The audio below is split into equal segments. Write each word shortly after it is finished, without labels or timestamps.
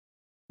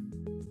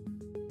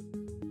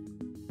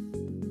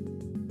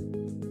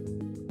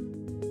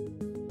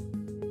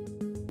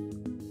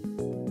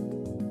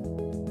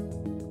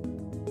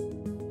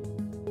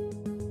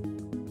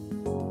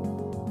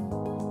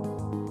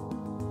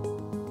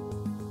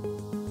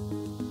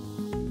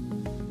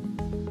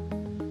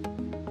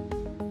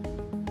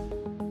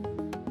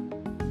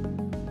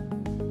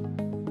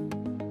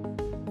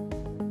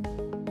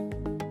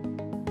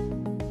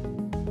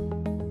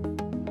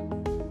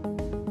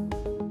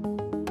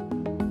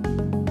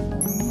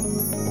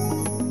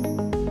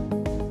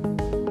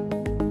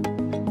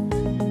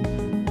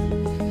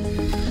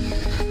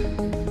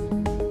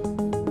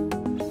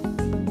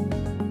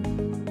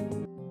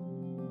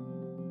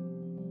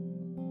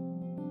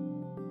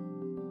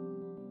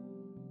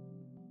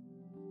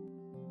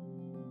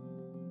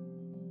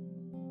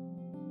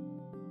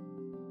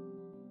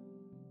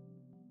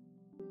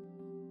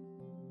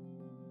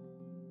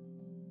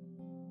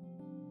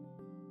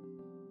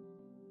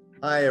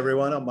Hi,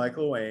 everyone. I'm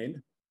Michael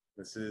Wayne.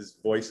 This is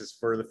Voices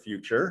for the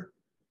Future,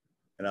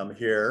 and I'm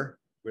here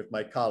with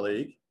my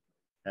colleague,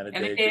 Anna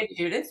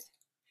Judith,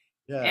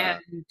 Yeah,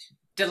 and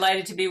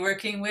delighted to be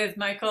working with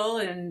Michael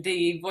in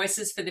the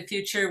Voices for the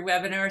Future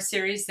webinar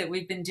series that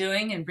we've been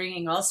doing and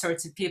bringing all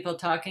sorts of people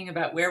talking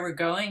about where we're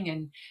going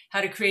and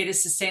how to create a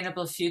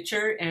sustainable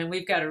future. And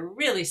we've got a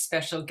really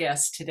special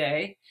guest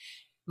today,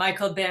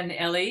 Michael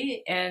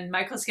Ben-Eli, and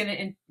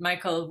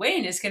Michael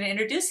Wayne is going to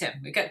introduce him.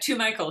 We've got two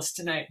Michaels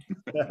tonight.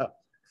 yeah.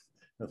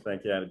 Well,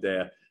 thank you,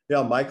 Anna.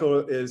 Yeah, Michael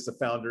is the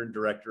founder and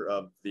director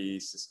of the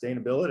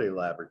Sustainability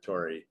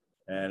Laboratory.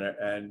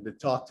 And the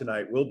talk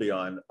tonight will be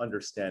on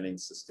understanding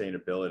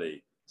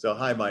sustainability. So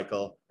hi,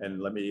 Michael,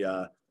 and let me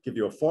give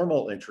you a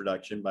formal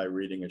introduction by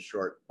reading a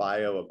short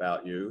bio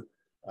about you.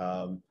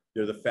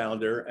 You're the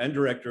founder and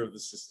director of the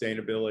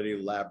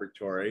Sustainability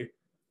Laboratory,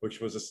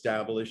 which was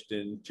established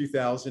in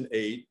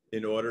 2008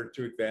 in order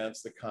to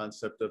advance the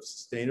concept of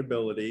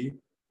sustainability,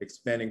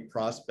 expanding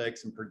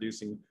prospects and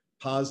producing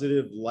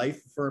positive,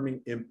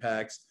 life-affirming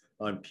impacts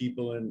on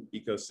people and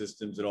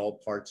ecosystems in all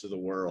parts of the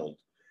world.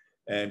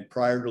 And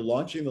prior to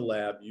launching the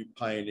lab, you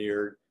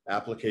pioneered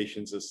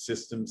applications of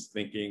systems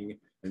thinking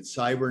and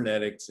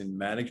cybernetics in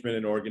management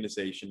and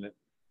organization.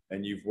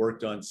 And you've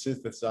worked on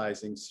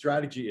synthesizing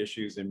strategy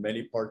issues in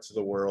many parts of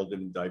the world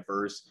in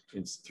diverse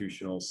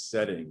institutional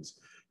settings.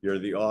 You're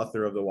the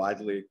author of the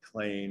widely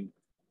acclaimed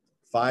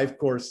 5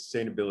 core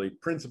sustainability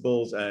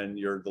principles, and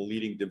you're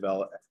leading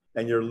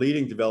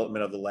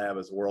development of the lab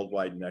as a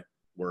worldwide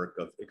network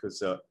of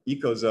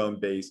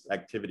ecozone-based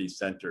activity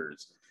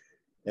centers.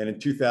 And in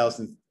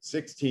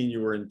 2016,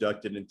 you were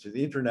inducted into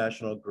the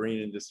International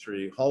Green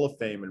Industry Hall of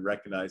Fame and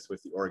recognized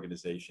with the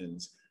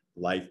organization's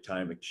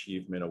Lifetime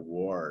Achievement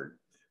Award.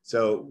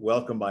 So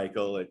welcome,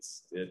 Michael.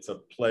 It's a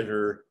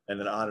pleasure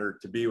and an honor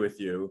to be with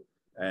you.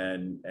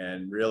 And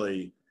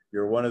really,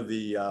 you're one of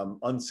the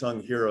unsung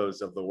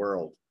heroes of the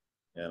world.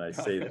 And I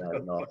say that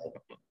in all.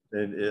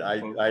 And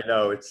I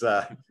know it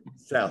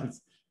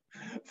sounds.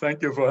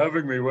 Thank you for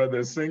having me,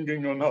 whether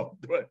singing or not.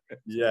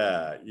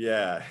 Yeah.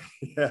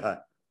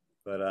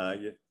 But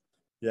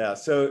yeah.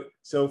 So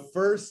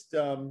first,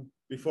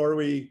 before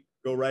we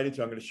go right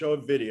into, I'm going to show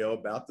a video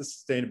about the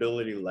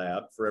Sustainability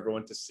Lab for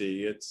everyone to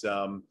see. It's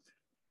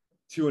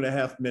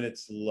 2.5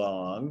 minutes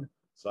long,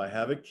 so I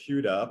have it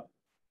queued up.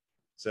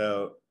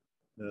 So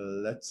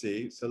let's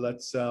see. So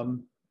let's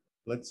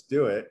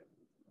do it.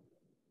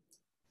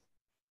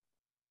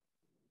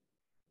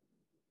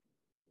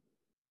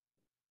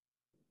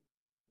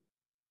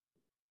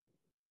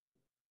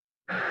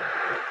 Our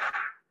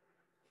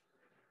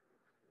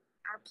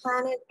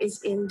planet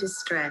is in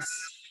distress.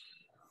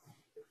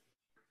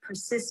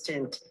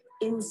 Persistent,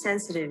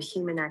 insensitive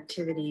human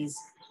activities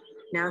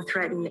now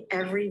threaten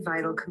every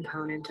vital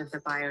component of the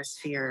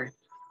biosphere,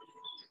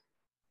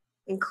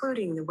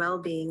 including the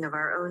well-being of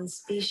our own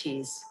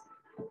species.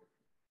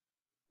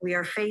 We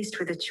are faced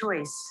with a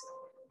choice: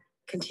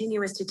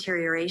 continuous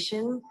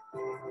deterioration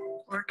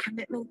or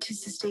commitment to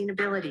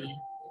sustainability.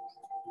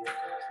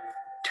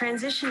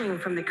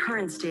 Transitioning from the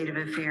current state of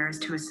affairs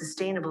to a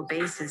sustainable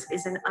basis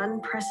is an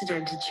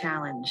unprecedented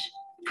challenge.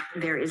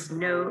 There is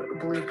no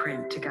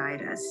blueprint to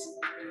guide us.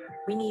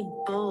 We need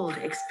bold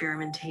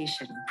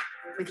experimentation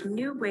with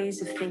new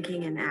ways of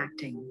thinking and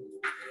acting.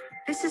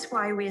 This is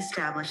why we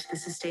established the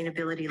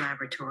Sustainability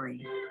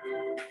Laboratory,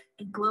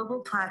 a global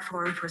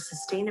platform for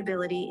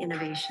sustainability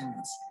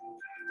innovations,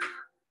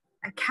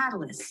 a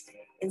catalyst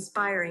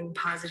inspiring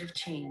positive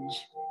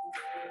change.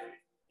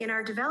 In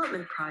our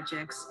development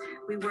projects,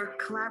 we work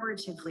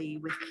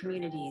collaboratively with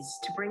communities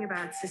to bring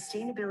about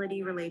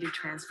sustainability-related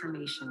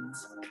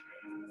transformations.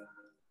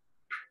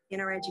 In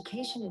our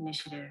education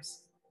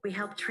initiatives, we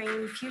help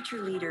train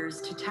future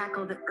leaders to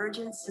tackle the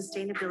urgent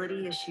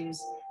sustainability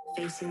issues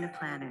facing the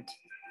planet.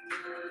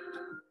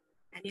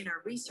 And in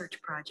our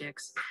research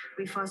projects,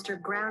 we foster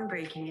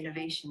groundbreaking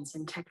innovations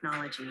in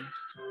technology.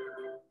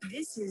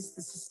 This is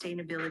the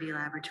Sustainability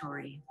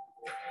Laboratory,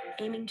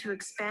 aiming to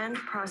expand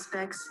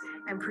prospects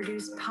and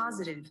produce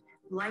positive,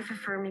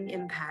 life-affirming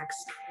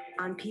impacts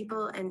on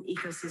people and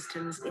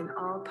ecosystems in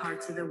all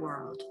parts of the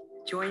world,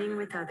 joining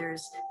with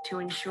others to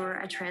ensure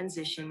a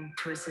transition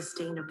to a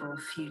sustainable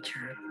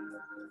future.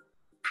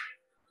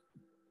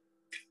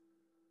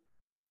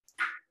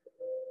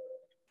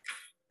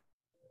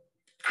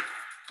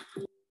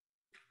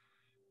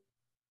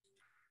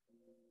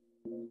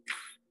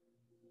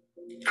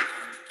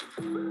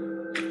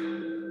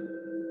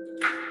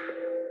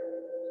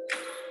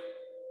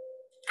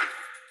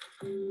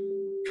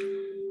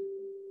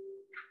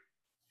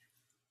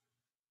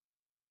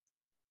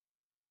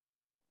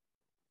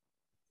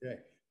 Okay,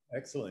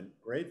 excellent.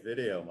 Great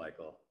video,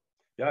 Michael.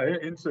 Yeah,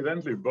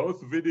 incidentally, both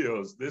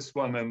videos, this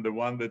one and the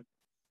one that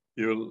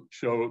you'll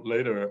show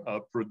later,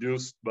 are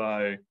produced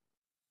by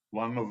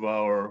one of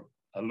our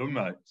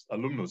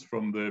alumnus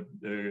from the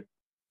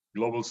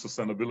Global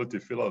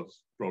Sustainability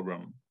Fellows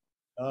Program.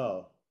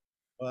 Oh,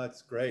 well,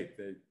 that's great.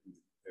 They've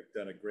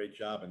done a great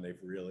job, and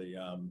they've really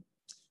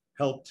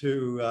helped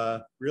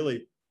to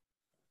really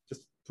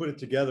just put it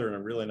together in a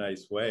really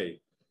nice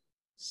way.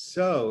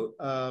 So,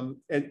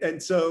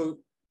 and so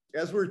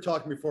as we were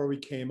talking before we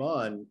came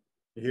on,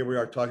 here we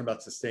are talking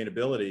about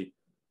sustainability,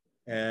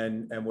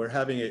 and we're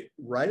having it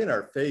right in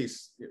our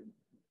face.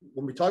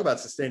 When we talk about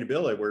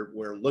sustainability,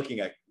 we're looking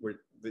at,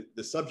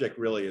 the subject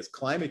really is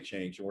climate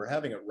change, and we're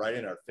having it right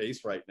in our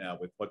face right now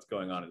with what's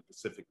going on in the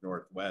Pacific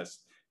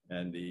Northwest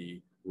and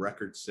the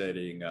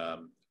record-setting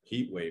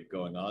heat wave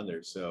going on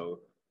there.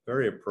 So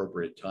very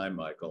appropriate time,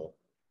 Michael.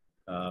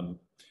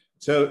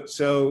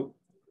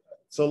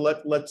 So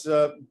let's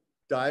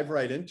dive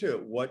right into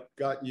it. What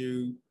got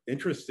you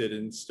interested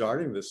in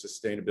starting the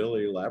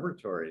Sustainability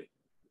Laboratory?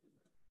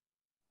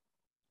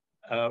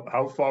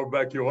 How far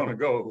back you want to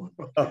go?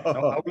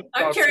 No,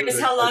 I'm curious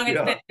how long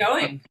it's been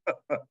going.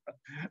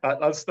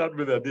 I'll start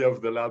with the idea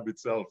of the lab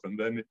itself, and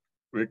then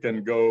we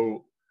can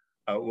go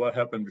what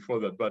happened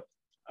before that. But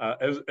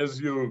as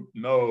you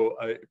know,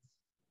 I've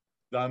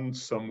done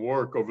some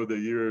work over the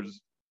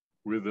years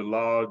with the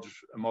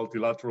large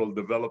multilateral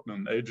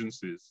development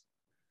agencies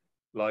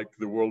like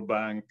the World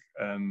Bank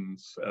and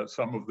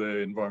some of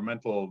the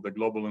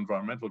global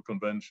environmental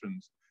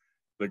conventions,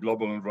 the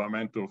Global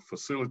Environmental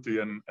Facility,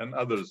 and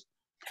others.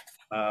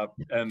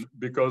 And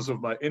because of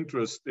my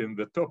interest in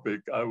the topic,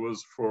 I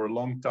was for a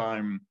long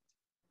time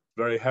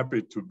very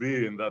happy to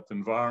be in that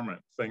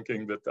environment,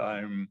 thinking that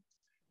I'm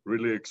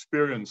really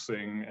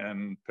experiencing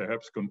and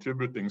perhaps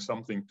contributing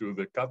something to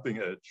the cutting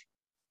edge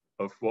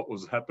of what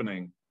was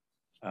happening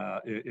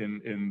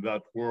in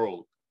that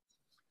world.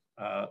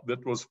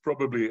 That was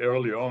probably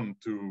early on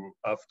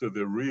after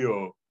the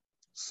Rio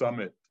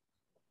summit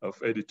of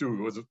 '82.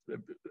 It was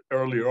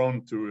earlier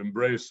on to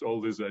embrace all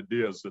these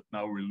ideas that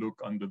now we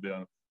look under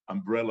the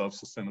umbrella of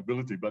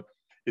sustainability. But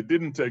it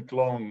didn't take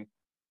long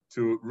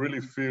to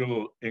really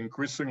feel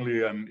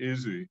increasingly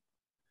uneasy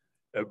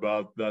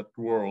about that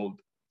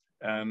world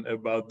and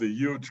about the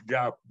huge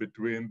gap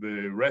between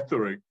the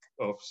rhetoric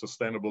of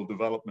sustainable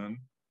development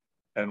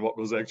and what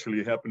was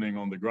actually happening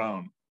on the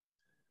ground.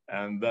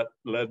 And that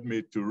led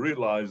me to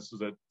realize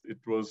that it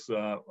was,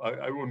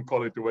 I wouldn't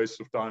call it a waste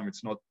of time.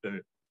 It's not a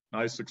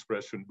nice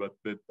expression, but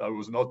that I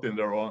was not in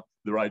the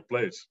right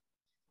place.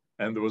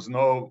 And there was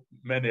no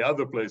many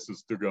other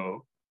places to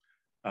go.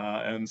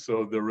 And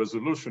so the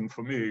resolution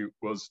for me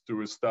was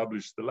to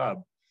establish the lab.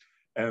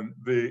 And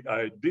the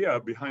idea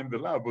behind the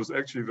lab was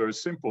actually very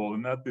simple,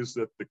 and that is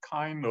that the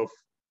kind of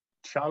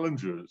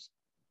challenges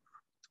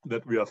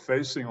that we are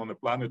facing on the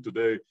planet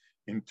today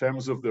in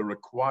terms of the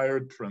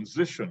required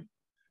transition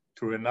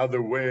to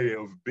another way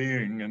of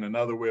being and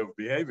another way of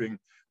behaving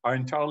are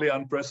entirely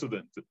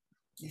unprecedented.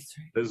 That's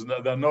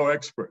right. There are no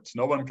experts.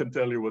 No one can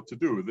tell you what to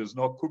do. There's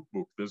no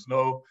cookbook. There's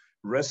no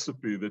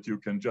recipe that you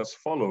can just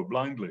follow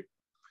blindly.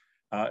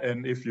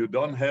 And if you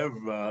don't have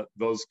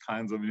those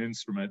kinds of an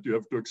instrument, you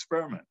have to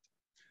experiment.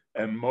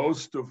 And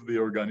most of the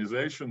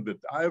organization that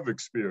I have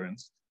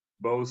experienced,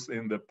 both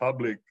in the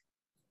public,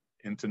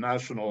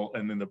 international,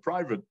 and in the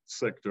private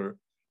sector,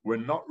 were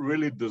not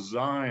really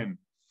designed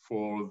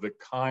for the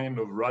kind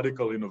of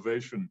radical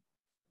innovation,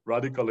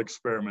 radical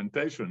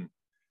experimentation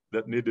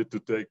that needed to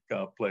take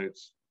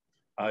place.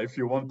 If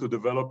you want to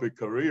develop a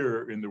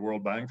career in the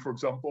World Bank, for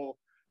example,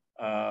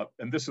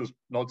 and this is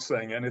not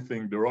saying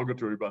anything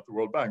derogatory about the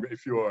World Bank, but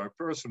if you are a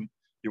person,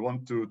 you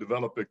want to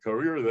develop a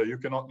career there, you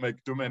cannot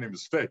make too many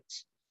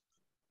mistakes.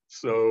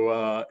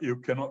 So you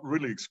cannot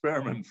really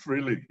experiment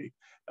freely,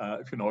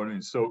 if you know what I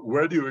mean. So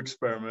where do you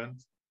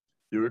experiment?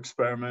 You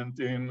experiment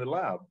in the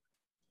lab.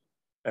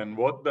 And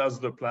what does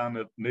the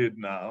planet need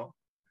now?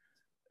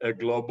 A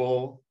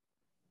global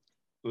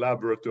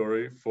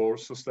laboratory for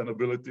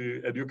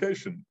sustainability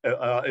education,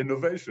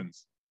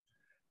 innovations.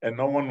 And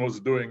no one was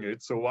doing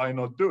it, so why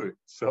not do it?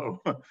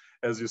 So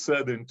as you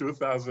said, in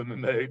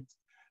 2008,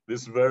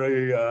 this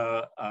very,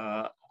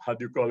 how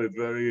do you call it,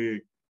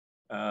 very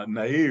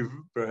naive,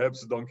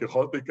 perhaps Don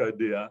Quixotic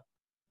idea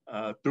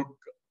took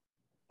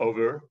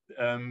over,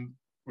 and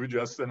we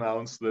just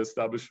announced the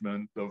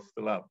establishment of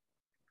the lab.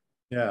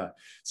 Yeah,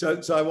 so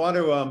I want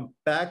to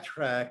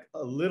backtrack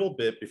a little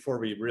bit before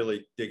we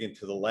really dig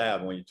into the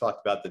lab. When you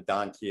talked about the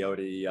Don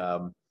Quixote,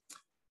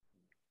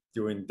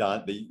 doing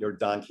your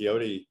Don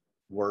Quixote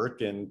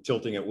work and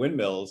tilting at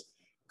windmills,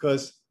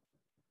 because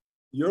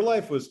your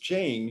life was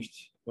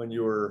changed when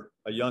you were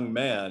a young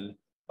man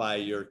by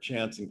your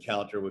chance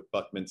encounter with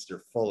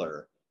Buckminster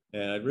Fuller.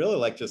 And I'd really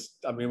like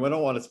I mean, we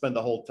don't want to spend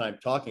the whole time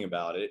talking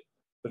about it,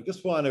 but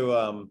just want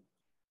to,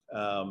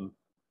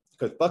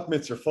 because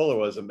Buckminster Fuller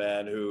was a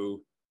man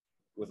who,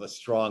 with a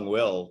strong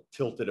will,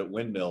 tilted at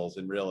windmills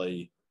and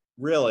really,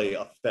 really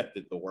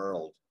affected the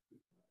world.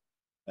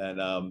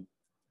 And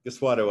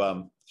just want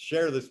to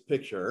share this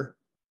picture.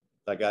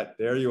 I got,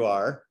 there you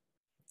are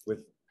with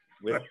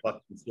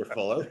Buckminster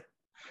Fuller.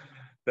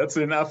 That's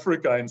in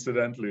Africa,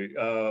 incidentally.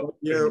 What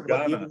year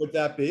would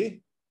that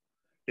be?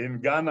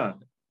 In Ghana.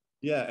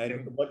 Yeah,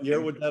 and what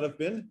year would that have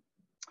been?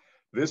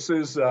 This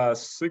is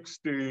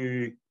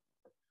 60,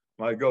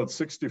 my God,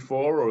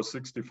 64 or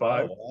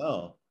 65. Oh,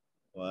 wow.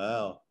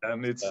 Wow.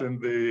 And it's in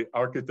the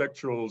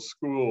architectural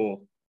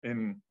school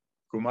in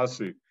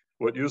Kumasi.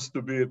 what used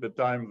to be at the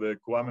time the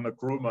Kwame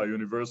Nkrumah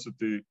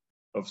University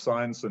of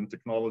Science and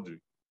Technology.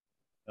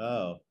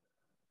 Oh,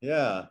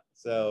 yeah.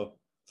 So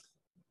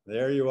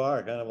there you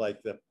are, kind of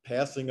like the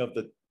passing of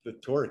the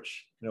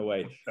torch in a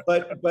way.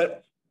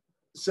 But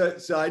so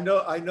I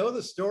know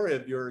the story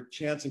of your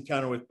chance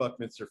encounter with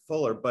Buckminster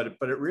Fuller, but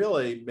it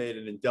really made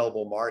an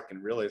indelible mark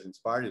and really has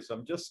inspired you. So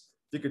I'm just,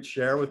 if you could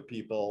share with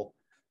people,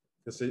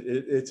 because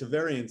it's a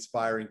very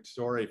inspiring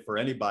story for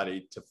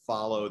anybody to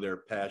follow their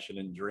passion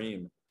and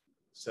dream.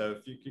 So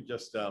if you could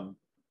just tell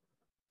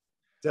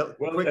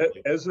quickly.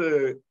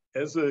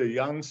 As a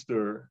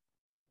youngster,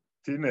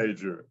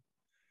 teenager,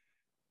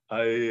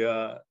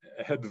 I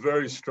had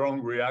very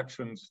strong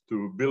reactions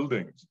to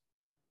buildings.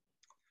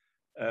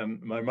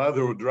 And my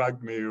mother would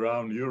drag me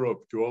around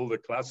Europe to all the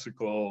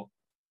classical,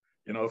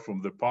 you know,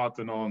 from the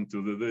Parthenon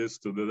to the this,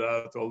 to the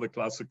that, all the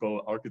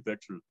classical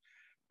architecture,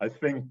 I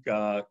think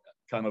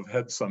kind of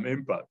had some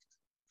impact.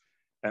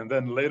 And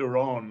then later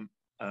on,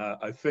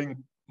 I think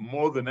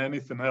more than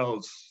anything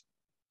else,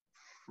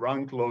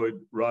 Frank Lloyd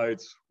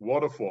Wright's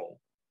Waterfall,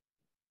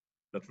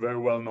 that very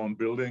well-known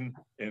building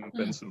in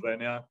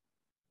Pennsylvania,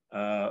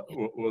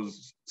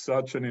 was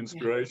such an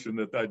inspiration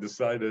that I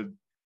decided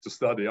to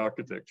study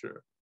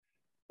architecture.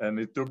 And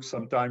it took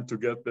some time to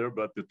get there,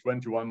 but at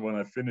 21, when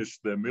I finished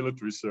the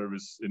military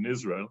service in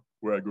Israel,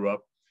 where I grew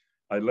up,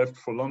 I left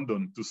for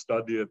London to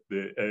study at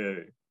the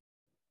AA.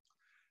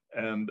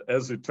 And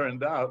as it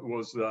turned out,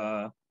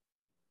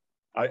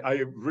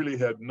 I really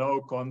had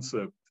no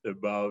concept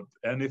about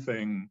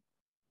anything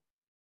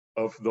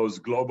of those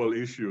global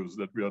issues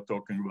that we are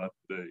talking about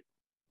today.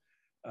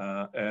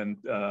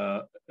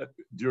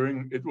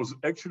 It was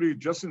actually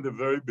just in the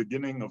very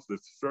beginning of the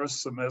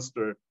first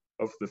semester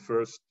of the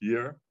first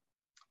year,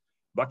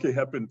 Bucky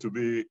happened to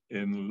be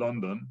in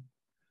London,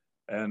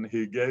 and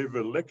he gave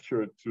a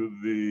lecture to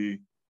the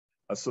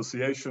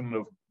Association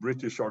of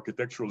British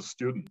Architectural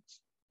Students.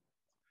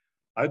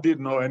 I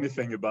didn't know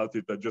anything about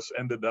it. I just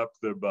ended up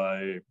there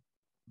by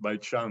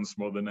chance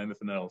more than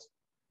anything else.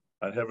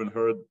 I haven't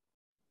heard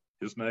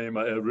his name.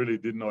 I really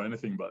didn't know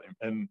anything about him.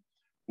 And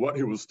what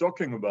he was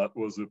talking about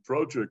was a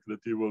project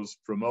that he was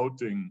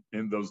promoting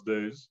in those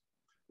days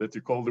that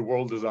he called the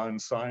World Design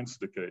Science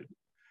Decade,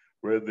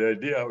 where the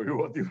idea,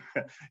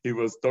 he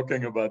was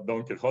talking about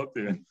Don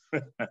Quixote, and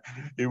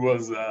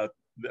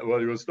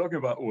what he was talking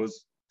about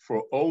was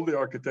for all the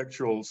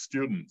architectural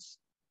students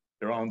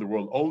around the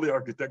world, all the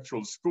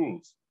architectural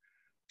schools,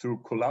 to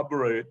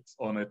collaborate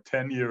on a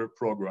 10-year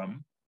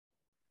program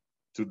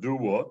to do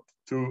what?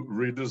 To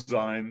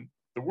redesign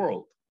the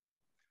world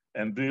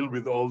and deal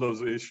with all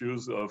those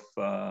issues of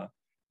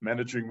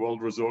managing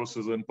world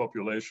resources and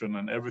population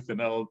and everything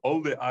else,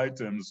 all the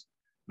items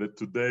that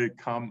today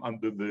come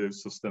under the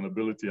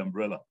sustainability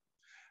umbrella.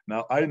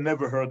 Now, I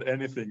never heard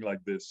anything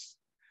like this.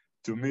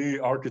 To me,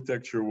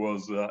 architecture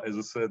was, as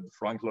I said,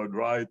 Frank Lloyd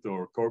Wright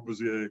or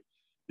Corbusier.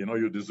 You know,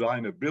 you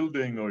design a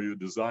building or you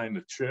design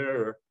a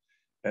chair.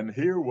 And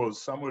here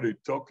was somebody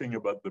talking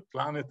about the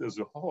planet as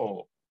a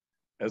whole,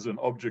 as an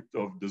object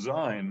of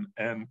design,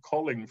 and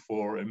calling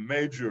for a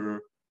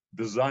major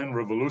design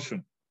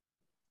revolution,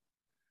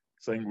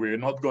 saying we're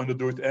not going to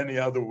do it any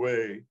other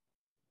way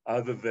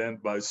other than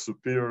by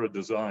superior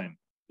design.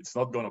 It's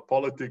not going to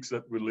politics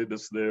that will lead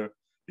us there.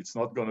 It's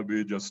not going to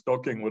be just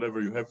talking,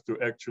 whatever. You have to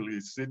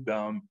actually sit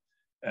down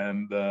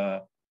and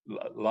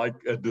like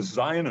a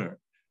designer,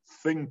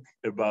 think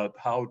about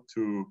how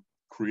to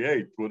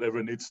create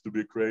whatever needs to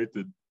be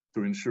created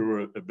to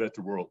ensure a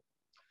better world.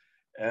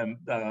 And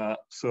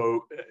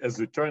so as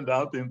it turned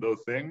out in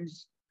those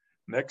things,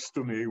 next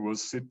to me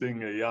was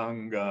sitting a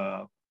young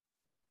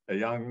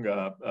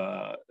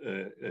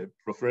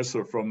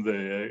professor from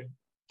the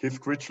Keith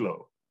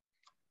Critchlow,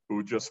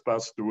 who just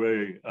passed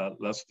away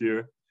last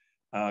year.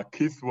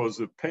 Keith was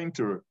a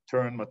painter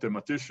turned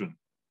mathematician.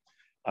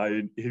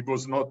 He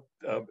was not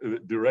a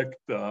direct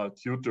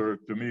tutor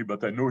to me,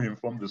 but I knew him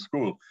from the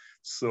school.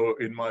 So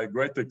in my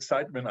great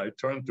excitement, I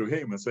turned to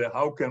him and said,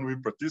 how can we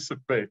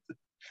participate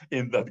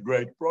in that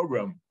great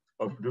program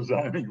of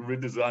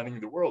redesigning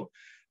the world?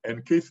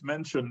 And Keith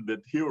mentioned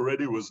that he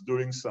already was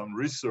doing some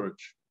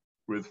research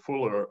with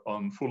Fuller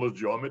on Fuller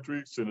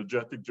geometry,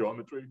 synergetic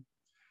geometry,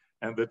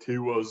 and that he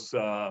was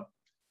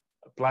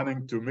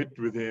planning to meet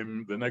with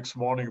him the next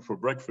morning for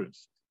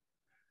breakfast.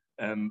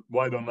 And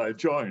why don't I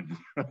join?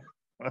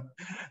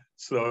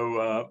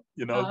 So,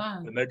 you know,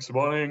 the next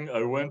morning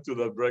I went to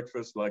that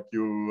breakfast like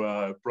you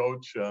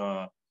approach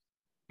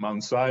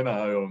Mount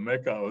Sinai or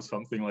Mecca or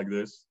something like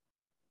this.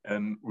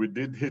 And we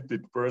did hit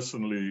it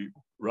personally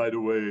right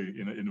away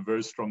in a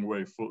very strong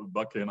way,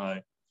 Bucky and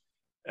I.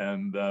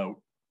 And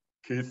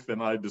Keith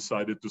and I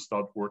decided to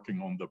start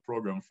working on the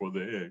program for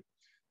the AA.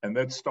 And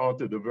that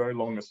started a very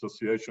long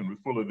association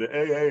with Fuller. The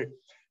AA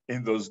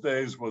in those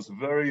days was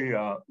very,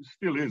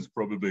 still is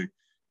probably,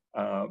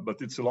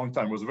 but it's a long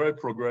time, was very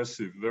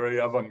progressive, very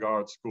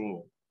avant-garde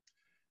school.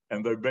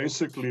 And they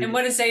basically— And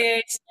what does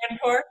AA stand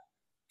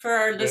for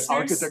our listeners?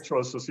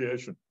 Architectural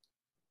Association.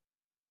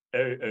 AA,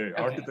 okay.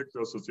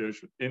 Architectural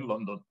Association in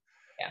London.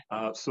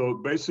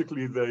 So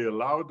basically, they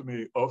allowed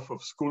me off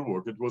of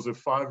schoolwork. It was a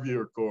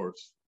 5-year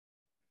course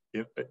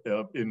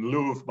in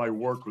lieu of my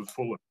work with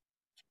Fuller.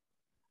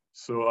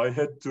 So I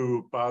had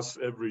to pass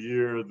every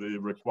year the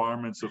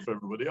requirements of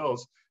everybody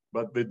else,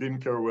 but they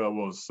didn't care where I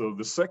was. So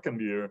the second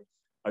year,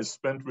 I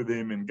spent with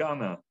him in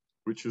Ghana,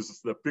 which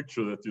is the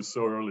picture that you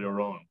saw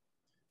earlier on,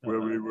 where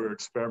we were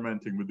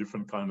experimenting with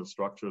different kinds of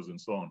structures and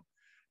so on.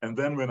 And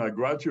then when I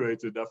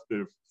graduated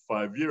after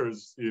 5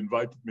 years, he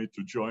invited me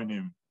to join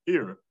him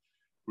here,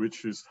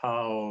 which is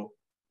how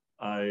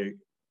I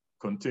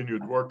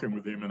continued working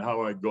with him and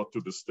how I got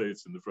to the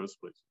States in the first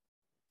place.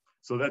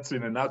 So that's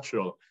in a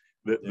nutshell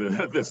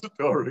the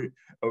story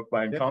of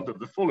my encounter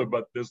with Fuller.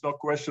 But there's no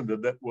question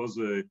that that was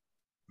a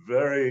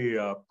very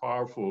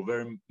powerful,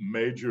 very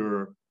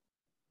major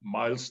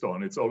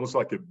milestone. It's almost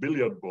like a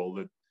billiard ball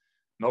that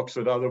knocks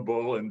another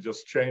ball and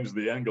just changes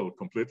the angle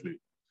completely.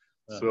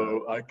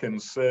 So I can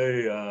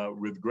say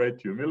with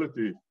great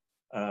humility,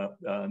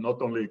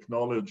 not only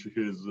acknowledge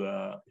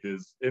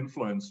his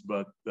influence,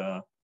 but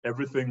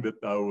everything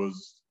that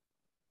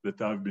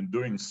I've been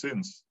doing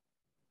since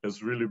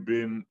has really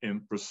been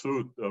in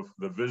pursuit of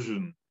the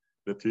vision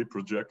that he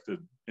projected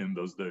in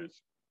those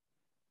days.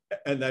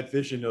 And that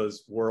vision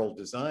was world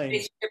design,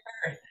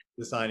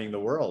 designing the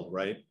world,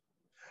 right?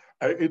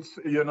 It's,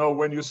 you know,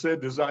 when you say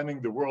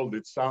designing the world,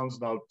 it sounds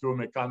now too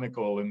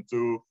mechanical and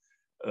too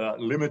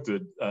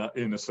limited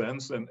in a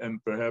sense,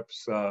 and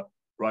perhaps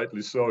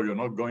rightly so. You're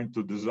not going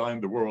to design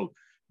the world,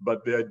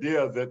 but the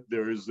idea that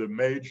there is a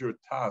major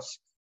task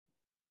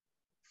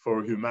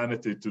for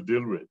humanity to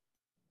deal with,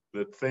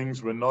 that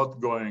things were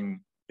not going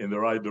in the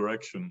right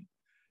direction,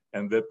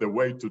 and that the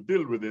way to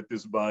deal with it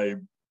is by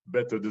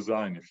better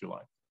design, if you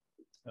like.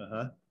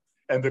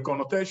 And the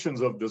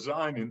connotations of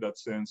design in that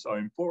sense are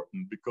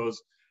important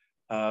because,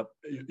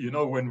 you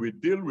know, when we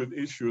deal with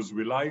issues,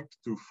 we like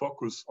to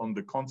focus on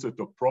the concept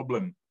of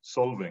problem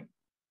solving.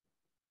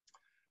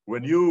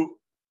 When you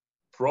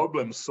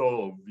problem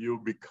solve, you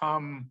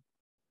become,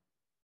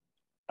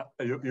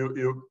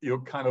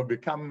 you kind of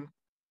become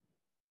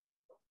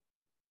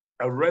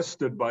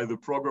arrested by the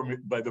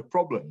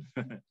problem.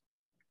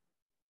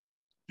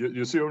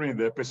 You see what I mean?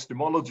 The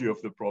epistemology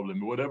of the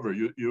problem, whatever,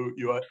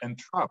 you are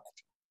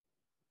entrapped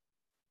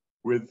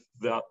with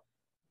the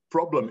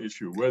problem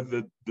issue, where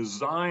the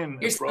design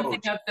You're approach,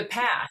 something of the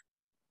path.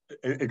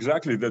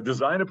 Exactly, the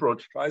design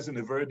approach tries in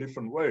a very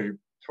different way,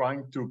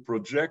 trying to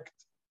project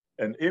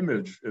an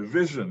image, a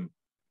vision,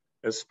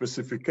 a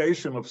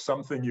specification of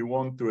something you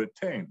want to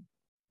attain.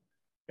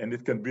 And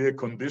it can be a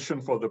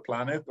condition for the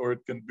planet, or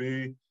it can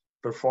be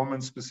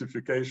performance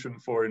specification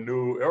for a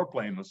new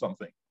airplane or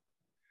something.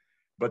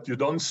 But you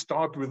don't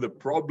start with the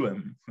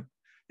problem.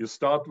 You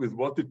start with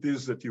what it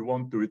is that you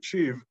want to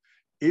achieve,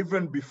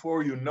 even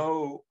before you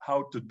know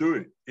how to do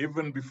it,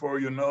 even before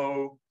you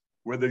know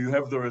whether you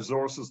have the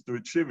resources to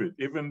achieve it,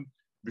 even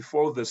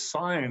before the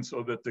science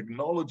or the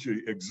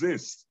technology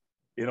exists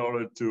in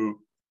order to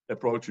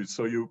approach it.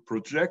 So you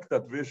project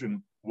that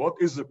vision. What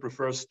is the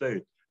preferred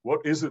state?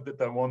 What is it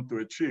that I want to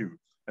achieve?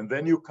 And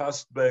then you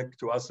cast back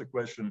to ask the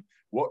question,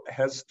 what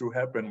has to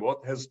happen?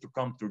 What has to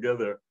come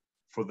together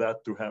for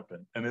that to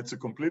happen? And it's a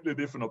completely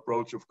different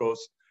approach, of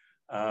course.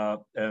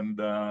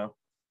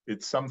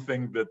 It's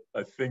something that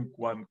I think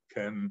one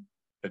can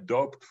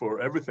adopt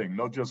for everything,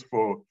 not just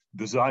for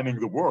designing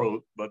the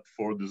world, but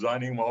for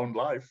designing my own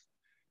life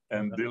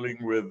and dealing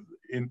with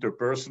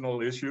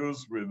interpersonal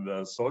issues,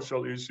 with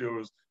social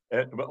issues,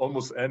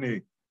 almost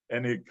any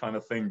kind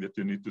of thing that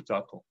you need to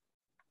tackle.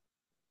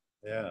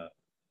 Yeah.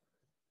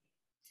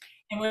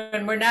 And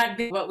when we're not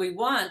doing what we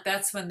want,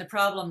 that's when the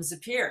problems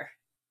appear.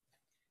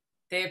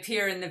 They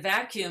appear in the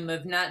vacuum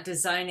of not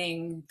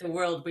designing the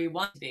world we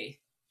want to be.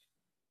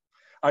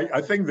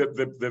 I think that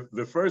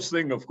the first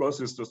thing, of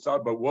course, is to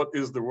start by what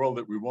is the world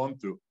that we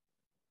want to?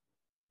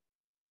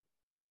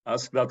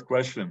 Ask that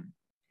question.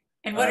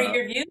 And what are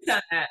your views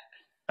on that?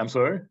 I'm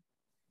sorry?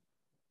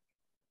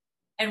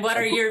 And what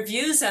are your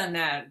views on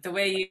that, the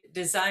way you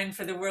design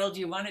for the world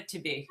you want it to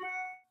be?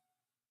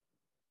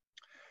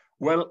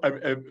 Well,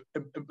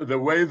 the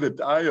way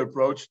that I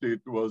approached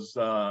it was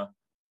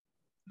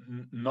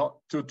not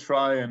to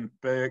try and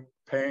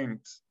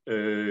paint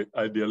an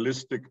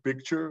idealistic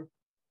picture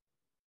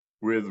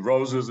with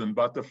roses and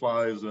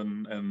butterflies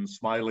and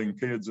smiling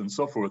kids and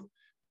so forth,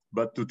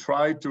 but to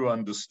try to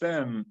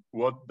understand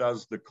what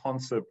does the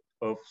concept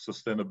of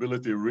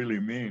sustainability really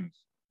mean.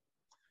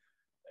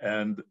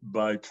 And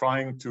by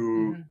trying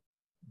to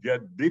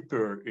get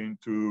deeper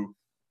into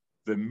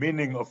the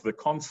meaning of the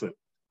concept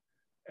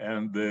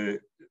and the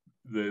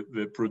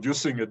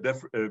producing a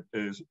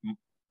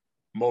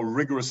more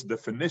rigorous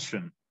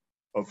definition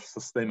of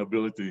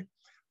sustainability,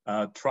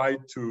 try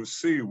to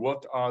see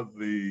what are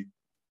the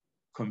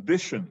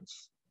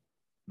conditions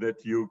that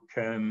you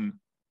can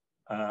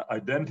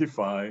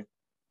identify,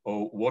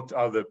 or what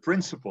are the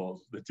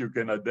principles that you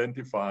can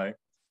identify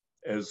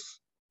as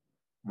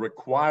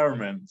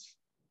requirements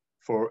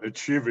for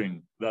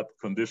achieving that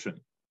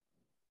condition.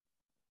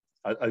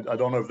 I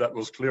don't know if that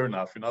was clear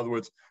enough. In other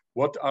words,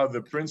 what are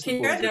the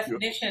principles?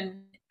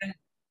 Definition.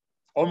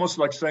 almost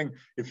like saying,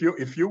 if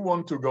you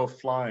want to go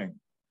flying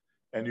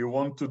and you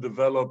want to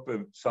develop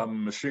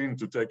some machine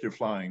to take you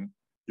flying,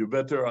 you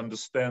better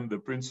understand the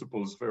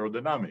principles of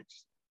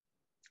aerodynamics.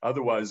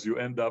 Otherwise, you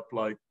end up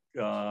like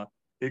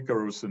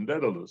Icarus and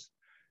Daedalus.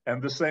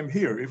 And the same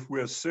here, if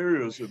we're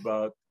serious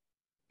about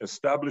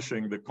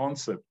establishing the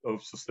concept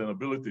of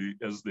sustainability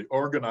as the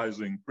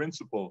organizing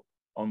principle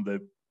on the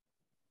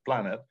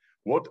planet,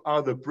 what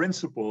are the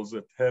principles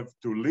that have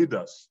to lead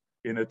us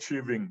in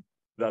achieving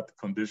that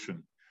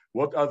condition?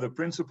 What are the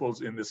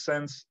principles in the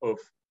sense of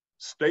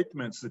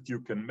statements that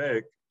you can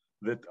make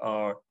that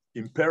are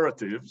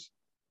imperatives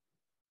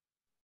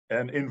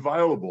and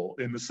inviolable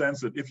in the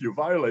sense that if you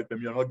violate them,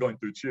 you're not going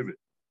to achieve it?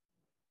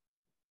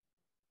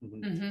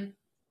 Mm-hmm. Mm-hmm.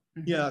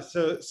 Mm-hmm. Yeah,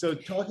 so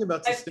talking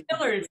about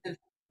pillars.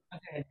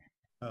 Okay.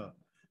 Oh,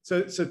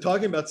 so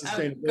talking about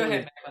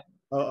sustainability.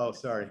 Go ahead.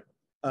 Sorry.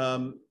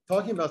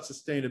 Talking about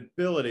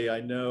sustainability,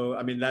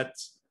 I mean,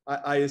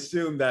 I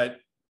assume that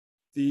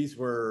these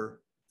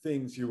were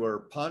things you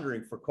were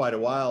pondering for quite a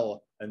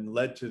while and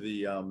led to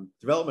the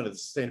development of the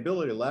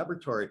Sustainability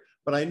Laboratory.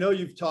 But I know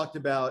you've talked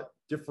about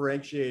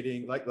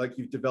differentiating, like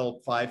you've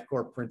developed 5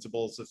 core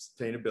principles of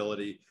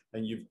sustainability,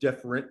 and you've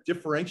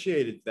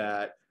differentiated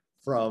that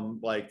from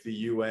like the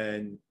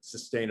UN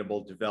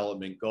Sustainable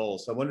Development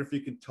Goals. So I wonder if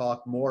you could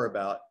talk more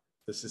about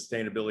the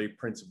sustainability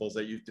principles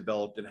that you've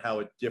developed and how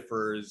it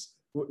differs,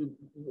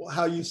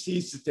 how you see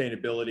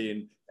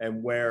sustainability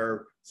and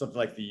where something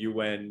like the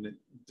UN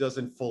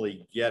doesn't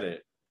fully get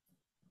it.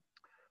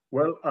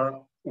 Well,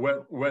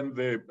 when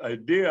the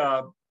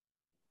idea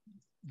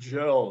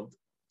gelled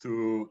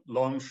to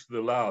launch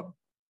the lab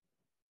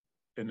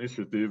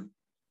initiative,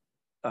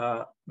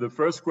 the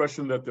first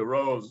question that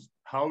arose,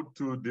 how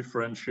to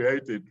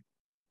differentiate it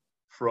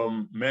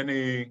from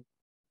many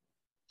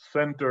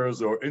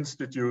centers or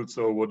institutes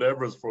or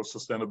whatever for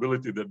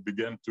sustainability that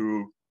began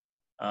to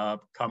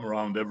come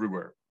around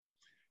everywhere.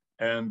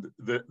 And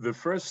the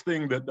first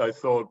thing that I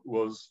thought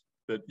was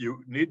that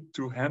you need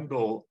to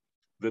handle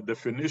the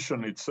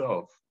definition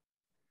itself.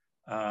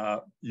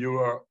 You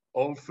are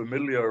all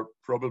familiar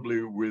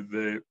probably with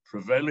the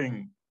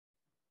prevailing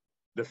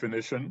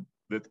definition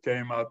that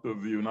came out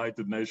of the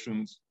United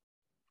Nations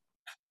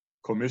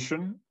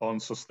Commission on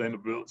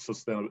Sustainable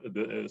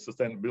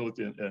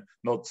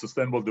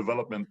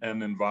Development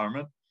and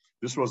Environment.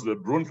 This was the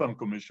Brunel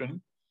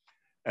Commission.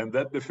 And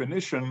that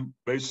definition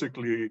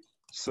basically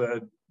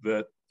said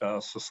that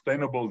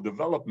sustainable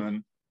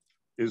development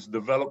is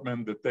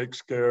development that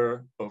takes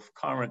care of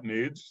current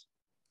needs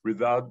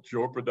without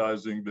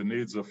jeopardizing the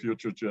needs of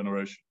future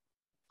generations.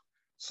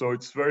 So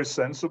it's very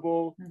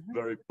sensible,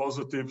 very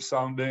positive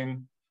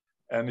sounding,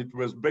 and it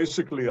was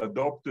basically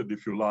adopted,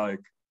 if you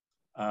like,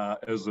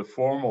 as in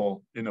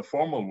a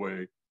formal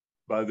way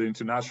by the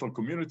international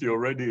community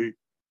already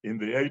in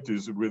the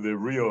 80s with the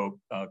Rio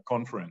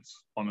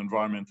conference on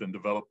environment and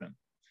development.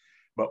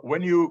 But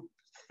when you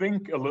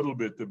think a little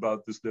bit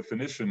about this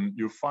definition,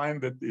 you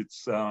find that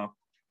it's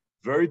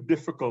very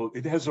difficult.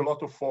 It has a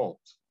lot of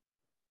faults.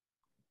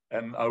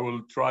 And I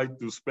will try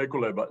to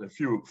speculate about a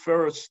few.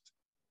 First,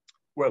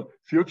 well,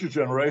 future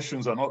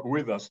generations are not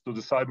with us to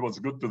decide what's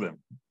good to them.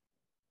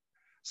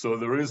 So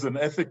there is an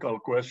ethical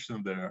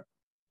question there,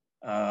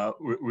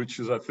 which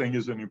I think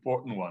is an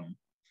important one.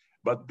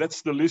 But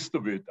that's the least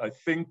of it. I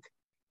think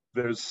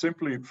there's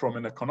simply, from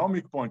an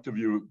economic point of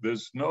view,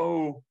 there's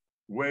no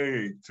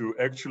way to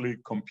actually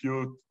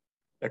compute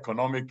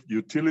economic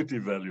utility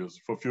values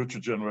for future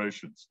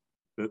generations.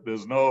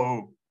 There's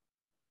no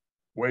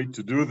way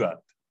to do that.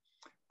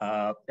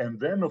 And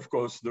then, of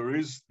course, there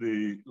is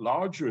the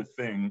larger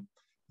thing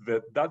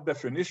that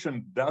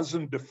definition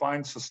doesn't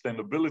define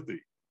sustainability.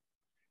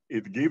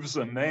 It gives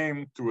a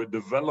name to a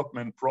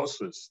development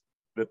process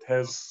that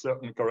has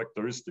certain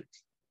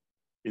characteristics.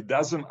 It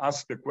doesn't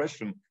ask the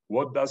question,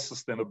 what does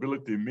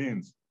sustainability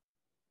mean?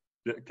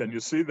 Can you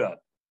see that?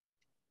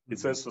 It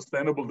says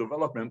sustainable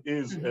development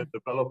is a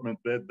development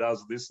that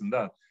does this and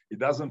that. It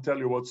doesn't tell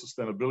you what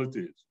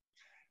sustainability is.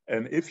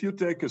 And if you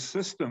take a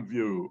system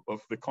view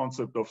of the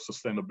concept of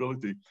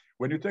sustainability,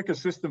 when you take a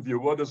system view,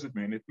 what does it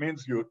mean? It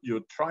means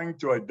you're trying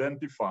to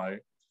identify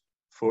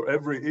for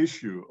every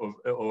issue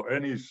or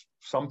any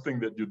something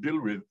that you deal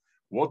with,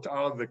 what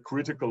are the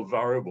critical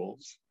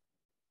variables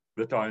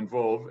that are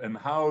involved and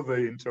how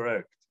they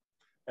interact.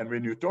 And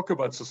when you talk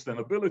about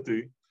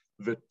sustainability,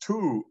 the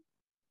two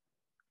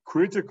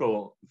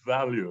critical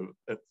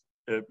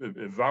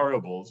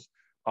variables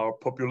are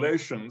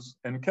populations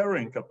and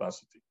carrying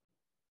capacity.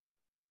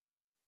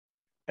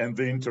 And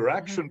the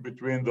interaction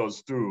between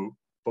those two,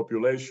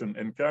 population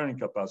and carrying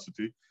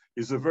capacity,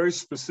 is a very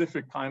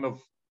specific kind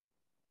of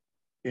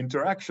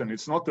interaction.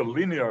 It's not a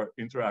linear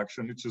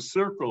interaction, it's a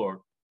circular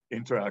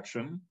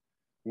interaction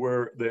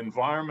where the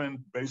environment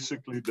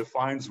basically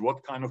defines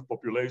what kind of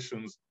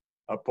populations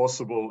are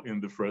possible in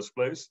the first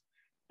place.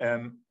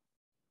 And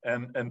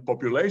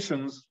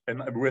populations,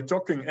 and we're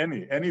talking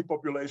any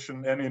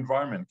population, any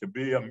environment, could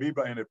be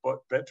amoeba in a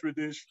petri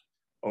dish,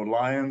 or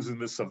lions in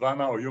the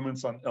savannah, or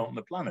humans on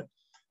the planet.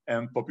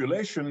 And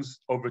populations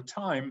over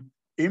time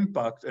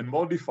impact and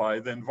modify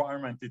the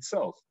environment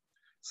itself.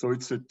 So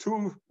it's a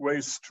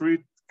two-way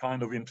street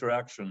kind of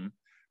interaction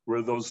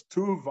where those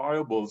two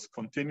variables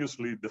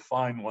continuously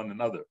define one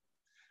another.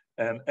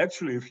 And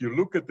actually, if you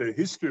look at the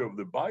history of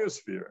the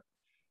biosphere,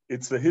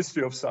 it's the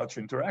history of such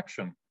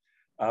interaction.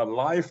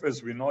 Life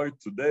as we know it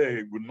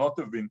today would not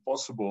have been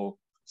possible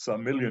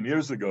some million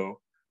years ago,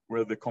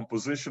 where the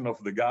composition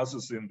of the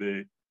gases in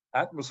the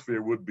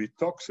atmosphere would be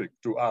toxic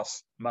to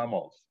us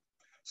mammals.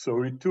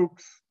 So it took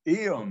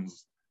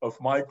eons of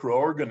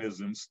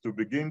microorganisms to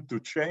begin to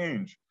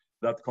change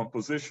that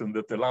composition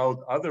that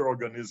allowed other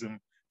organisms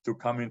to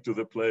come into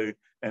the play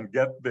and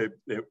get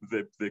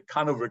the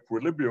kind of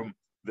equilibrium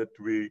that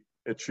we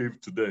achieve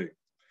today.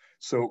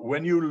 So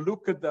when you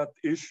look at that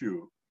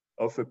issue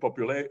of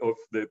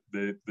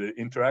the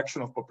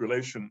interaction of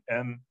population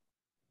and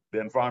the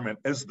environment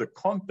as the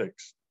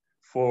context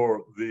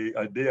for the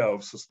idea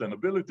of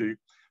sustainability,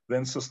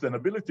 then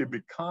sustainability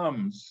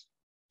becomes,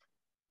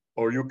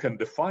 or you can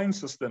define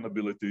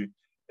sustainability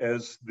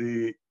as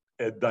a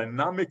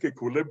dynamic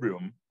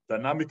equilibrium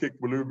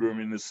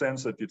in the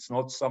sense that it's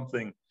not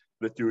something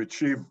that you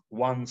achieve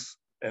once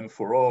and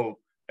for all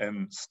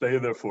and stay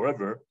there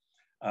forever.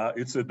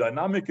 It's a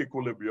dynamic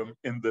equilibrium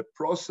in the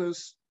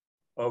process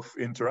of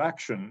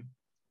interaction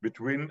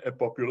between a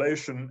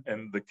population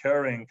and the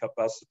carrying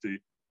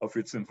capacity of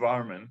its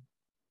environment,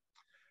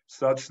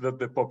 such that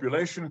the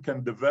population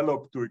can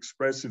develop to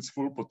express its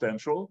full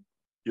potential.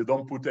 You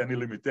don't put any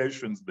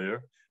limitations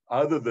there,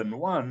 other than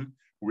one,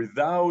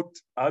 without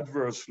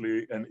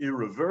adversely and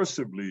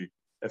irreversibly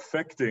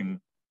affecting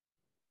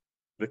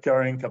the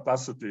carrying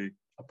capacity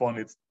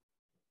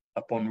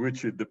upon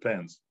which it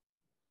depends.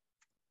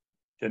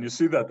 Can you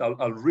see that?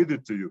 I'll read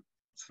it to you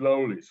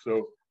slowly.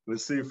 So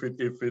let's see if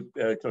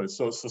it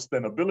so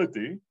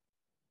sustainability,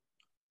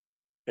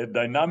 a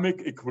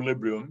dynamic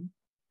equilibrium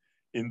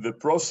in the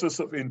process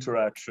of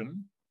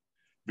interaction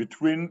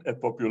between a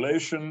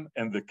population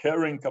and the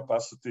carrying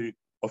capacity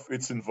of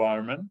its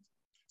environment,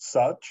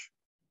 such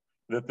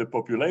that the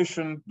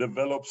population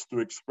develops to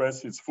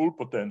express its full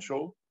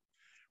potential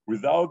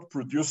without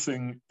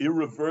producing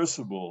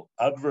irreversible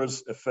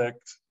adverse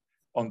effects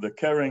on the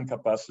carrying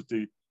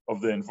capacity of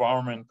the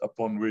environment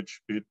upon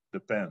which it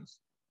depends.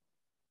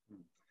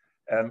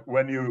 And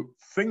when you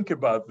think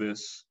about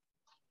this,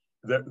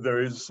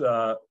 there is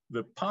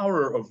the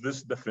power of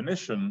this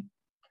definition.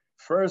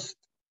 First,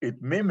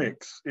 it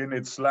mimics in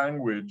its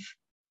language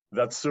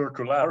that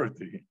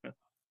circularity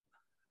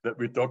that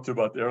we talked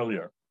about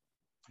earlier.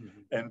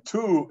 Mm-hmm. And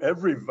two,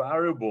 every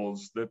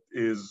variables that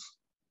is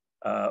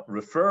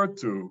referred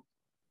to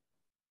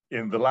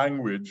in the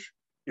language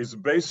is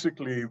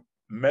basically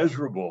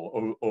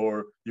measurable,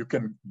 or you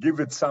can give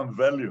it some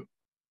value.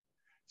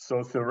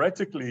 So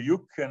theoretically,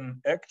 you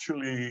can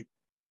actually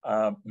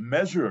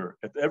measure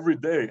at every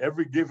day,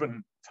 every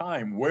given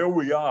time, where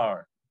we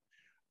are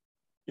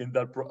in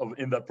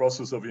that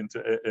process of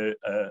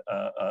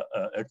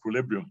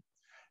equilibrium.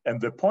 And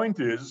the point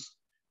is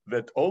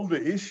that all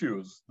the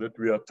issues that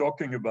we are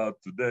talking about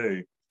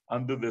today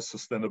under the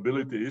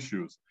sustainability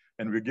issues,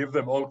 and we give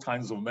them all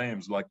kinds of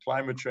names like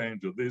climate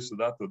change or this or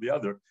that or the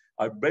other,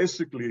 are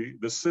basically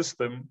the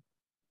system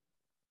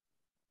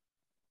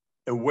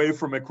away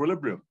from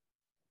equilibrium.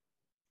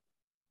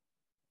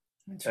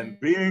 That's and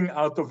right. Being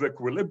out of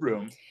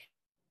equilibrium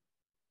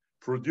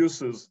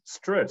produces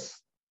stress.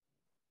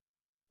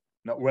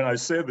 Now, when I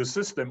say the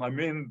system, I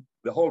mean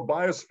the whole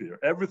biosphere,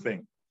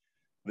 everything.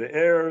 The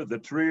air, the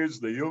trees,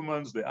 the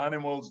humans, the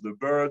animals, the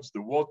birds,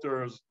 the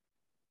waters,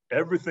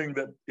 everything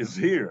that is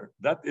here,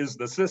 that is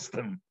the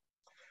system.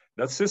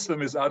 That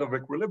system is out of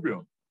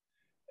equilibrium.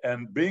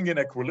 And being in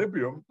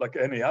equilibrium, like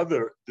any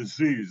other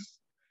disease,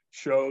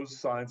 shows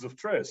signs of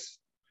stress.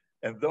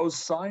 And those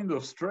signs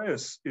of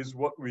stress is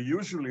what we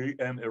usually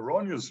and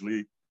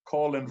erroneously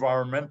call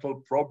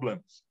environmental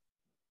problems.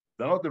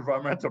 They're not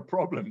environmental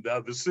problems, they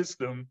are the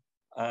system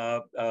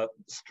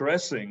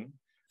stressing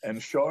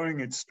and showing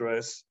its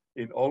stress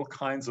in all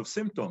kinds of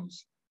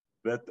symptoms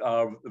that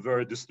are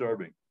very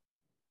disturbing.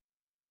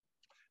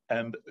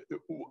 And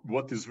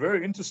what is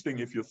very interesting,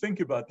 if you think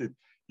about it,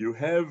 you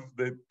have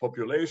the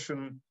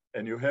population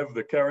and you have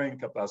the carrying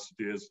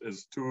capacity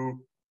as two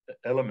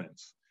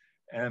elements.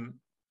 And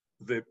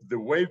the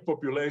way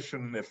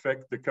population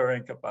affect the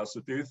carrying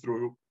capacity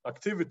through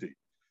activity.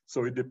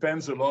 So it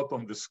depends a lot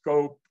on the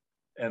scope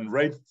and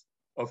rate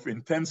of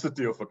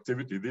intensity of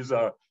activity. These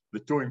are the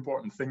two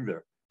important things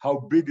there. How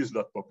big is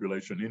that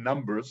population in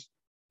numbers,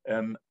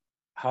 and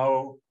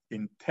how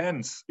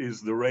intense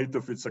is the rate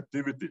of its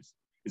activities?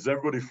 Is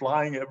everybody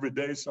flying every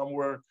day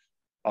somewhere?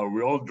 Are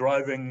we all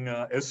driving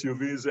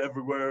SUVs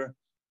everywhere?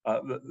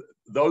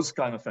 Those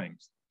kind of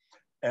things.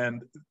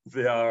 And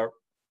there are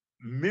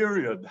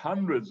myriad,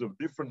 hundreds of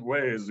different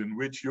ways in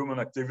which human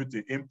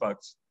activity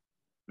impacts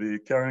the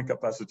carrying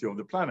capacity of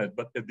the planet.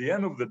 But at the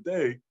end of the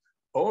day,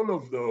 all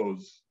of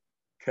those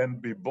can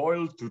be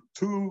boiled to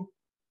two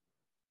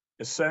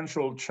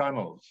essential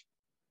channels: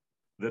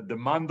 the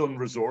demand on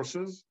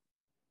resources,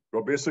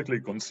 or basically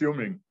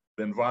consuming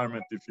the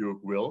environment, if you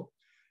will,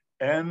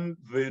 and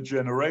the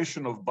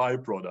generation of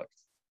byproducts.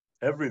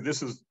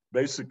 This is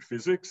basic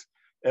physics.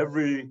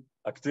 Every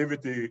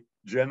activity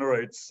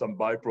generates some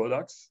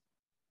byproducts.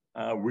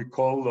 We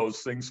call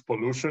those things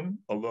pollution,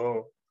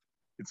 although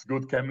it's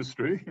good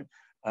chemistry.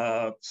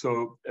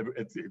 So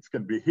it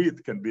can be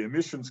heat, can be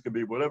emissions, can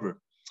be whatever.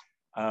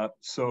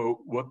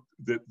 So what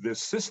the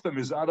system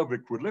is out of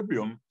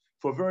equilibrium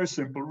for a very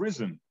simple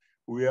reason.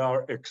 We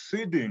are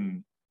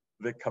exceeding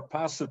the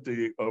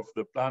capacity of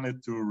the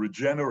planet to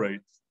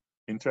regenerate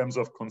in terms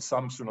of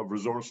consumption of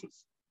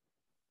resources.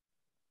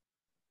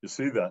 You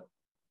see that,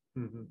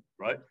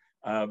 right?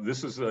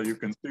 This is, you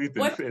can see it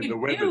in the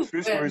way that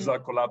fisheries are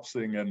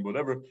collapsing and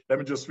whatever. Let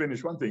me just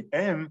finish one thing.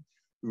 And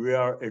we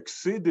are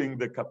exceeding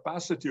the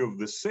capacity of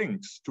the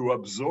sinks to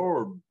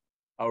absorb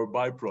our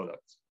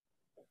byproducts.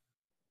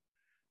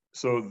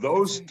 So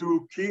those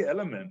two key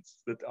elements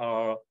that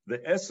are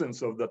the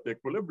essence of that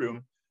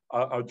equilibrium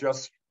are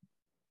just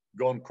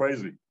gone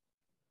crazy,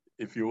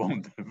 if you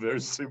want a very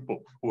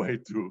simple way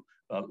to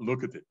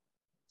look at it.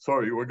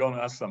 Sorry, you were going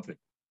to ask something.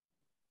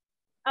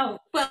 Oh,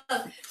 well,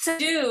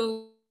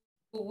 so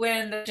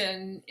when the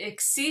ocean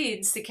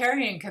exceeds the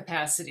carrying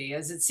capacity,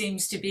 as it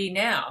seems to be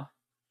now.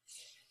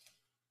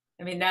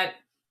 I mean, that...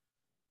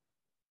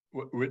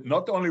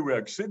 Not only we're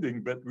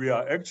exceeding, but we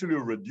are actually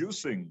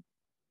reducing.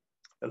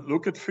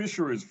 Look at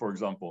fisheries, for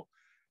example.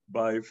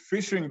 By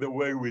fishing the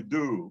way we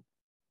do,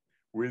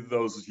 with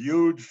those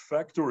huge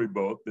factory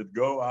boats that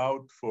go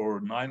out for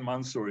 9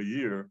 months or a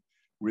year,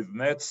 with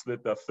nets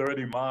that are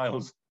 30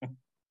 miles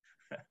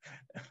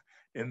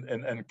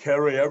and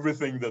carry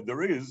everything that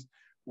there is,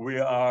 we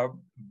are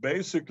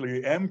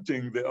basically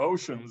emptying the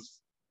oceans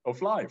of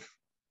life.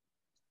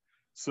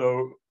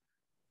 So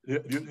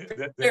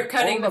they're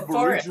cutting the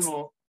forest.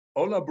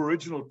 All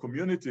Aboriginal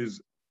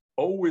communities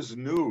always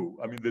knew,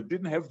 I mean, they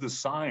didn't have the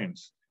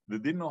science, they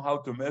didn't know how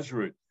to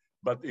measure it,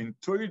 but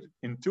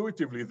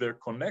intuitively their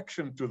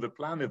connection to the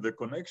planet, their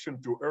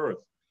connection to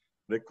Earth,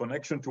 their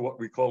connection to what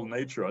we call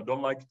nature. I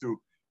don't like to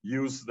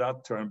use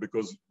that term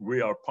because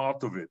we are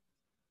part of it.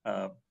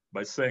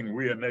 By saying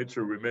we are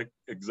nature, we make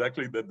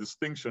exactly the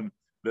distinction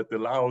that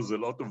allows a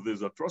lot of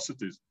these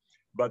atrocities.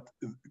 But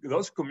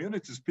those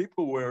communities,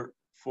 people were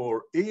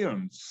for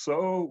eons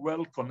so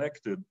well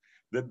connected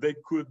that they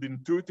could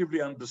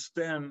intuitively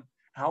understand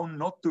how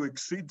not to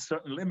exceed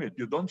certain limit.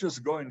 You don't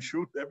just go and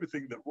shoot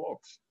everything that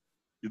walks.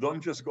 You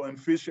don't just go and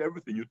fish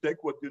everything. You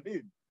take what you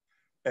need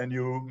and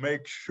you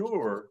make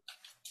sure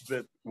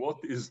that what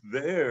is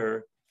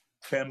there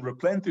can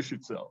replenish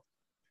itself.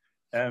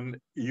 And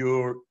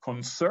your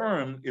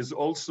concern is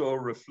also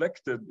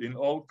reflected in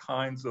all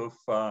kinds of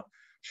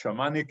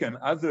shamanic and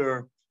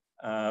other,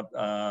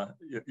 I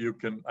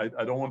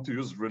don't want to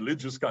use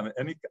religious kind of,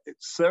 any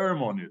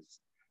ceremonies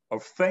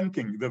of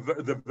thanking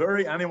the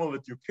very animal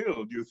that you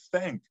killed, you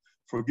thank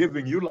for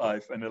giving you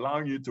life and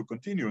allowing you to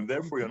continue. And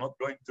therefore you're not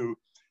going to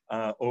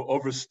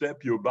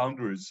overstep your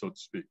boundaries, so to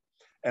speak.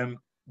 And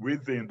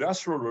with the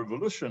Industrial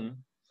Revolution,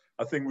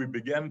 I think we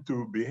began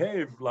to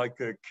behave like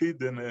a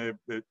kid in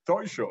a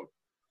toy shop.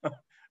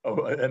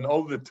 And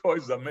all the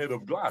toys are made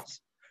of glass.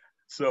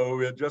 So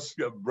we're just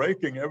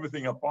breaking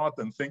everything apart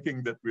and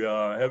thinking that we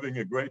are having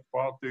a great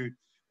party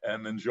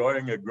and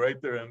enjoying a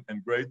greater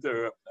and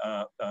greater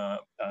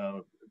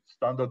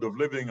standard of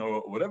living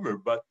or whatever.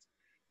 But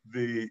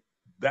the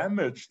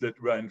damage that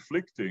we're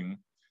inflicting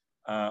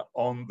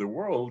on the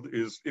world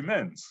is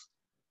immense.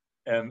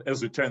 And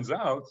as it turns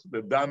out,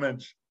 the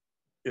damage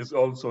is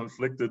also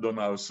inflicted on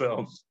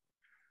ourselves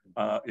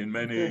in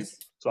many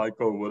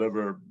psycho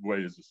whatever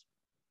ways.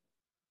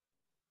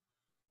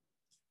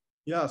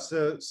 Yeah,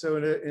 so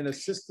in a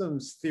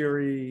systems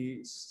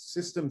theory,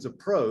 systems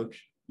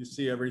approach, you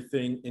see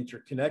everything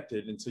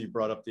interconnected. And so you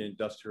brought up the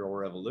Industrial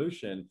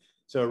Revolution.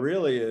 So it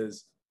really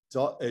is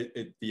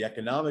the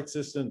economic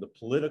system, the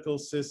political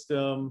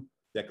system,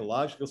 the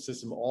ecological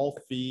system all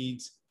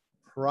feeds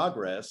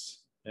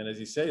progress. And as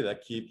you say,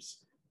 that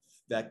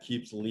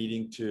keeps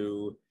leading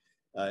to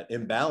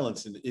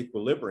imbalance and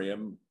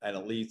equilibrium, and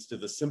it leads to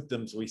the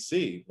symptoms we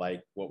see,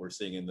 like what we're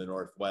seeing in the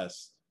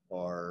Northwest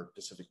or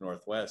Pacific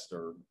Northwest,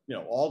 or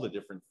all the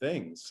different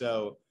things.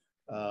 So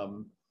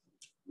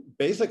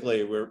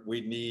basically,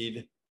 we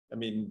need. I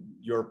mean,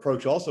 your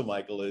approach also,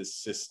 Michael, is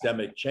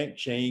systemic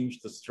change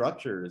the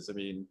structures. I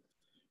mean,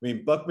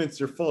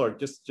 Buckminster Fuller.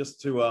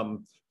 Just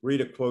to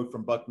read a quote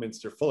from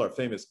Buckminster Fuller, a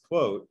famous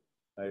quote.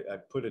 I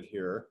put it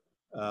here.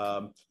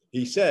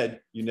 He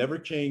said, "You never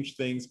change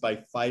things by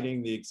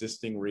fighting the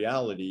existing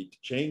reality. To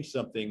change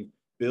something,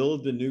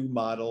 build a new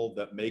model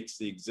that makes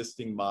the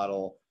existing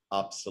model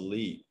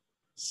obsolete."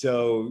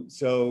 So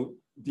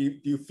do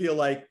you feel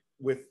like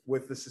with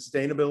the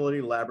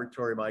sustainability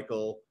laboratory,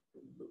 Michael,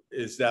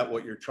 is that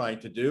what you're trying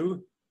to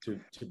do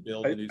to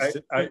build a new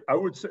system? I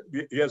would say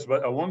yes,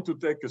 but I want to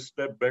take a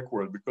step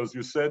backward because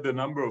you said a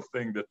number of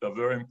things that are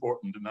very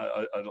important, and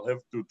I'll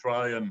have to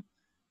try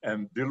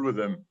and deal with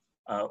them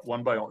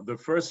one by one. The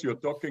first, you're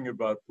talking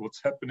about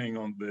what's happening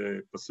on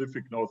the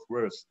Pacific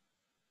Northwest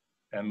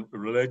and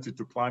related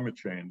to climate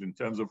change in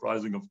terms of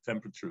rising of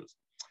temperatures.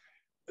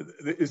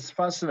 it's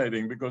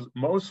fascinating because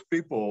most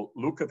people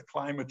look at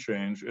climate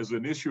change as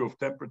an issue of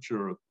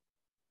temperature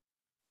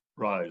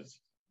rise.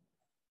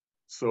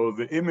 So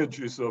the image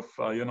is of,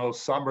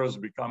 summers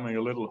becoming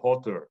a little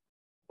hotter,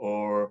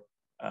 or,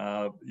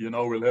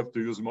 we'll have to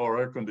use more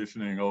air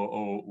conditioning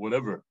or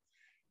whatever.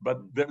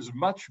 But there's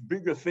much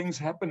bigger things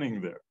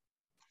happening there.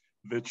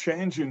 The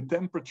change in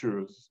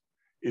temperatures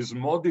is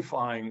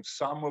modifying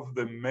some of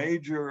the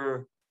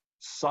major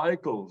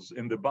cycles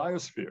in the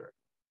biosphere.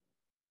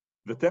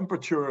 The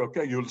temperature,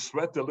 okay, you'll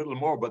sweat a little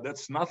more, but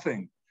that's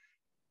nothing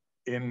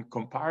in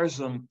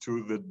comparison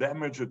to the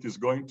damage that is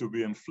going to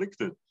be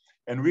inflicted.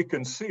 And we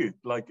can see it,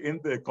 like in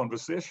the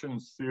conversation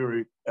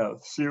series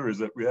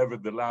that we have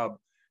at the lab.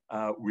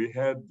 We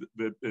had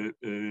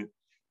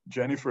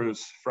Jennifer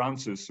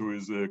Francis, who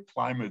is a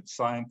climate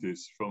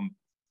scientist from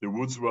the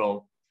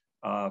Woodswell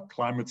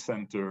Climate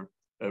Center,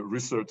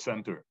 Research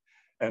Center.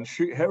 And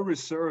her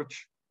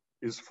research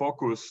is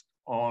focused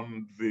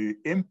on the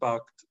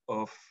impact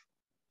of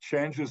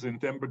changes in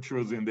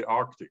temperatures in the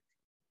Arctic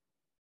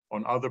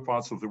on other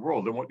parts of the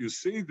world. And what you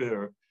see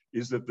there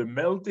is that the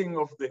melting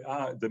of the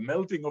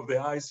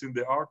ice in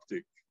the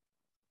Arctic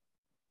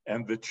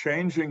and the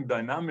changing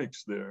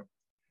dynamics there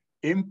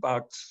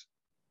impacts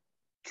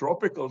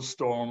tropical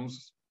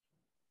storms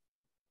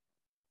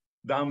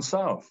down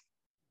south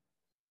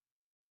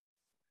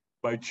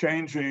by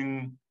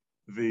changing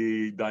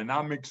the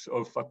dynamics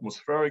of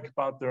atmospheric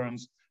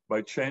patterns,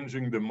 by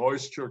changing the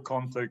moisture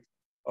content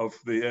of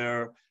the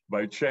air,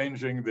 by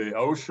changing the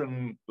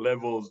ocean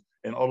levels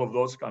and all of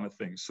those kind of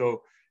things.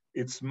 So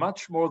it's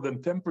much more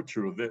than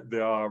temperature.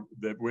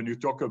 When you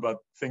talk about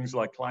things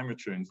like climate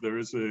change, there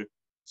is a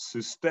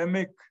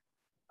systemic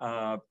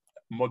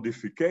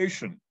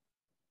modification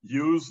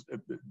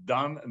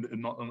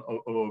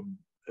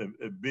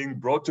being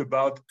brought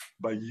about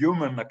by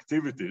human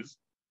activities,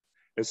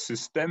 a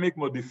systemic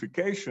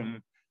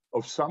modification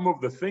of some of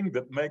the things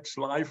that makes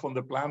life on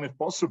the planet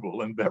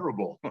possible and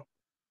bearable.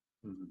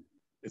 Mm-hmm.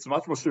 It's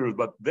much more serious,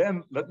 but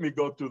then let me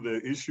go to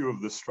the issue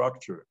of the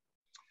structure.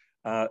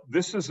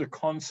 This is a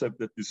concept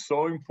that is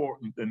so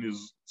important and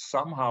is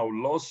somehow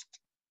lost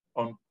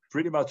on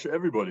pretty much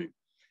everybody.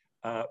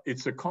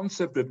 It's a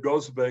concept that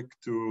goes back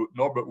to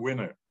Norbert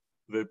Wiener,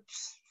 the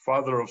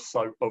father of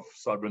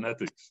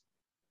cybernetics.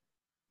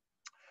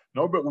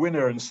 Norbert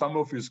Wiener and some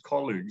of his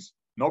colleagues,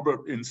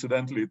 Norbert,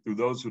 incidentally, to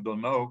those who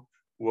don't know,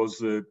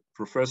 was a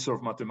professor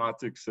of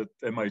mathematics at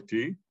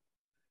MIT.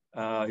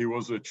 He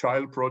was a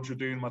child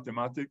prodigy in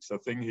mathematics. I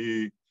think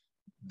he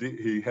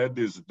had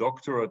his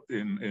doctorate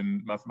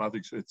in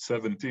mathematics at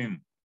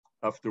 17,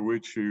 after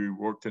which he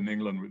worked in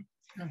England with.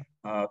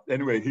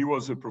 Anyway, he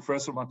was a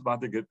professor of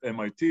mathematics at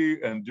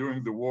MIT, and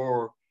during the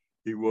war,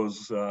 he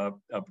was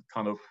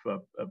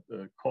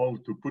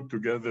called to put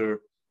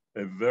together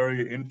a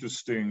very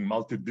interesting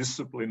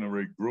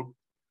multidisciplinary group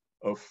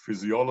of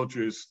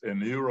physiologists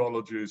and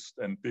neurologists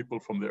and people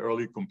from the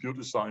early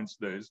computer science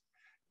days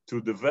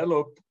to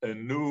develop a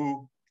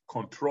new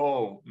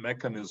control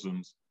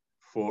mechanisms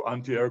for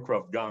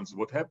anti-aircraft guns.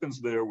 What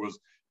happens there was,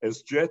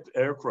 as jet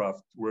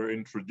aircraft were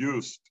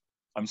introduced,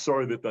 I'm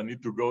sorry that I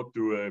need to go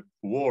to a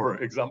war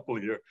example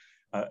here.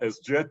 As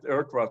jet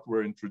aircraft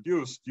were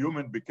introduced,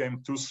 humans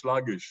became too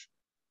sluggish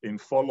in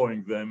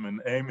following them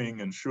and aiming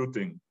and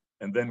shooting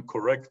and then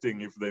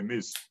correcting if they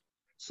missed.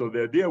 So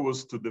the idea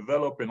was to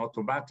develop an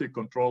automatic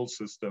control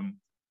system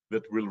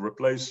that will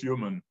replace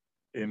human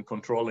in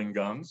controlling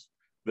guns,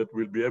 that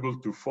will be able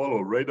to follow.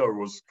 Radar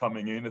was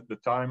coming in at the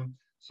time,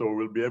 so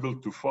we'll be able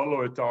to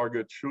follow a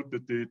target, shoot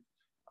at it,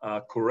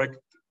 correct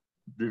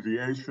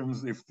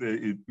deviations if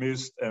it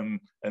missed,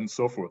 and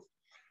so forth.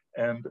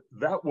 And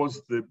that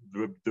was the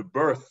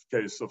birth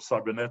case of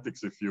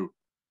cybernetics, if you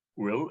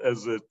will,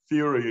 as a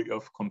theory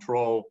of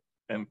control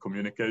and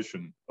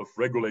communication, of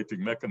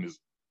regulating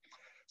mechanism.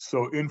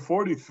 So in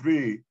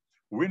 1943,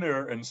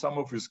 Wiener and some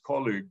of his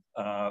colleagues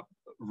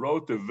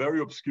wrote a very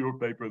obscure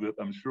paper that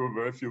I'm sure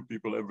very few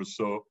people ever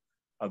saw,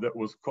 that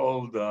was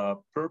called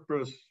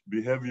Purpose,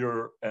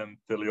 Behavior, and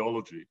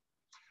Teleology.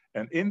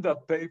 And in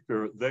that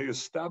paper, they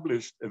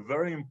established a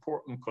very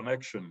important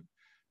connection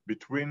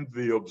between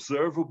the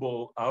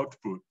observable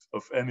output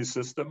of any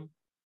system,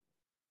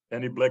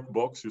 any black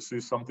box, you see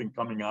something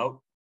coming out,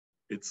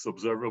 it's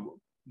observable.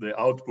 The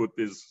output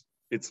is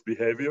its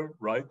behavior,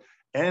 right?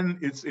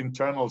 And its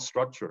internal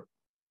structure,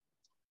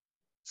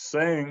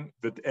 saying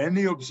that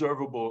any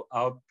observable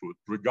output,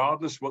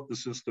 regardless what the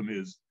system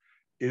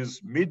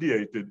is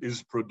mediated,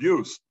 is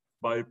produced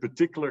by a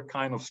particular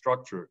kind of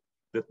structure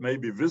that may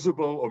be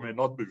visible or may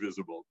not be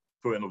visible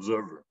to an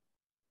observer.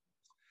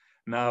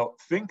 Now,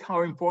 think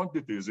how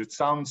important it is. It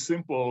sounds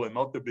simple and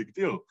not a big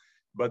deal,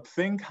 but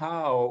think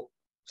how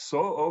so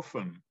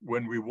often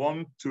when we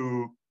want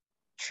to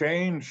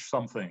change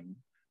something,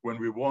 when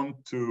we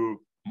want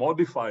to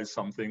modify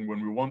something,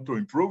 when we want to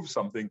improve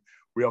something,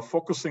 we are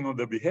focusing on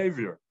the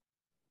behavior,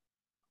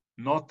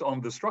 not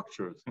on the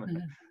structures. Mm-hmm.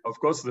 Of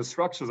course, the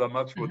structures are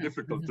much more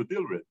difficult to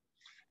deal with.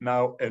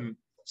 Now, and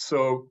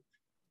so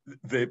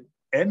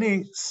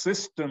any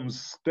system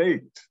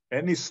state,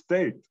 any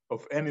state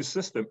of any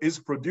system is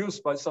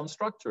produced by some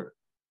structure.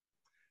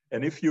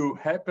 And if you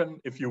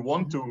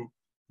want to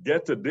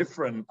get a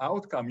different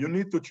outcome, you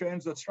need to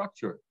change that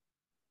structure.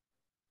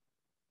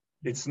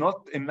 It's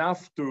not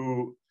enough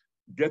to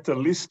get a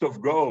list of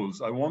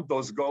goals. I want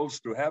those goals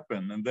to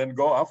happen, and then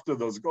go after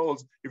those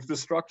goals if the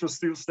structure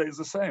still stays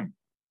the same.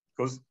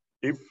 Because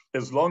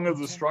as long as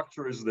the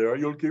structure is there,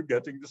 you'll keep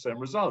getting the same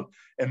result.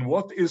 And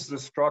what is the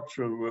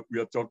structure we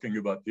are talking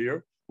about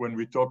here when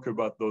we talk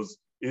about those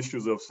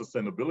issues of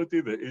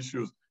sustainability, the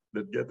issues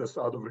that get us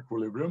out of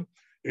equilibrium?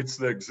 It's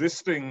the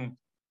existing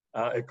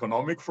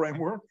economic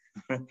framework.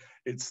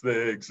 It's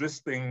the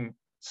existing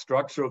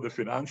structure of the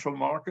financial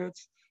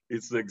markets.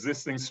 It's the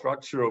existing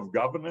structure of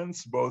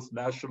governance, both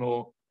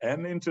national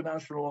and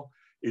international.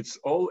 It's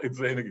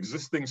the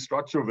existing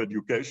structure of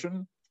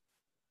education.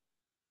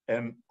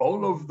 And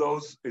all of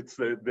those, it's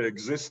the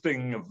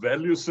existing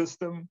value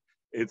system.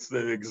 It's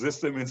the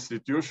existing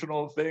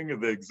institutional thing,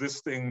 the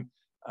existing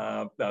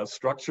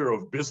structure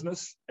of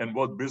business and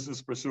what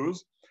business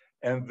pursues.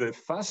 And the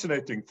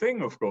fascinating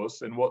thing, of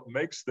course, and what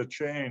makes the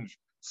change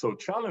so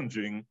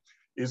challenging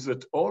is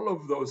that all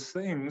of those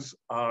things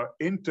are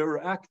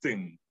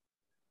interacting,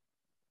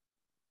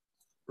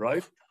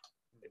 right?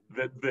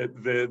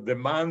 The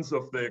demands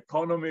of the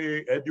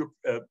economy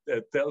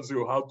tells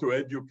you how to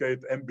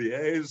educate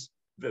MBAs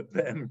that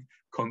then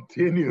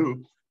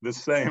continue the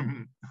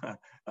same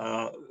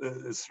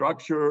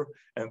structure,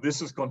 and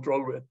this is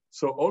controlled.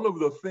 So all of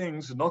the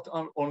things not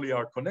only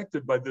are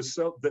connected, but they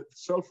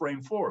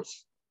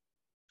self-reinforce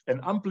and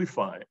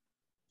amplify.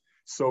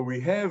 So we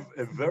have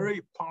a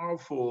very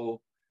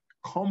powerful,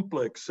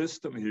 complex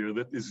system here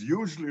that is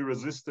usually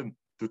resistant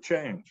to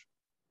change.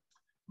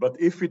 But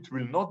if it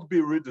will not be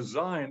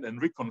redesigned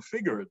and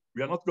reconfigured,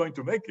 we are not going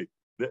to make it.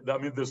 I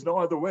mean, there's no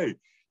other way.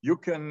 You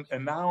can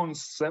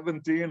announce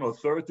 17 or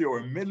 30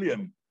 or 1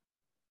 million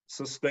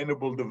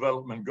sustainable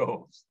development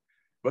goals.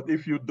 But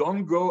if you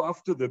don't go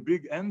after the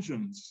big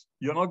engines,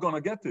 you're not going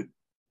to get it.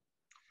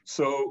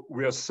 So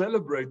we are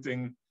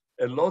celebrating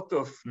a lot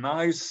of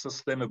nice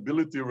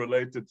sustainability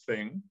related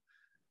things,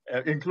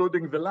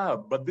 including the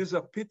lab. But these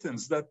are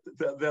pittance, that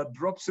they are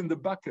drops in the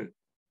bucket.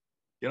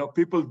 You know,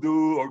 people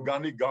do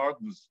organic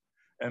gardens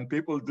and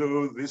people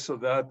do this or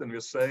that, and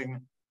we're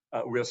saying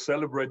we are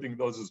celebrating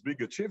those as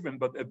big achievement,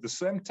 but at the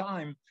same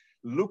time,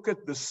 look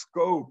at the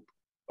scope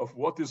of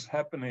what is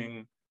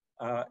happening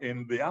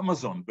in the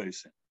Amazon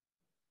basin.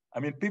 I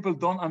mean, people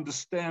don't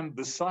understand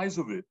the size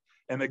of it.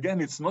 And again,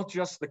 it's not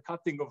just the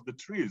cutting of the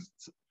trees,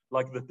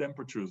 like the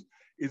temperatures.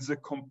 It's a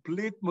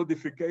complete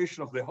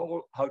modification of the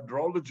whole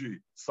hydrology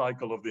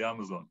cycle of the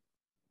Amazon.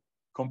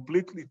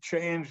 Completely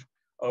change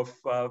of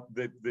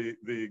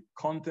the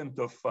content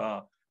of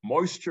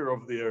moisture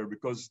of the air,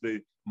 because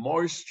the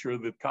moisture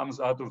that comes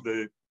out of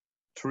the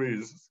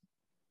trees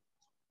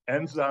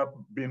ends up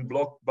being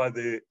blocked by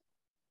the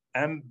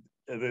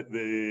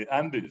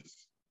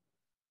Andes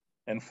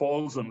and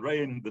falls on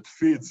rain that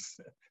feeds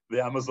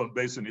the Amazon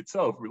basin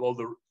itself with all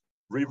the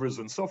rivers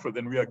and so forth.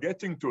 And we are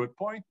getting to a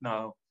point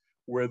now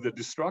where the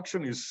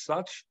destruction is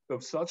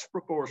of such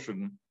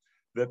proportion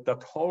that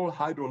that whole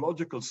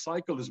hydrological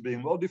cycle is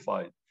being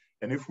modified.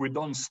 And if we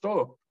don't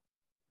stop,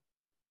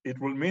 it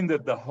will mean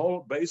that the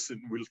whole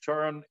basin will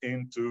turn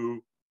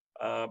into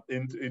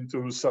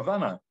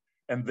savanna.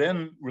 And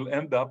then we'll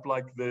end up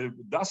like the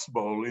Dust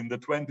Bowl in the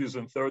 20s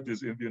and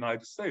 30s in the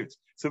United States.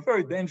 It's a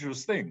very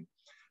dangerous thing.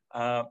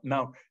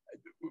 Now,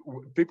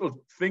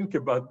 people think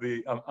about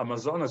the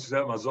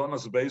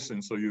Amazonas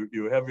basin, so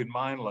you have in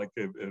mind like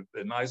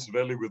a nice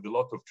valley with a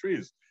lot of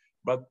trees,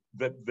 but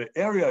the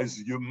area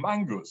is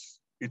humongous.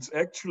 It's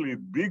actually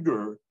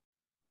bigger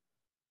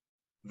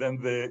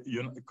than the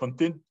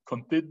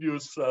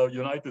contiguous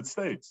United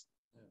States.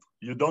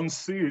 You don't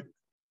see it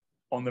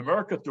on the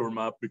Mercator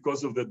map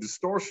because of the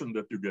distortion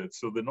that you get.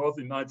 So the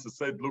Northern United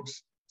States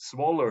looks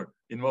smaller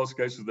in most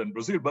cases than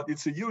Brazil, but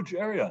it's a huge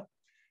area.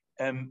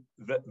 And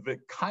the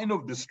kind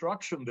of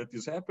destruction that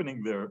is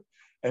happening there,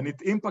 and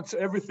it impacts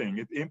everything.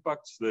 It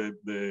impacts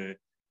the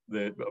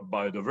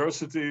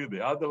biodiversity,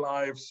 the other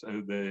lives,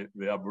 the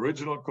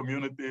Aboriginal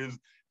communities,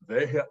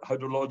 the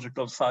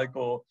hydrological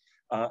cycle,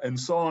 and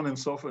so on and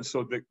so forth.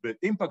 So the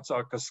impacts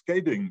are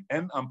cascading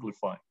and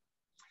amplifying.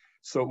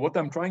 So what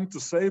I'm trying to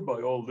say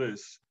by all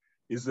this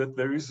is that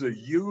there is a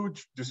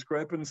huge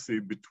discrepancy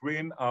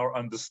between our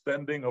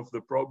understanding of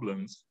the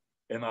problems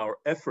and our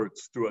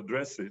efforts to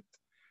address it,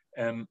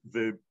 and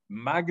the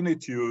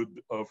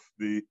magnitude of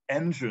the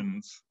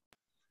engines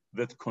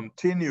that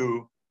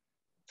continue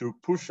to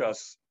push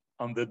us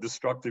on the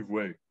destructive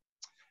way.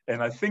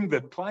 And I think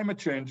that climate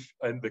change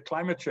and the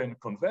Climate Change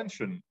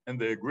Convention and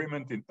the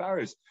agreement in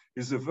Paris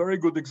is a very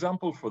good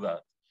example for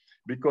that.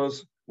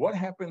 Because what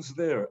happens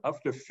there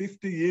after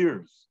 50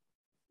 years,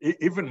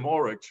 even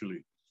more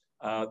actually,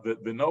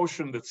 the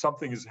notion that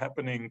something is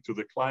happening to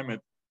the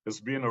climate has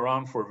been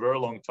around for a very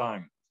long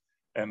time.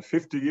 And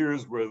 50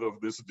 years worth of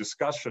this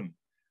discussion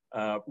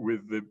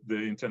with the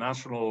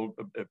international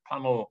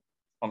panel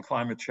on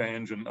climate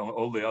change and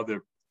all the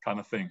other kind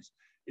of things.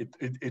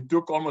 it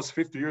took almost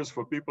 50 years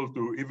for people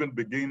to even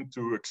begin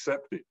to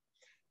accept it.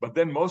 But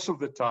then most of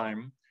the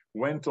time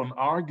went on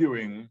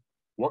arguing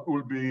what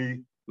will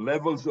be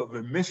levels of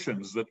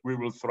emissions that we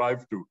will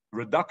thrive to,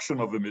 reduction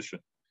of emission,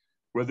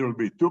 whether it'll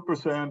be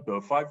 2%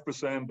 or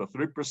 5% or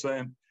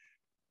 3%.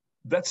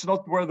 That's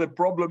not where the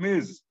problem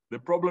is. The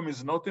problem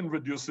is not in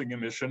reducing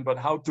emission, but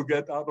how to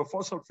get out of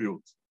fossil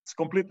fuels. It's a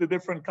completely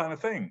different kind of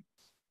thing.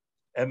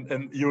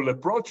 And you'll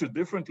approach it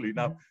differently.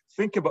 Now,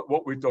 think about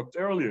what we talked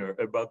earlier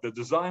about the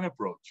design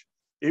approach.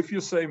 If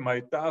you say my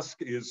task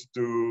is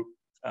to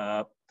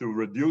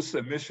reduce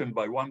emission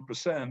by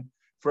 1%,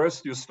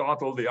 first you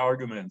start all the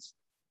arguments.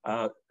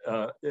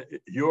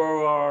 You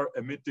are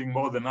emitting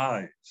more than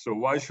I, so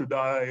why should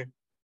I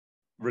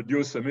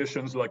reduce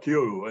emissions like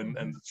you?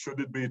 And should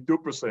it be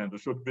 2% or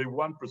should it be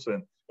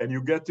 1%? And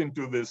you get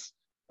into this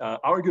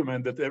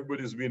argument that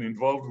everybody's been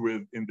involved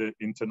with in the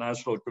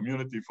international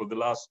community for the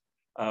last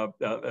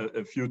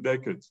a few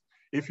decades.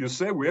 If you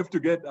say we have to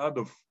get out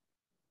of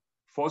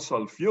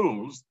fossil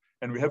fuels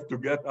and we have to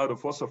get out of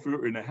fossil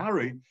fuel in a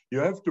hurry, you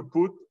have to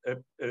put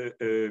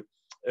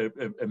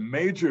a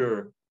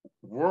major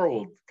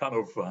world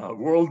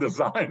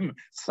design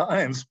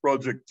science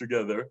project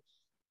together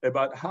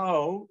about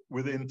how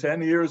within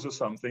 10 years or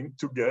something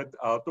to get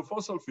out of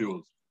fossil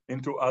fuels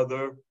into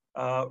other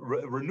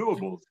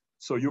renewables.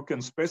 So you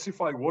can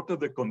specify what are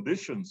the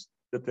conditions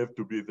that have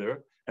to be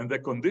there. And the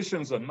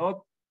conditions are not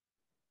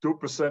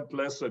 2%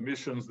 less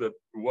emissions than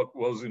what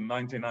was in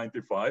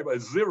 1995, a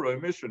zero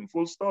emission,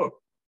 full stop.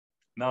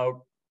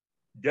 Now,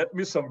 get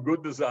me some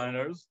good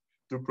designers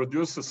to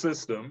produce a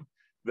system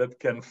that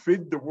can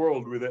feed the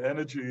world with the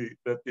energy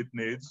that it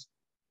needs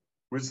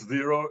with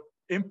zero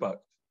impact.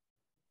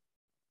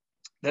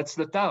 That's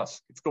the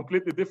task. It's a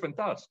completely different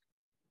task.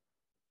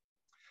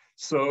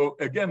 So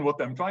again, what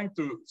I'm trying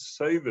to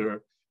say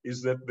there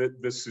is that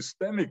the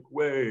systemic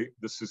way,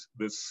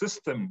 the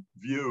system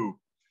view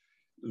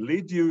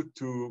lead you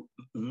to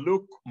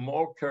look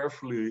more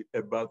carefully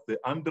about the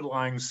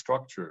underlying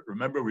structure.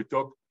 Remember, we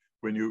talked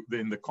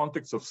in the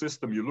context of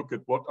system, you look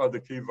at what are the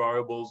key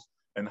variables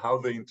and how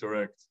they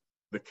interact.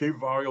 The key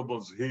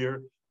variables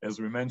here, as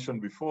we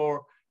mentioned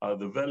before, are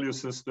the value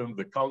system,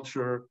 the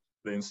culture,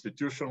 the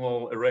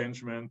institutional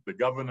arrangement, the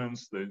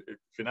governance, the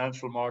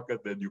financial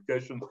market, the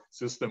education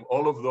system.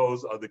 All of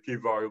those are the key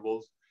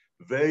variables.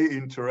 They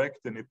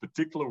interact in a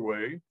particular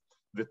way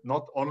that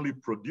not only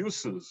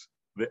produces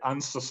the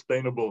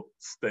unsustainable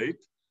state,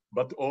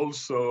 but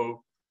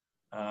also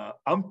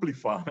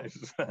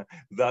amplifies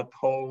that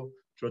whole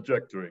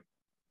trajectory.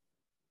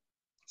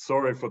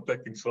 Sorry for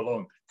taking so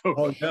long.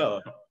 Oh,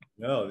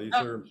 no, these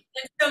are...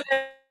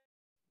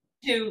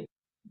 To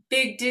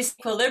big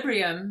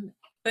disequilibrium,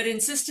 but in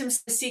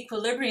systems,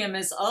 disequilibrium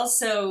is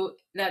also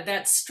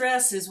that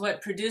stress is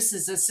what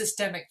produces a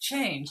systemic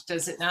change,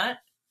 does it not?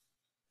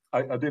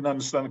 I didn't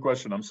understand the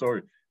question, I'm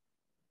sorry.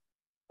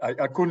 I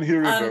couldn't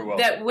hear you very well.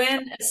 That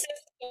when a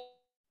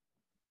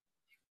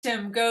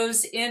system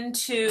goes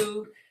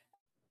into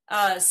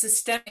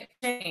systemic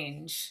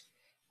change,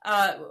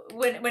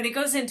 when it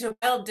goes into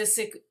wild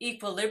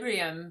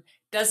disequilibrium,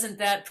 doesn't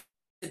that produce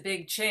a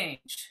big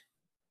change?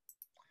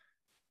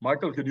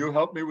 Michael, can you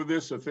help me with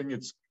this? I think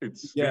it's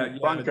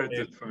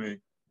truncated for me.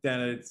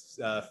 Dan, it's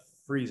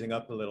freezing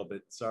up a little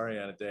bit. Sorry,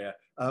 Anadea.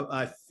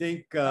 I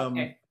think,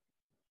 Okay.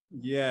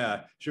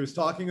 yeah, she was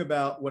talking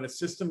about when a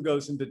system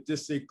goes into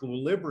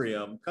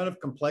disequilibrium, kind of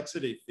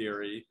complexity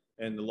theory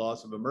and the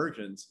laws of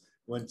emergence.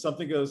 When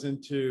something goes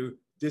into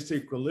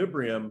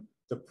disequilibrium,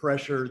 the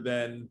pressure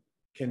then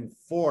can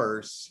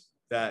force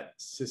that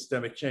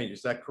systemic change.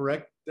 Is that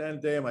correct,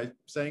 Anadea? Am I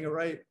saying it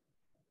right?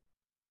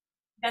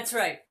 That's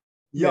right.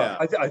 Yeah,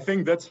 I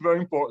think that's very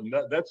important.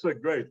 That's a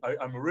great.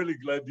 I'm really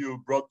glad you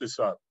brought this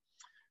up.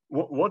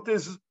 What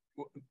is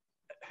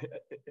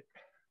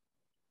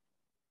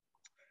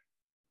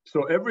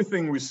so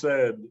everything we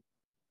said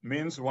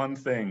means one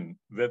thing,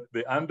 that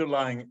the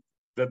underlying,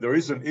 that there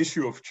is an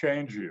issue of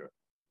change here,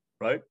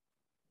 right?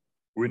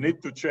 We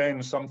need to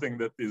change something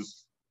that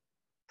is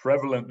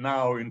prevalent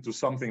now into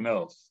something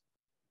else.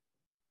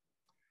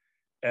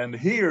 And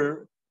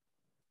here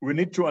we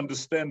need to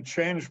understand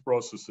change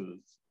processes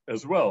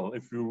as well,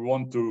 if you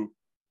want to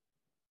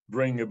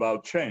bring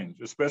about change,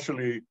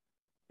 especially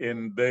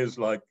in days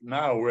like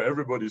now where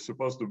everybody's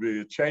supposed to be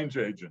a change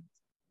agent.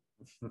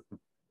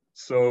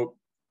 So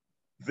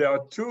there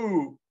are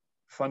two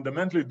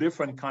fundamentally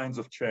different kinds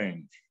of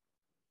change.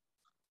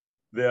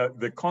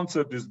 The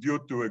concept is due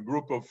to a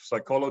group of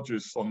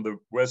psychologists on the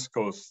West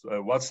Coast,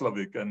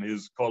 Watzlawick and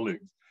his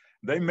colleagues.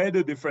 They made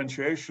a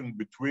differentiation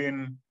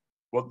between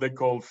what they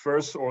call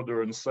first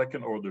order and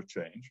second order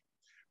change,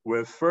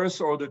 where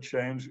first order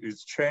change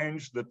is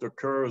change that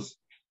occurs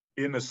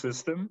in a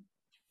system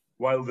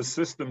while the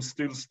system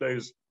still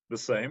stays the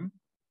same.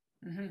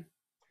 Mm-hmm.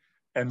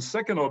 And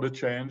second order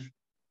change,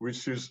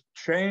 which is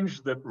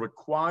change that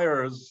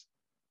requires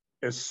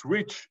a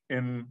switch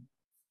in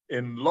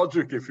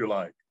logic, if you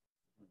like.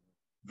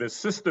 The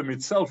system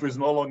itself is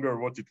no longer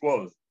what it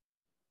was.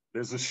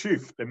 There's a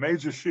shift, a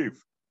major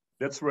shift.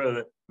 That's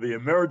where the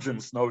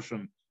emergence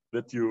notion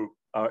that you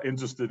are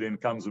interested in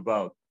comes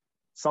about.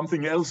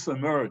 Something else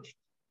emerged.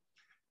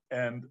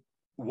 And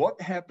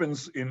what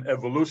happens in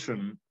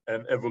evolution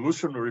and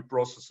evolutionary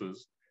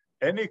processes,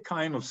 any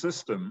kind of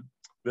system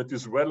that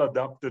is well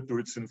adapted to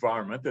its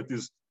environment, that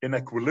is in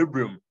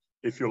equilibrium,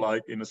 if you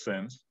like, in a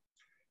sense,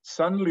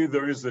 suddenly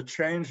there is a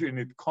change in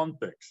its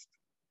context.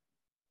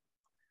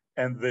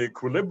 And the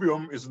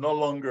equilibrium is no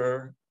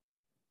longer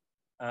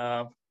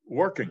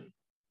working.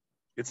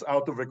 It's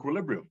out of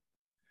equilibrium.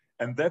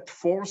 And that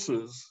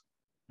forces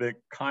the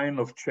kind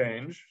of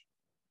change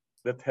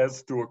that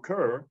has to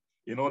occur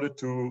in order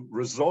to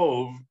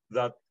resolve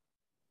that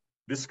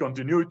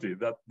discontinuity,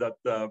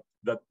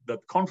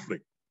 that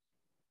conflict,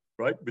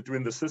 right,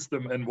 between the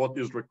system and what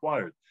is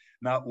required.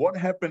 Now, what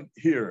happened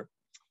here?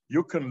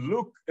 You can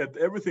look at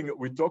everything that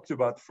we talked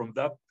about from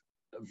that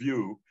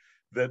view,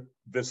 that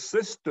the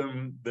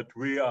system that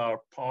we are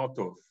part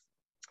of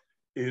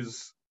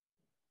is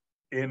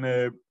in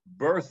a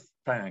birth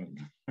pang.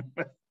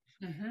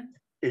 Mm-hmm.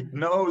 It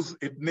knows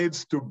it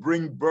needs to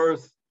bring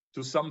birth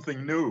to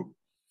something new.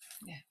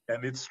 Yeah.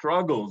 And it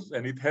struggles,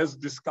 and it has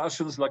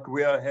discussions like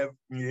we are having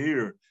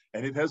here,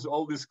 and it has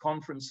all these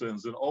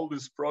conferences and all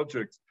these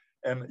projects,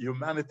 and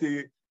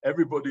humanity,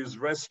 everybody is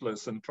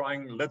restless and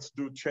trying, let's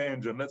do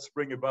change and let's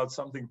bring about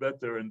something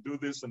better and do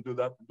this and do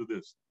that and do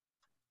this.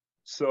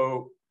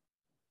 So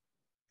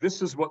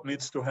this is what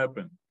needs to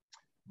happen.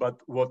 But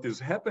what is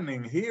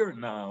happening here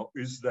now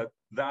is that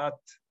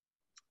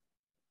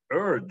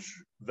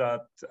urge,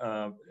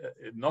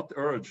 not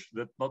urge,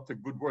 that's not a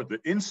good word, the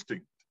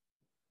instinct,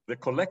 the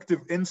collective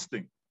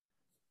instinct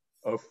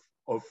of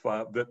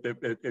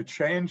that a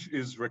change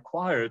is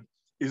required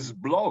is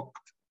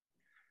blocked.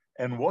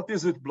 And what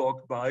is it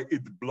blocked by?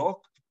 It's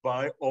blocked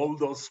by all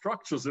those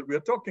structures that we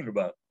are talking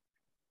about.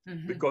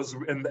 Mm-hmm. Because,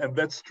 and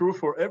that's true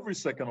for every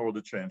second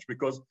order change,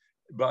 because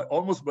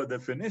almost by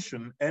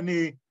definition,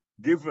 any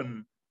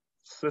given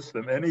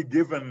system, any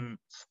given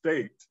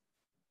state,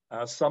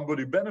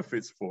 somebody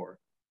benefits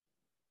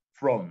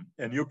from,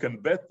 and you can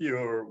bet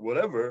your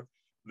whatever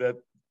that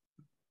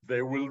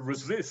they will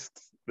resist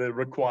the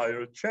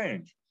required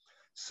change.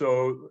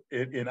 So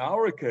in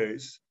our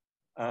case,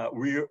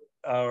 we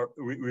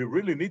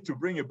really need to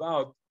bring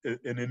about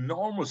an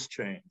enormous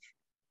change,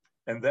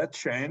 and that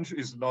change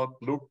is not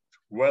looked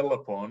well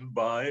upon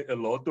by a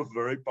lot of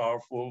very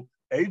powerful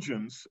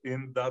agents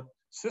in that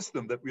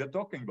system that we are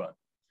talking about.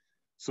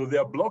 So they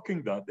are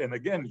blocking that, and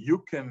again,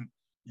 you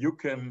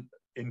can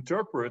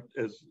interpret,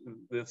 as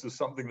this is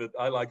something that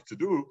I like to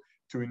do,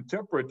 to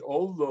interpret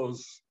all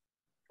those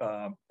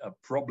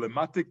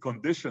problematic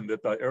conditions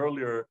that I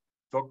earlier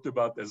talked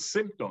about as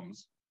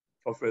symptoms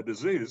of a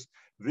disease.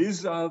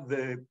 These are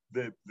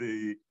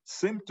the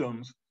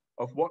symptoms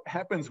of what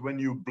happens when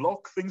you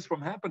block things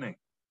from happening.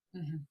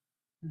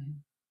 Mm-hmm. Mm-hmm.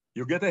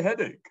 You get a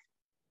headache.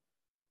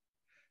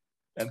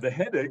 And the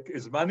headache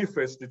is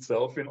manifest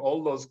itself in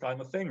all those kind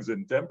of things,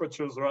 and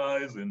temperatures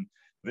rise, and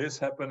this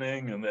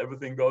happening, and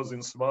everything goes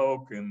in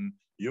smoke, and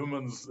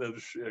humans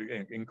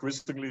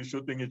increasingly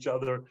shooting each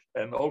other,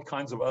 and all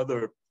kinds of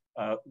other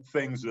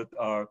things that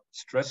are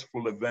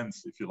stressful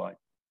events, if you like.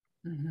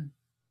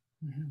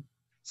 Mm-hmm. Mm-hmm.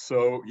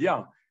 So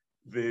yeah,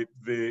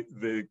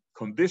 the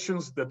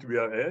conditions that we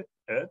are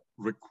at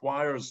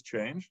requires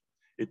change.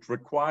 It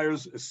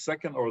requires a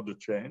second order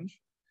change.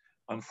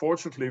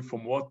 Unfortunately,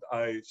 from what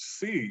I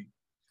see,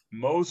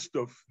 most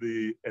of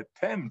the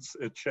attempts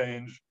at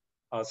change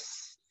are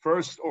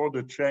first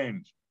order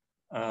change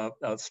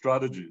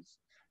strategies.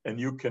 And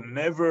you can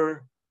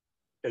never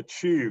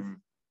achieve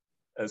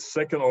a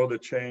second order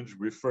change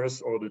with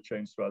first order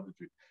change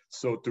strategy.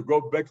 So to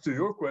go back to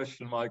your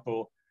question,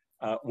 Michael,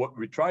 what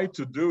we try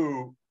to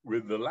do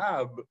with the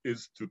lab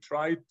is to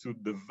try to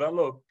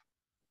develop,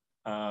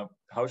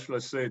 how should I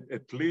say it,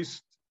 at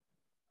least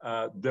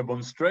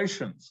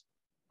demonstrations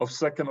of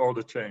second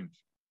order change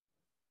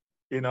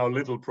in our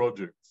little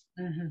projects.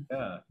 Mm-hmm.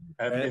 Yeah.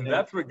 And in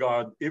that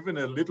regard, even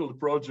a little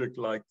project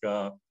like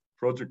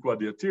Project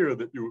Quadrilateral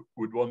that you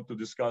would want to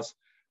discuss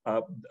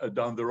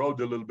down the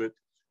road a little bit,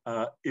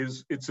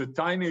 it's a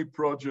tiny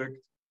project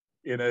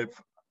in a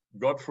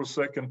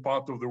godforsaken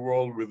part of the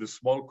world with a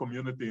small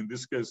community, in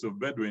this case of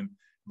Bedouin.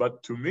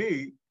 But to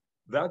me,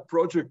 that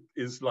project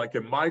is like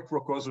a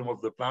microcosm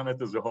of the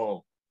planet as a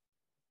whole.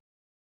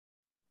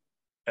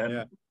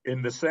 And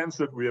in the sense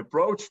that we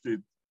approached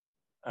it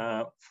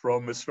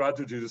from a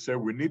strategy to say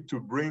we need to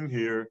bring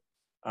here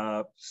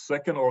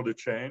second order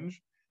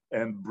change,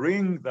 and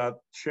bring that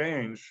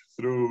change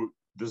through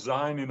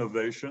design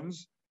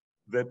innovations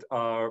that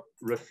are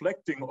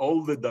reflecting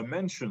all the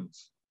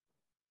dimensions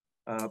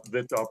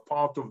that are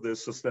part of the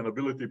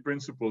sustainability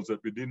principles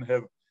that we didn't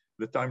have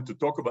the time to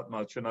talk about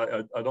much, and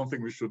I don't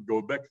think we should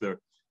go back there.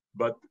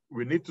 But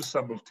we need to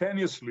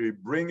simultaneously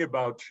bring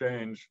about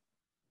change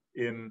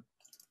in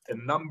a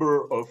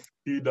number of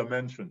key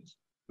dimensions.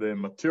 The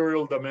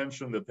material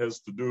dimension that has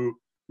to do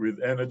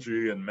with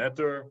energy and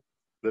matter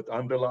that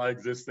underlie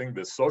existing,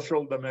 the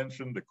social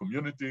dimension, the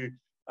community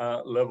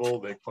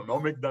level, the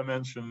economic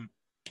dimension,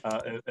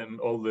 and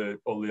all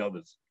the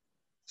others.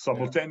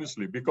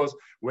 simultaneously. Because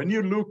when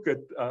you look at,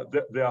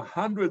 there are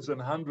hundreds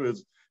and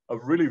hundreds of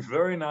really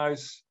very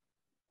nice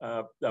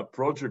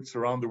projects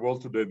around the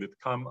world today that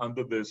come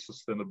under the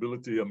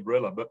sustainability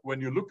umbrella. But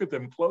when you look at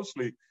them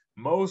closely,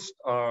 most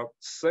are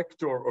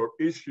sector or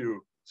issue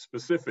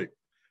specific.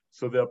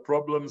 So there are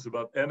problems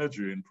about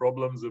energy and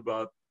problems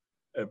about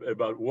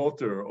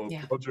water, or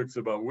projects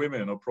about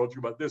women, or projects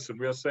about this. And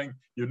we are saying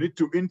you need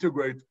to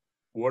integrate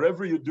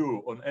whatever you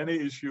do on any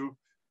issue.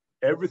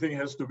 Everything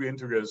has to be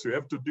integrated. So you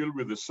have to deal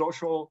with the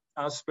social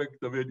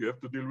aspect of it. You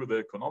have to deal with the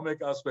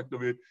economic aspect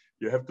of it.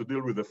 You have to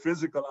deal with the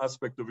physical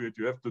aspect of it.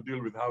 You have to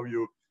deal with how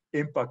you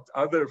impact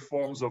other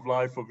forms of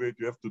life of it.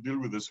 You have to deal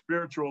with the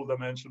spiritual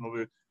dimension of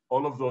it.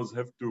 All of those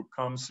have to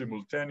come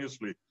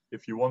simultaneously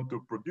if you want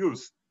to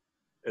produce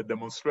a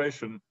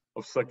demonstration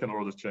of second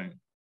order change.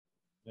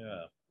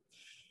 Yeah.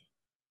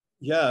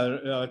 Yeah,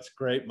 no, it's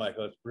great,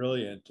 Michael. It's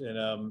brilliant.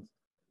 And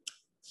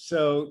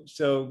so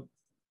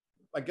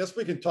I guess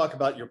we can talk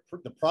about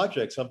the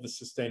projects of the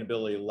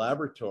Sustainability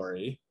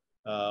Laboratory.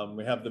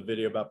 We have the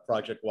video about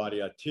Project Wadi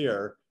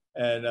Atir,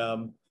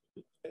 and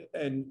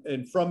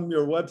from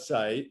your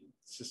website,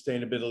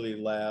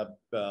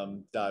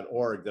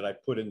 sustainabilitylab.org, that I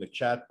put in the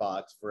chat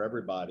box for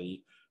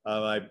everybody.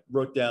 I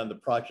wrote down the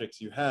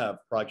projects you have: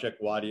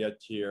 Project Wadi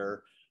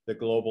Atir, the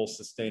Global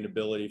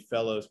Sustainability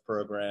Fellows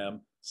Program,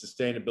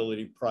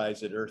 Sustainability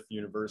Prize at Earth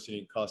University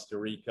in Costa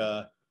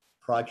Rica,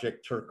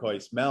 Project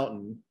Turquoise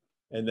Mountain.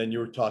 And then you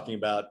were talking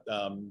about,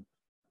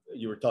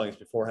 you were telling us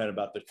beforehand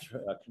about the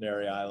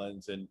Canary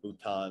Islands and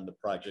Bhutan, the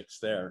projects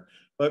there.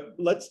 But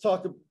let's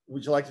talk,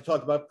 would you like to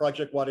talk about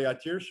Project Wadi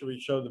Atir? Should we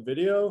show the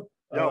video?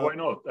 Yeah, why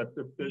not?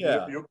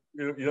 Yeah.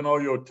 You know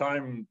your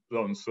time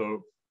zone,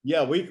 so.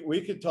 Yeah,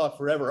 we could talk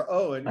forever.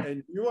 Oh,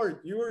 and you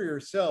are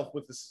yourself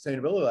with the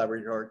Sustainability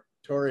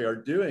Laboratory are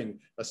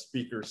doing a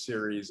speaker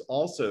series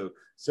also.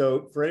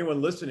 So for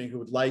anyone listening who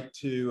would like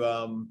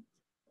to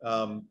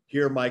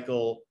hear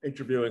Michael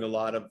interviewing a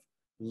lot of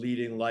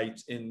leading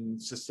lights in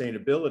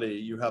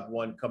sustainability, you have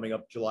one coming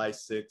up July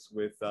 6th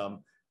with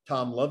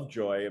Tom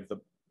Lovejoy of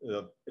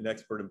an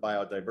expert in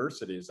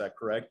biodiversity. Is that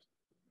correct?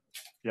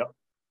 Yeah.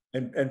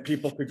 And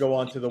people could go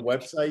onto the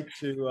website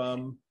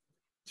to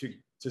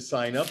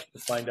sign up to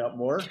find out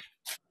more.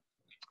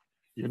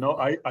 You know,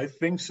 I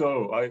think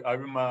so. I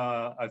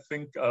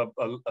think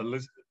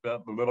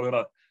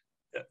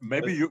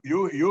maybe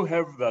you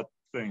have that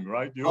thing,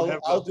 right?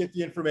 I'll get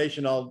the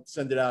information. I'll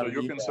send it out. So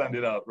you can send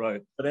it out,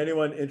 right? But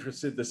anyone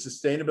interested, the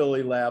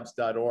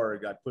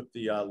sustainabilitylabs.org, I put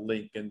the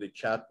link in the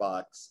chat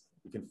box.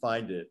 You can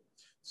find it.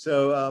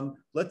 So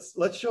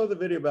let's show the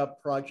video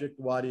about Project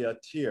Wadi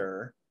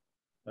Atir,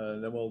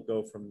 and then we'll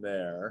go from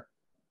there.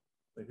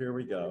 But here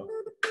we go.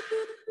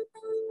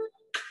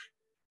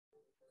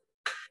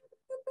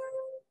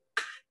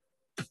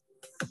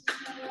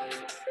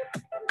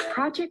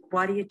 Project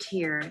Wadi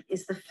Atir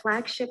is the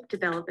flagship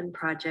development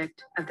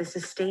project of the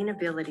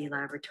Sustainability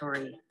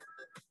Laboratory.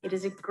 It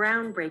is a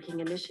groundbreaking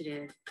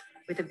initiative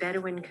with a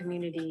Bedouin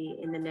community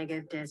in the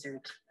Negev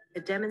Desert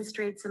that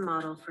demonstrates a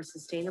model for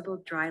sustainable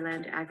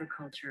dryland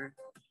agriculture,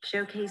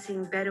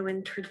 showcasing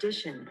Bedouin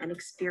tradition and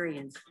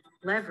experience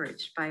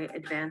leveraged by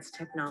advanced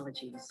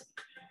technologies.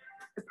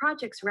 The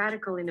project's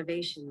radical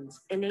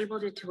innovations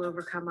enabled it to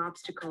overcome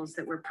obstacles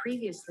that were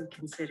previously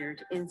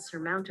considered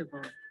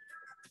insurmountable.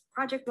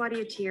 Project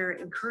Wadi Atir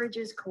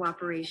encourages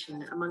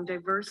cooperation among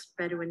diverse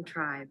Bedouin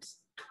tribes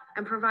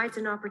and provides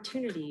an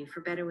opportunity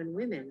for Bedouin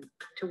women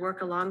to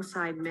work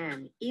alongside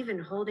men, even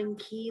holding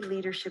key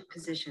leadership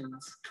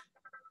positions.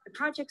 The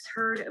project's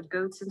herd of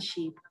goats and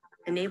sheep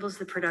enables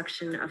the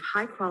production of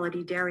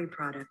high-quality dairy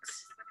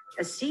products.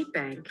 A seed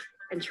bank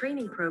and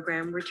training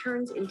program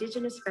returns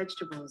indigenous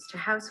vegetables to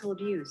household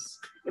use,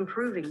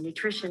 improving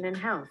nutrition and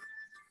health.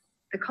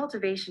 The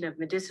cultivation of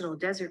medicinal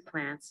desert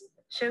plants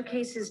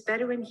showcases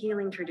Bedouin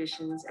healing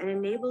traditions and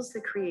enables the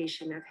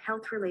creation of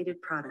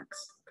health-related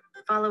products.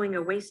 Following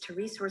a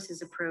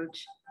waste-to-resources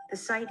approach, the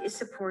site is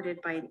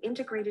supported by an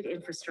integrated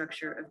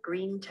infrastructure of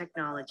green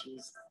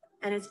technologies,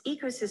 and its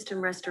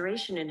ecosystem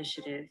restoration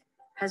initiative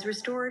has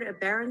restored a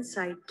barren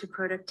site to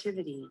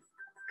productivity,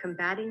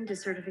 combating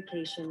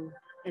desertification,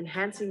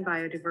 enhancing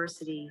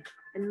biodiversity,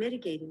 and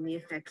mitigating the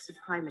effects of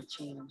climate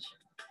change.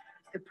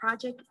 The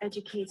project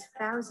educates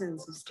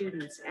thousands of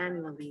students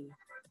annually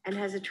and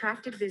has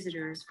attracted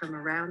visitors from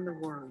around the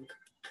world.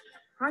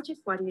 Project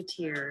Wadi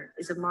Atir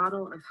is a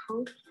model of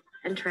hope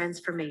and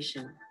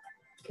transformation,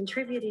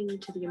 contributing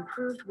to the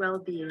improved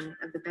well-being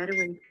of the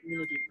Bedouin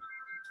community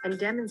and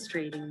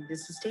demonstrating the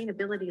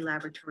Sustainability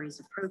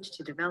Laboratory's approach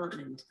to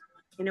development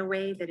in a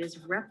way that is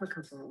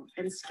replicable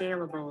and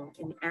scalable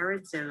in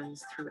arid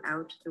zones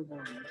throughout the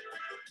world.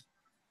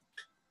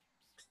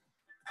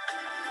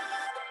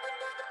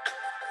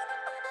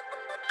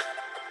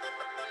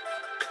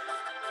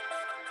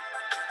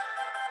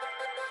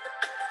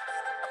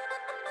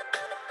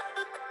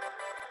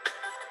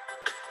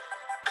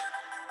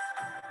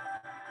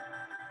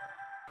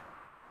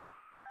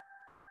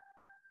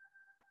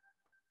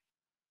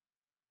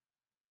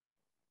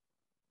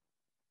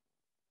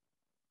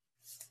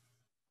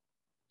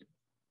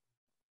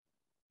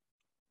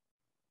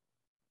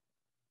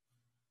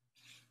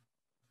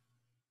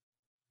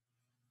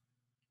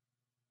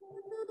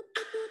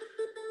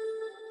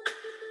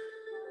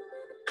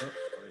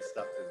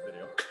 stop this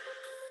video.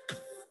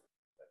 Okay,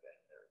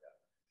 there we go.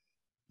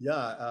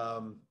 Yeah,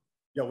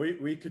 yeah,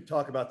 we could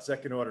talk about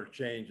second order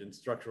change and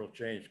structural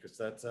change, because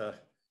that's a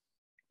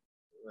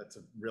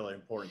really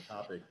important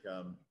topic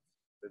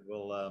that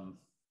we'll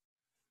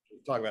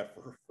talk about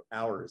for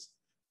hours.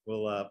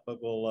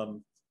 But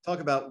we'll talk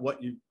about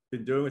what you've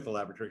been doing with the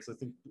laboratory, because I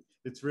think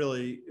it's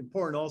really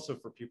important also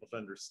for people to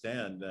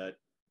understand that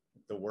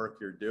the work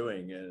you're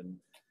doing. And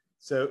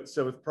so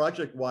with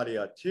Project Wadi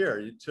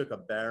Atir, you took a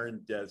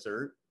barren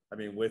desert, I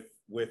mean, with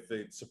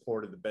the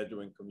support of the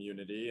Bedouin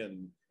community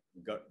and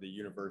got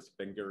the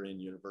Ben Gurion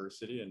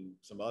University and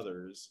some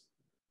others,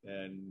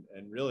 and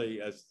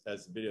really, as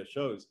the video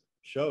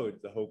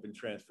showed the hope and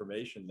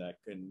transformation that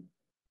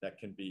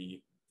can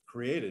be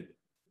created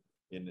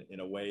in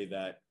a way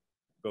that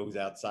goes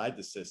outside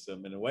the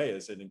system, in a way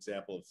as an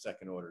example of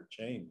second order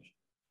change.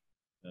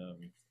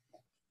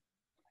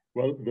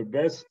 Well, the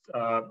best,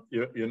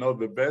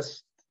 the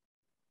best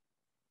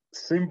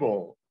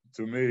symbol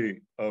to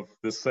me of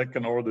the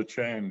second order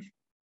change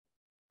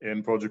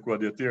in Project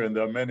Wadi Atir, and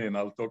there are many, and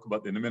I'll talk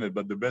about in a minute,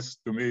 but the best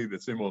to me, the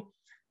symbol,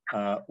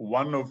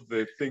 one of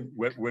the things,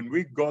 when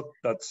we got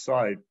that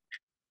site,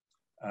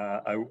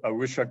 I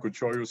wish I could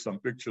show you some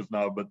pictures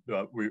now, but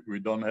we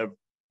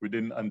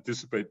didn't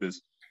anticipate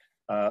this.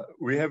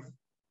 We have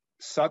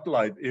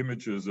satellite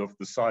images of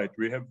the site.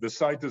 The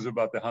site is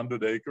about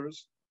 100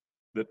 acres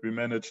that we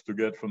managed to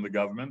get from the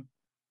government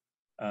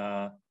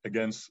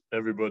against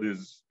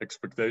everybody's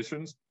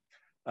expectations.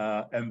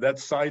 And that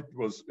site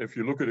was, if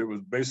you look at it,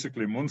 was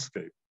basically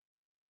moonscape.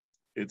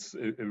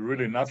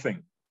 Really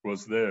nothing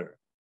was there.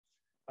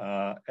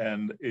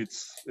 And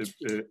it's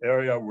an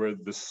area where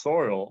the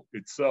soil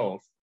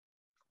itself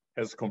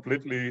has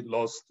completely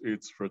lost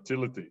its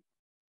fertility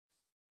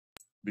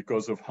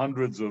because of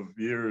hundreds of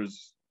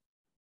years,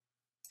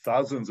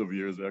 thousands of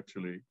years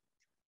actually,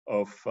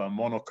 of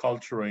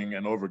monoculturing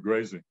and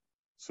overgrazing.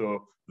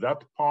 So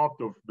that part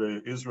of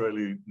the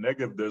Israeli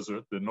Negev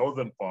desert, the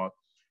northern part,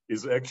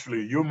 is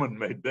actually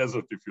human-made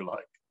desert, if you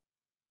like.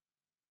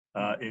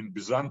 In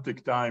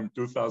Byzantic time,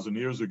 2,000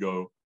 years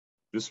ago,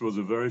 this was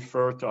a very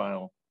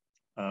fertile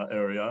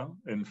area.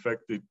 In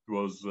fact, it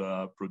was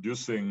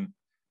producing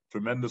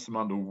tremendous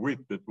amount of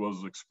wheat that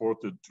was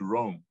exported to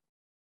Rome.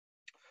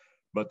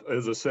 But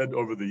as I said,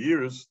 over the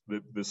years,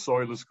 the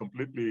soil has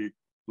completely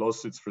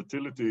lost its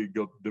fertility,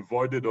 got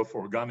devoided of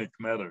organic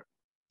matter.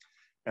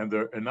 And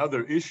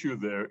another issue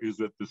there is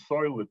that the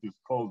soil that is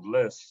called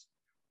less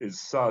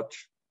is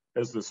such,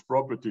 has this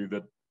property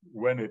that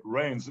when it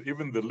rains,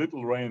 even the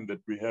little rain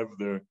that we have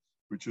there,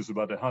 which is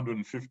about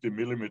 150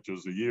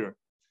 millimeters a year,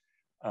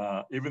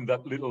 even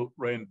that little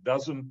rain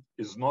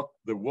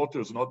the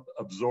water is not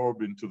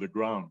absorbed into the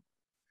ground.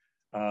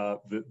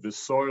 The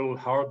soil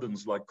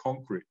hardens like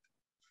concrete.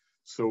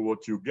 So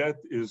what you get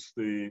is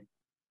the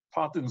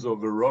patterns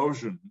of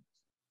erosion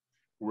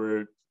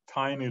where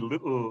tiny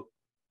little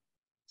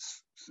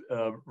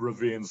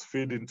ravines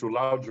feed into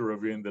larger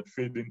ravines that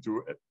feed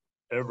into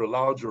ever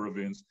larger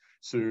ravines.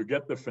 So you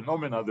get the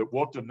phenomena that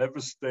water never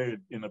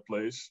stayed in a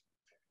place,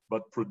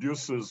 but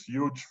produces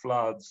huge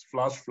floods,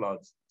 flash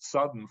floods,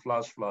 sudden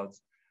flash floods,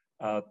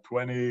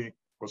 20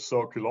 or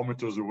so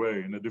kilometers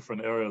away in the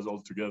different areas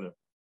altogether.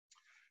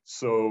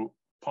 So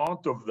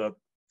part of that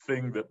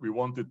thing that we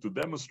wanted to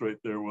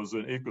demonstrate there was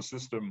an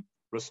ecosystem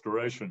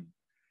restoration.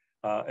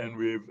 And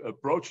we've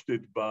approached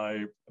it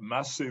by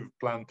massive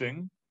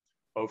planting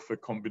of a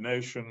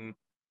combination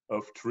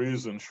of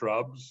trees and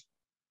shrubs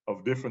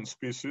of different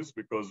species,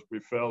 because we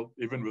felt,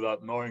 even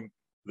without knowing,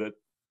 that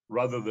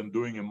rather than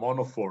doing a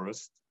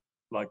monoforest,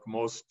 like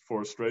most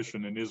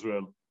forestation in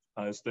Israel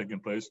has taken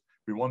place,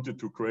 we wanted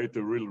to create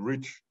a real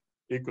rich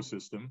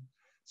ecosystem.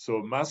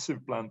 So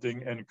massive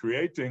planting and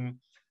creating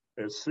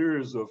a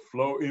series of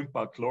low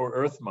impact, low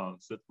earth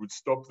mounts that would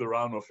stop the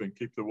runoff and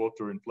keep the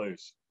water in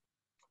place.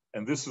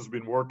 And this has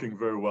been working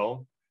very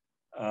well.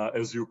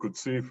 As you could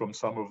see from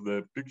some of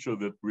the picture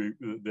that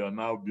there are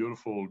now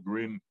beautiful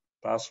green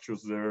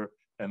pastures there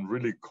and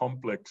really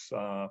complex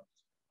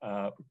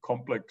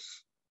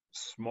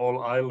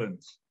small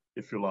islands,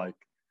 if you like,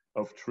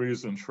 of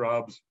trees and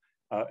shrubs,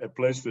 a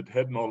place that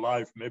had no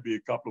life, maybe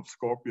a couple of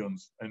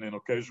scorpions and an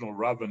occasional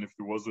raven if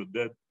there was a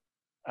dead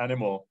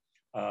animal,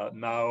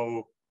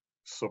 now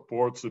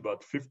supports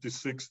about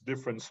 56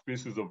 different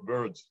species of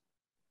birds.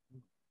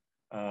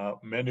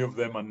 Many of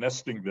them are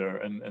nesting there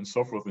and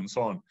so forth and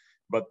so on.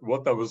 But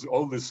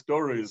all this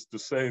story is to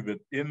say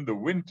that in the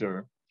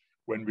winter,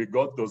 when we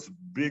got those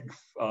big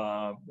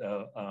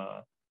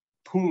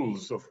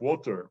pools of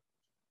water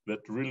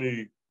that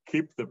really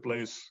keep the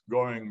place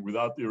going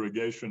without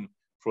irrigation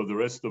for the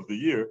rest of the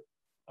year,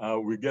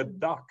 we get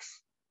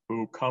ducks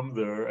who come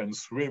there and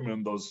swim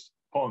in those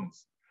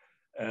ponds.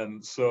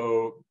 And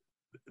so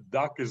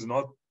duck is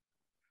not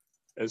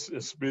a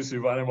species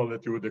of animal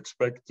that you would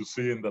expect to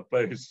see in that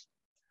place.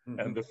 Mm-hmm.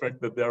 And the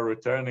fact that they're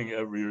returning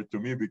every year, to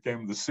me,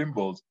 became the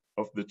symbols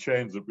of the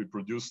change that we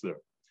produce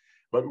there.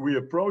 But we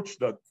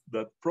approached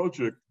that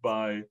project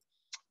by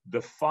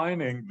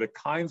defining the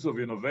kinds of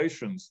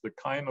innovations, the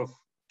kind of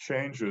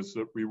changes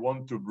that we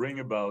want to bring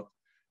about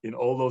in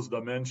all those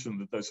dimensions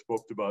that I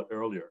spoke about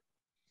earlier.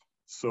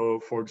 So,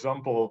 for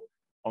example,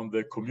 on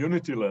the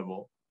community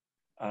level,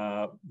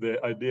 the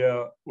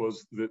idea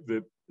was that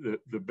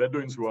the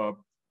Bedouins were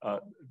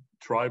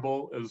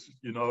tribal, as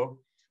you know,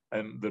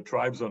 and the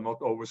tribes are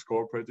not always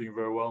cooperating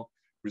very well.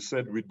 We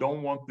said we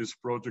don't want this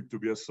project to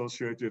be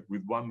associated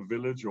with one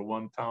village or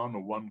one town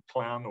or one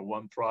clan or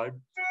one tribe,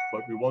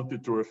 but we want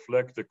it to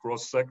reflect the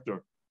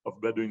cross-sector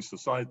of Bedouin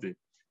society.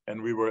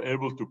 And we were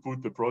able to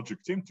put the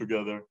project team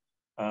together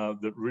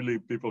that really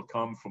people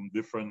come from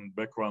different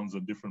backgrounds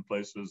and different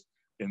places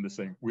in the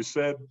same. We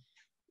said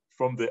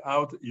from the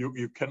out,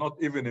 you cannot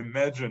even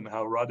imagine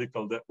how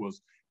radical that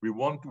was. We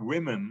want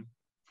women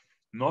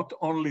not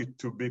only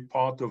to be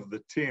part of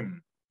the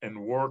team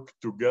and work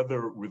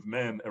together with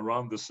men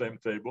around the same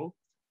table,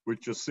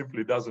 which just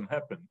simply doesn't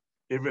happen,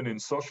 even in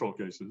social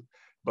cases,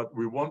 but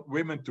we want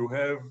women to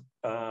have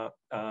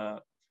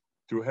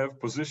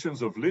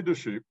positions of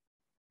leadership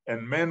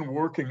and men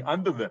working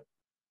under them.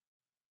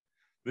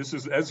 This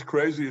is as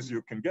crazy as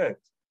you can get.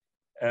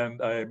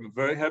 And I'm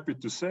very happy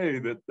to say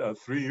that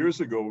 3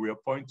 years ago, we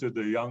appointed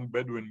a young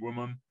Bedouin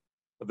woman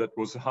that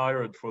was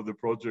hired for the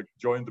project,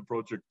 joined the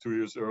project 2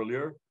 years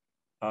earlier,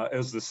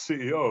 as the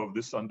CEO of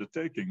this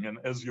undertaking. And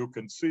as you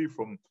can see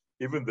from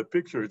even the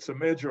picture, it's a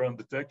major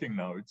undertaking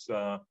now. It's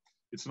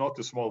not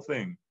a small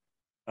thing.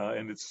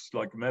 And it's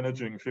like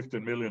managing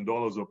 $15 million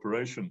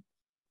operation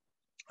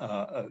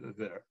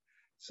there.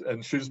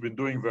 And she's been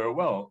doing very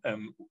well.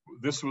 And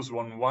this was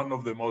one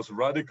of the most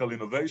radical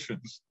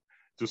innovations,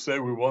 to say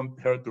we want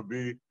her to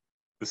be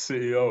the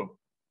CEO.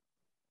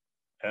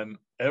 And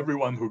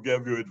everyone who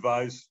gave you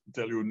advice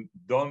tell you,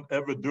 don't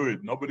ever do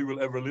it. Nobody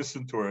will ever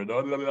listen to her,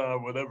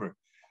 whatever.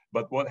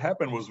 But what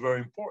happened was very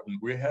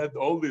important. We had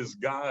all these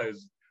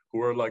guys who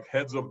were like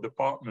heads of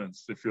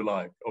departments, if you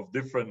like, of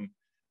different,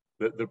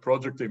 the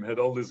project team had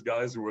all these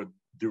guys who were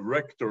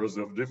directors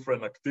of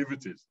different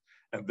activities.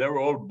 And they were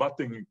all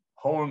butting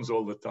horns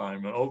all the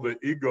time, and all the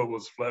ego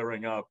was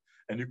flaring up,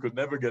 and you could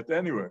never get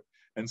anywhere.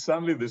 And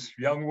suddenly this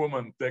young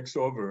woman takes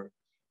over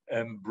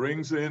and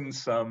brings in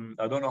some,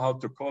 I don't know how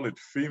to call it,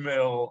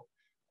 female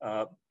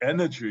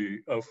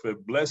energy of a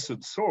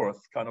blessed sort,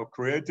 kind of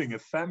creating a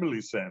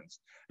family sense.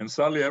 And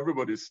suddenly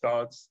everybody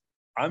starts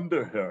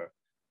under her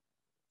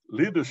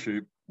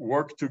leadership,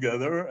 work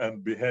together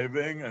and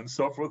behaving and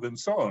so forth and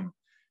so on.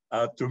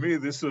 To me,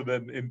 this is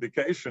an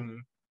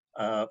indication,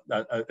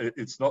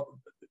 it's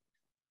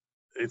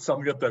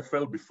something that I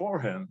felt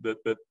beforehand,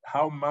 that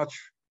how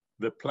much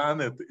the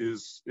planet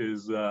is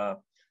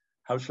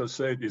how shall I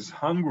say it, is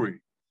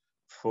hungry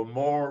for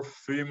more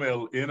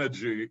female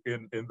energy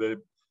in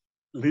the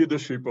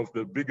leadership of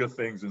the bigger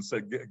things, and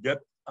say, get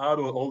out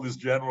of all these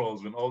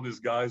generals and all these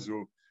guys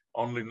who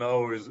only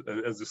know, is,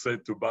 as they say,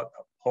 to butt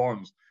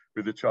horns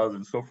with each other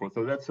and so forth.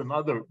 So that's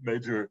another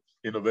major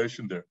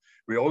innovation there.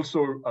 We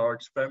also are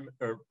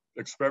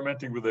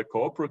experimenting with a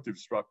cooperative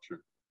structure,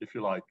 if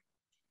you like.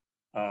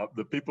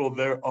 The people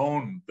there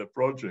own the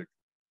project.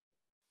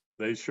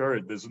 They share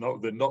it. They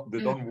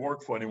don't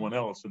work for anyone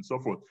else and so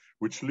forth,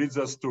 which leads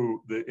us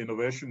to the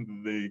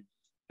innovation, the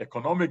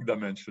economic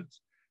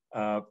dimensions.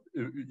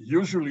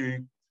 Usually,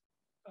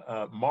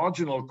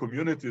 marginal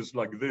communities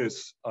like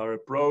this are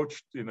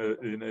approached in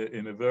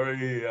a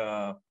very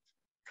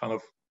kind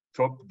of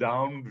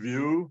top-down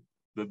view,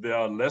 that they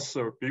are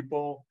lesser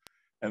people,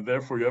 and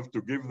therefore you have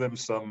to give them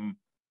some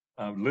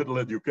little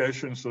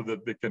education so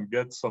that they can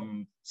get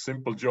some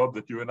simple job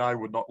that you and I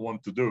would not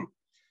want to do.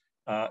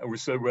 We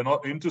said we're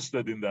not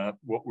interested in that.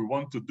 What we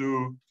want to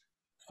do,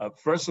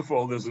 first of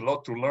all, there's a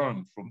lot to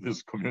learn from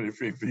this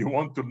community. If you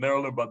want to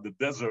learn about the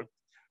desert,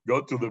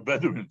 go to the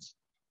Bedouins.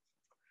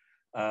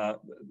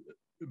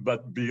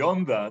 But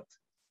beyond that,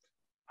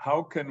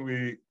 how can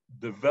we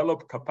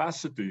develop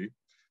capacity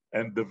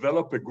and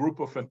develop a group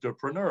of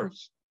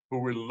entrepreneurs who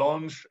will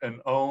launch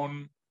and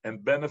own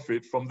and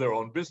benefit from their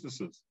own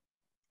businesses?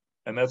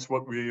 And that's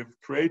what we've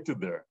created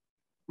there.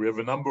 We have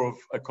a number of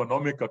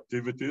economic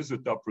activities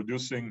that are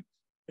producing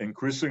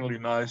increasingly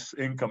nice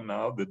income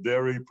now, the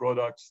dairy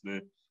products,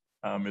 the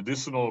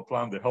medicinal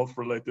plant, the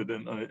health-related,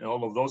 and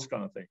all of those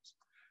kind of things.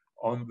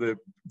 On the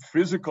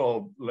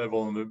physical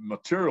level, on the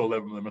material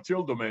level, the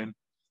material domain,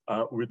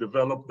 we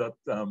developed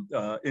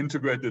that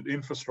integrated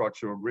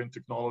infrastructure of green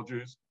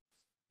technologies,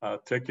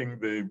 taking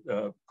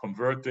the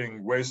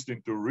converting waste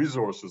into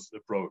resources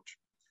approach,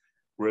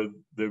 where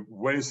the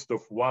waste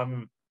of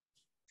one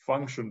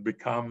function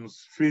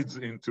feeds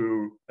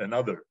into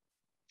another.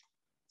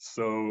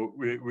 So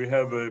we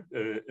have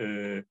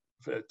to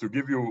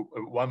give you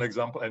one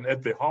example, and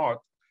at the heart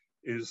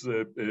is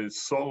a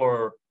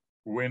solar,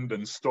 wind,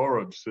 and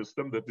storage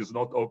system that is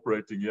not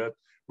operating yet.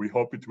 We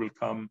hope it will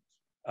come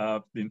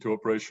into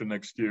operation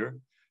next year.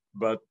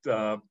 But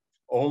for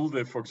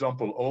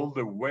example, all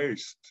the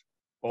waste,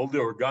 all the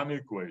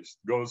organic waste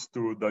goes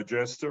to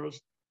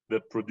digesters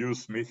that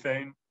produce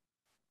methane,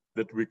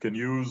 that we can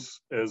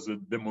use as a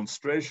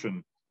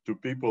demonstration to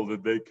people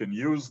that they can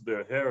use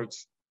their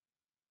herds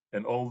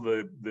and all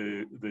the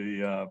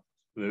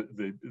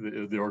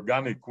the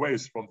organic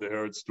waste from the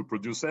herds to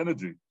produce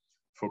energy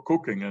for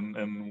cooking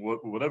and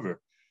whatever.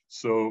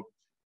 So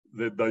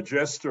the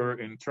digester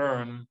in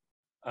turn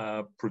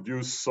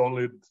produced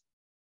solid,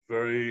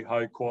 very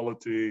high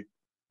quality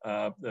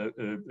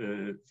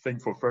thing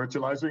for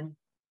fertilizing.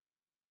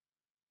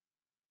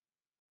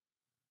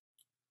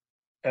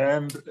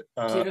 And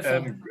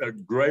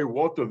gray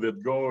water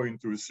that go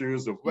into a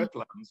series of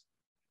wetlands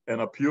and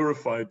are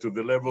purified to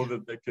the level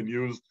that they can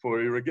use for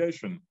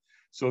irrigation.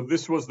 So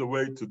this was the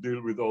way to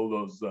deal with all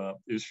those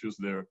issues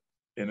there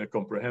in a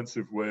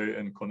comprehensive way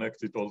and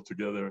connect it all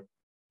together.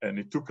 And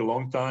it took a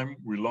long time.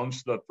 We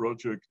launched that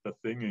project, that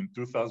thing, in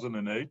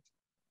 2008.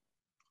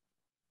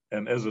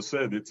 And as I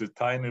said, it's a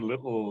tiny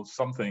little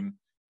something,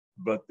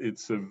 but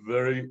it's a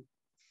very,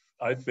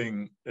 I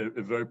think,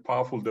 a very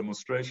powerful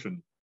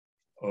demonstration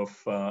of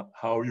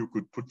how you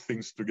could put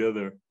things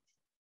together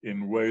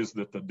in ways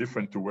that are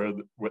different to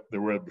what they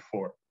were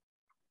before.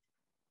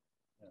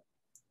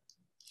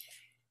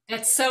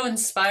 That's so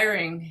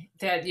inspiring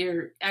that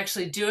you're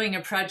actually doing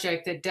a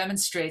project that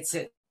demonstrates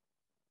it.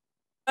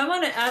 I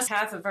want to ask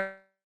half of our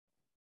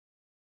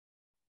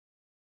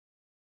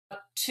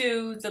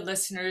to the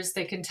listeners.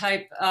 They can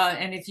type,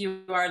 and if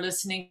you are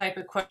listening, type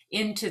a question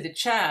into the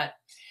chat.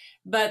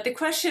 But the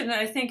question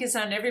I think is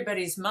on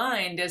everybody's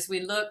mind as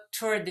we look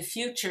toward the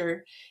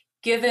future,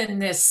 given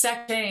this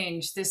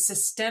change, this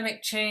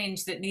systemic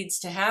change that needs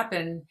to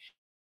happen,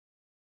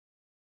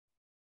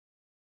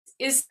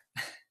 is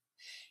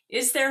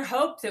there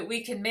hope that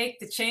we can make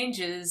the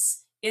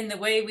changes in the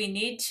way we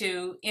need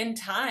to in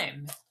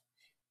time?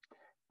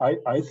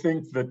 I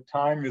think that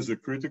time is a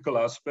critical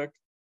aspect.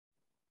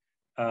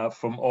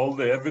 From all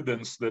the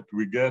evidence that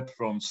we get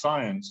from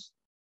science,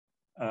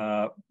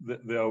 the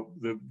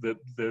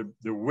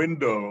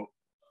window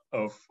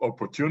of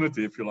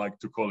opportunity, if you like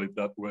to call it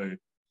that way,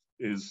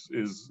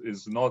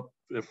 is not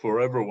a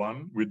forever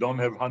one. We don't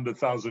have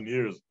 100,000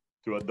 years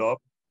to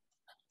adopt.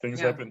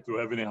 Things happen to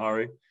have in a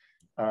hurry.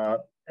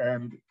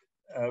 And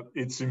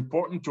it's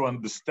important to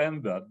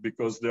understand that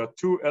because there are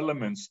two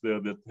elements there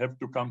that have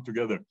to come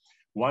together.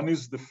 One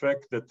is the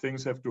fact that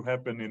things have to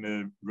happen in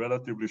a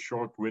relatively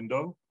short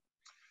window.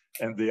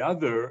 And the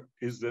other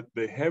is that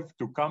they have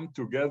to come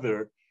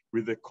together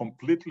with a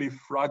completely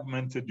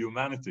fragmented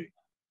humanity.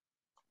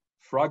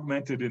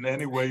 Fragmented in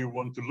any way you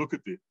want to look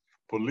at it.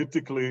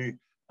 Politically,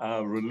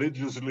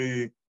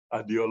 religiously,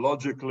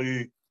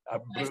 ideologically,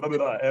 blah, blah,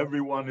 blah.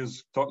 Everyone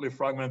is totally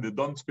fragmented. They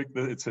don't speak,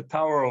 it's a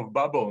Tower of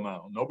Babel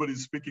now.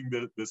 Nobody's speaking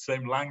the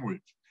same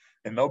language.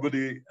 And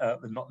nobody,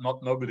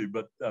 not nobody,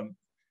 but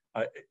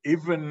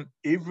even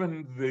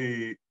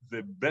the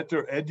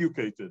better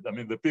educated, I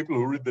mean, the people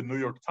who read the New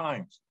York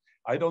Times,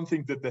 I don't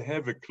think that they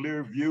have a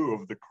clear view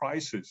of the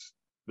crisis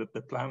that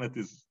the planet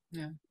is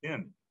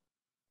in.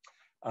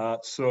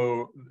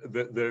 So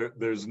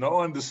there's no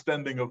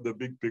understanding of the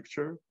big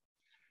picture.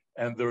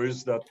 And there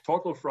is that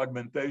total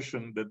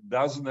fragmentation that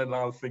doesn't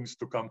allow things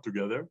to come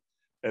together,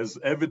 as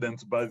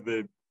evidenced by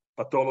the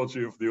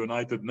pathology of the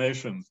United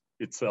Nations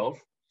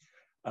itself.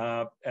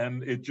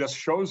 And it just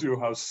shows you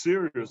how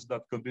serious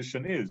that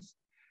condition is.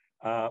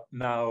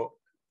 Now,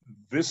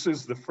 this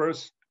is the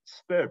first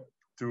step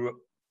to,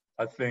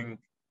 I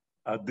think,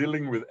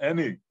 dealing with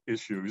any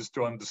issue is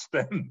to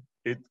understand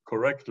it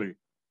correctly.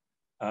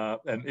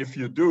 And if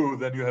you do,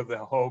 then you have the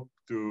hope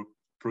to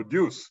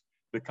produce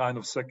the kind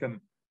of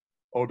second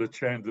order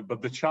change.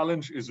 But the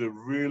challenge is a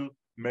real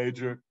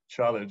major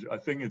challenge. I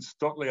think it's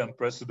totally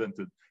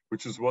unprecedented,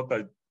 which is what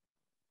I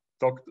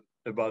talked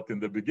about in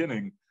the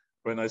beginning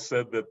when I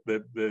said that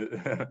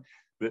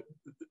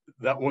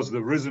that was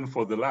the reason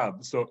for the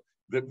lab. So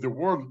the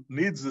world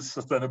needs a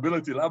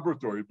sustainability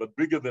laboratory, but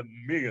bigger than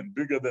me and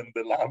bigger than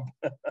the lab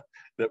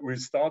that we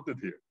started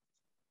here.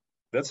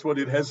 That's what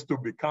it has to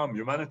become.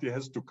 Humanity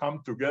has to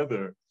come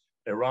together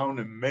around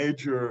a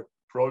major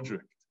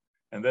project,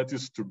 and that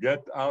is to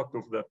get out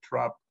of that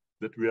trap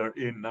that we are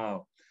in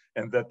now.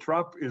 And that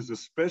trap is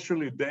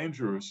especially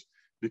dangerous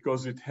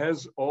because it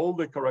has all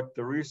the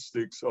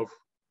characteristics of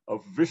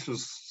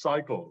vicious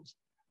cycles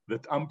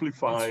that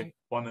amplify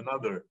one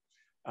another.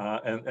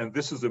 And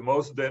this is the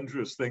most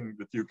dangerous thing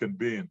that you can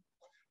be in.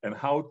 And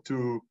how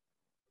to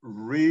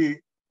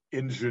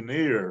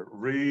re-engineer,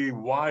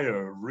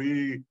 rewire,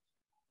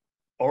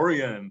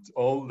 reorient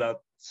all that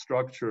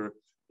structure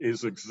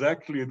is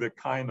exactly the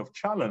kind of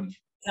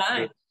challenge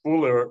that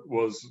Fuller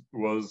was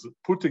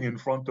putting in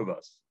front of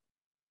us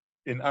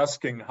in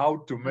asking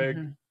how to make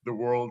the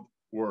world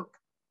work.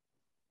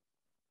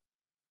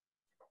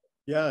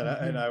 Yeah,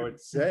 and I would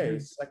say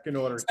second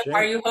order change.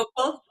 Are you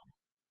hopeful?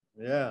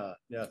 Yeah,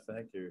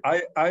 thank you.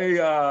 I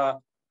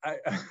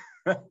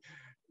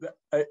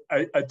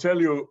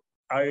tell you,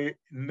 I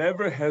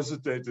never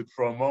hesitated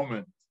for a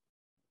moment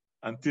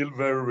until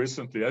very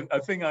recently. I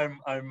think I'm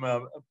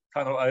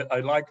kind of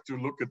I like to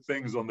look at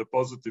things on the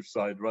positive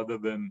side rather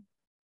than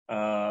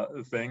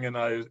thing. And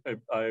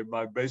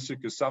my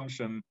basic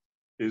assumption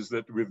is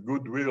that with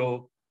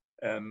goodwill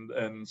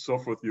and so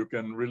forth, you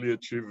can really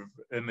achieve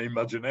an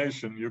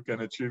imagination. You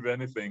can achieve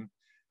anything,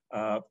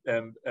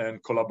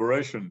 and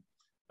collaboration.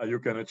 you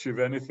can achieve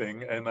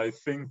anything. And I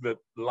think that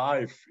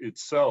life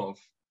itself,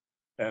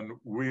 and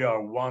we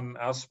are one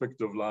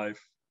aspect of life,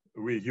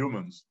 we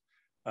humans,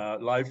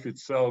 life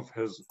itself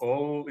has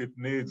all it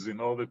needs in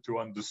order to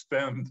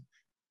understand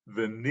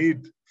the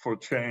need for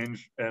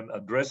change and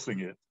addressing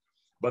it.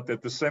 But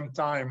at the same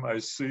time, I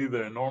see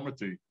the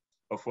enormity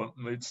of what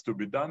needs to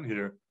be done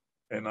here,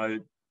 and I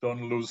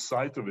don't lose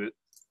sight of it,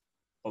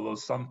 although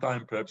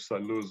sometimes perhaps I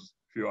lose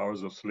a few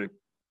hours of sleep.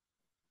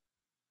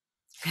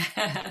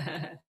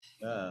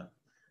 Yeah.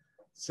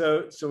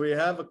 So we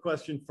have a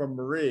question from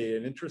Marie,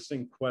 an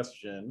interesting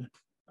question.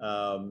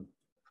 And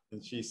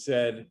she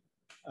said,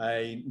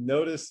 I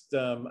noticed,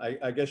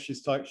 I guess she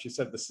said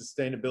the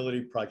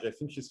sustainability project, I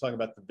think she's talking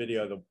about the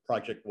video, the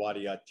project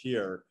Wadi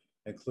Atir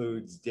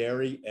includes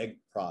dairy egg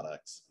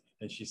products.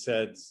 And she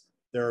said,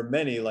 there are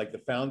many, like the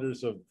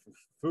founders of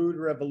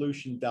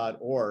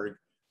foodrevolution.org,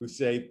 who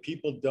say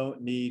people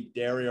don't need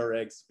dairy or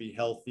eggs to be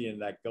healthy, and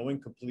that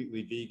going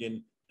completely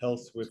vegan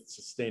helps with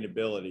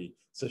sustainability.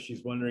 So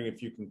she's wondering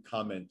if you can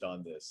comment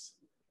on this,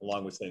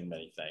 along with saying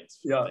many thanks.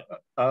 Yeah,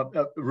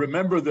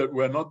 remember that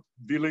we're not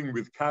dealing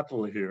with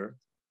cattle here.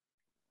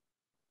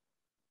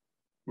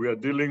 We are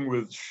dealing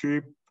with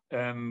sheep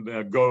and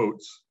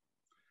goats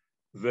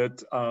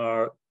that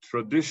are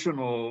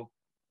traditional,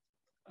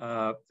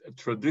 what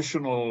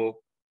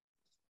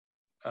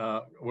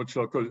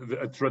shall I call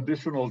it,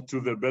 traditional to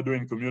the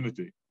Bedouin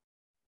community.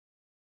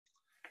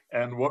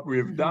 And what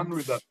we've done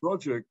with that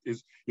project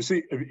is, you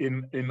see,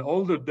 in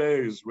older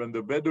days when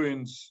the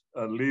Bedouins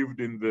lived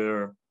in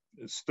their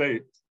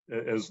state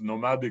as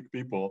nomadic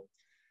people,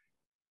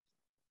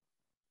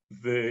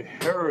 the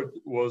herd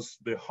was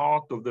the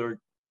heart of their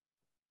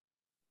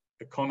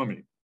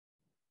economy.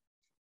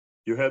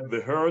 You had the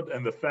herd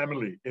and the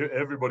family.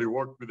 Everybody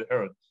worked with the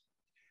herd.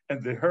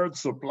 And the herd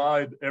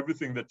supplied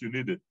everything that you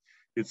needed.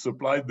 It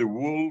supplied the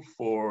wool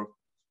for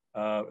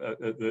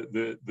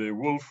the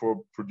wool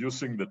for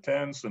producing the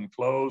tents and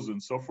clothes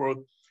and so forth.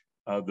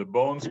 The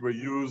bones were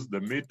used,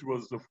 the meat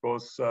was, of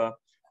course,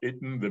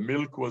 eaten, the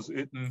milk was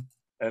eaten,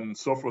 and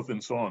so forth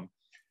and so on.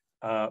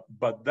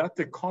 But that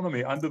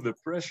economy, under the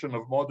pressure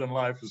of modern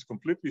life, has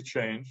completely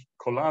changed,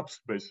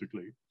 collapsed,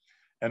 basically.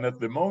 And at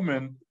the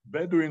moment,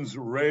 Bedouins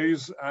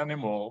raise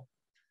animal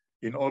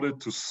in order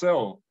to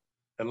sell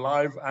a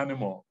live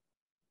animal.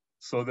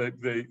 So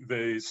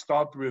they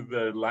start with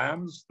the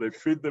lambs, they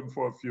feed them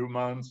for a few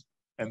months,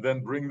 and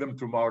then bring them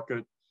to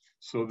market.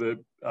 So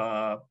that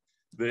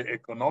the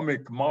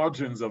economic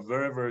margins are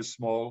very, very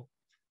small,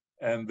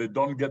 and they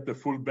don't get the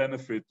full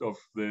benefit of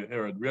the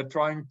herd. We are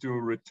trying to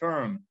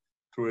return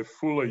to a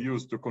fuller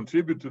use, to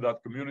contribute to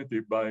that community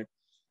by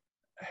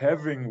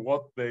having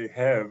what they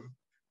have,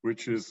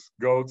 which is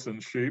goats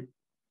and sheep,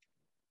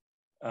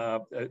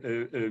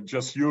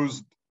 just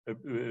used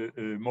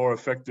more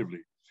effectively.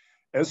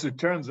 As it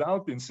turns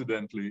out,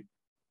 incidentally,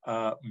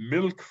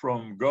 milk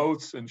from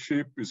goats and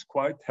sheep is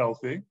quite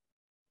healthy,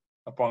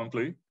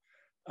 apparently,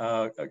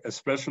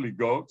 especially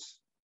goats.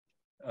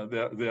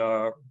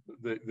 They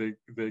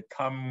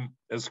come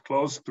as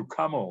close to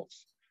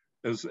camels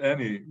as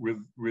any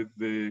with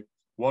the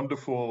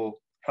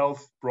wonderful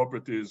health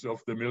properties of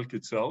the milk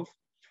itself.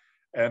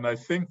 And I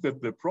think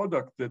that the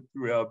product that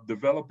we are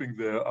developing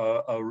there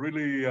are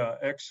really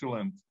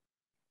excellent.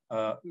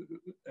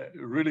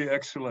 Really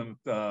excellent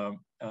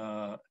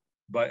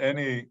by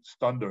any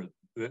standard.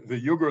 The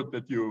yogurt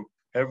that you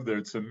have there,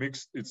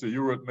 it's a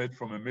yogurt made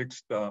from a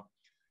mixed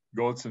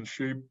goats and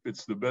sheep.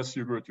 It's the best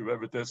yogurt you've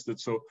ever tested.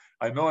 So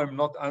I know I'm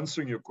not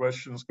answering your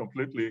questions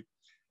completely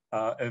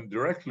and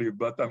directly,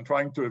 but I'm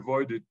trying to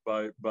avoid it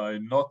by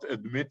not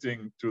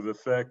admitting to the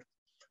fact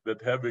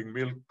that having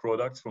milk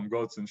products from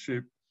goats and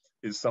sheep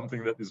is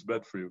something that is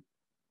bad for you.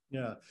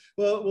 Yeah.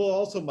 Well,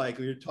 also,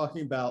 Michael, you're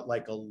talking about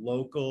like a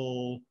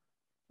local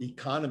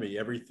economy,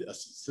 everything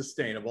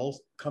sustainable,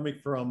 coming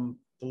from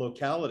the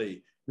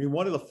locality. I mean,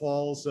 one of the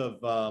falls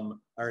of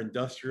our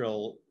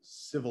industrial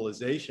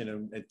civilization,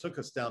 and it took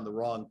us down the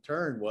wrong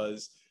turn,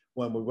 was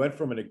when we went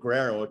from an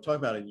agrarian, we're talking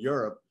about in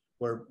Europe,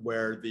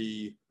 where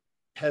the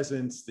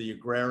peasants, the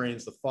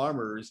agrarians, the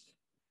farmers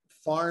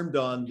farmed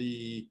on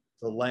the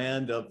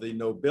land of the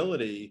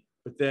nobility.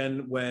 But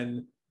then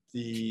when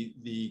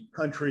the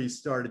country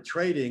started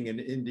trading in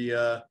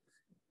India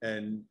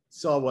and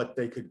saw what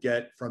they could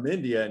get from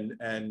India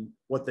and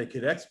what they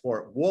could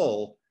export,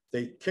 wool,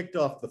 they kicked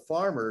off the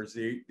farmers,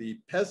 the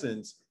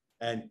peasants,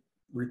 and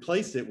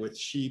replaced it with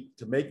sheep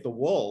to make the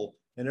wool.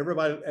 And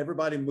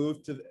everybody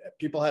moved to,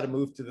 people had to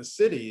move to the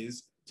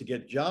cities to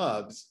get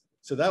jobs.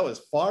 So that was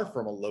far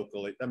from a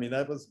local, I mean,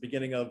 that was the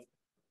beginning of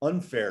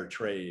unfair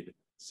trade.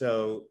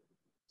 So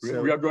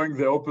we are going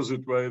the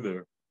opposite way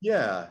there.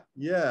 Yeah,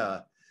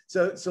 yeah.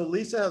 So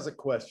Lisa has a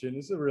question.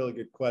 This is a really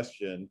good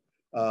question.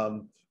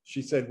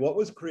 She said, what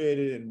was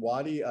created in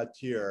Wadi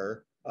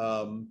Atir?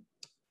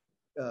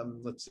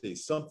 Let's see,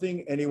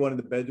 something anyone in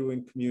the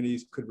Bedouin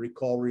communities could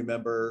recall,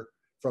 remember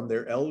from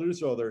their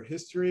elders or their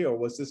history, or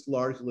was this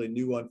largely a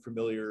new,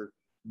 unfamiliar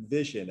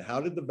vision? How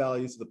did the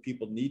values of the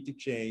people need to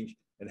change,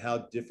 and how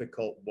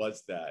difficult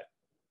was that?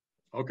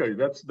 Okay,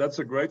 that's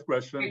a great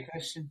question. Great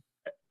question.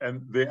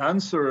 And the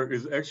answer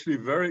is actually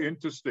very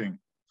interesting.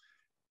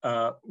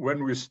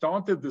 When we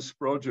started this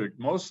project,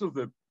 most of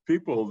the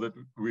people that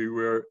we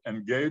were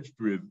engaged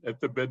with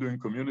at the Bedouin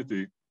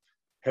community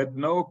had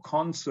no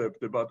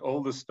concept about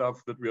all the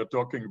stuff that we are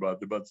talking about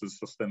the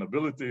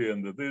sustainability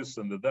and the this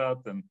and the that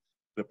and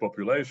the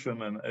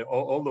population and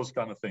all those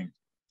kind of things.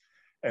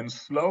 And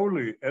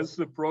slowly, as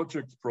the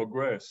project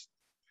progressed,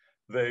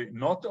 they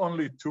not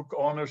only took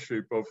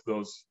ownership of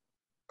those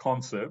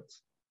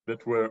concepts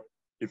that were,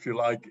 if you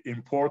like,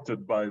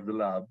 imported by the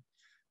lab,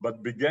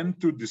 but began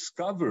to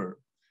discover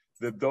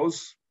that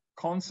those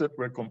concepts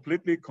were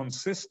completely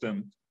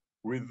consistent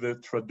with the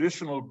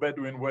traditional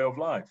Bedouin way of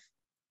life.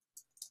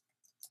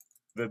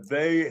 That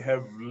they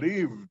have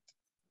lived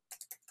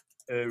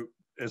a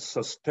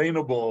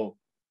sustainable,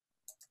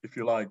 if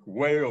you like,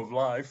 way of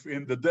life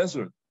in the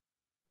desert,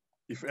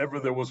 if ever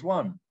there was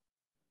one.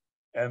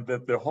 And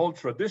that the whole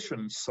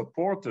tradition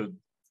supported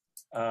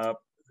a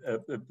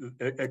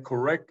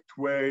correct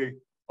way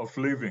of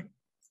living.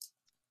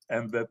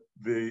 And that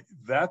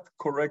that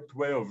correct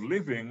way of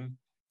living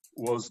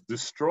was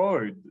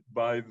destroyed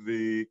by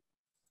the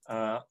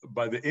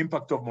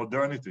impact of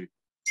modernity.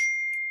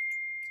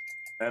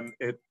 And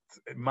it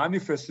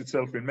manifests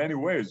itself in many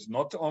ways,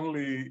 not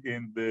only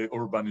in the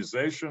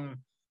urbanization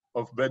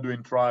of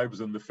Bedouin tribes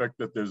and the fact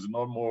that there's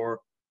no more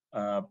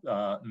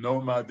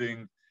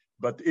nomading,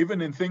 but even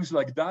in things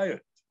like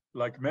diet.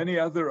 Like many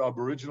other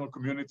Aboriginal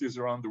communities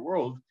around the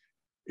world,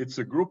 it's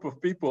a group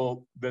of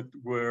people that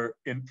were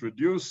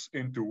introduced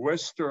into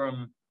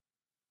Western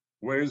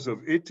ways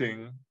of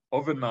eating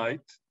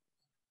overnight,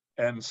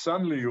 and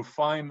suddenly you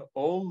find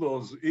all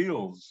those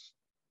ills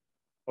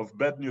of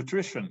bad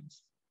nutrition.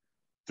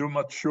 Too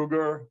much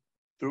sugar,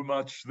 too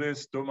much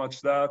this, too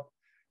much that.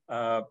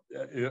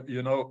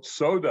 You know,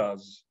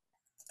 sodas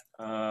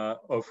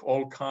of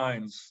all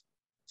kinds,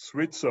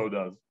 sweet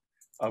sodas,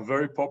 are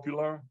very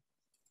popular.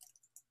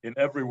 In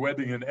every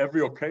wedding, in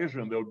every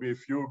occasion, there'll be a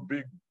few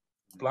big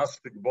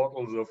plastic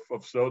bottles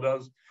of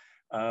sodas.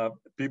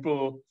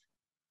 People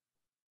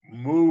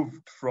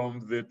moved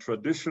from the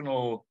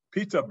traditional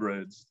pita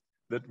breads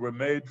that were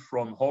made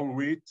from whole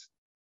wheat,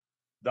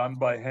 done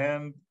by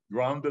hand,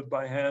 grounded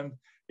by hand,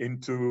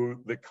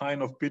 into the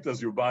kind of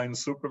pitas you buy in the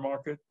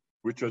supermarket,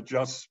 which are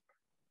just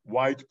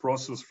white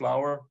processed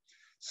flour.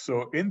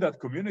 So in that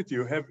community,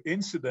 you have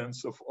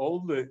incidents of all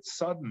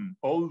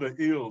the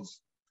ills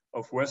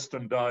of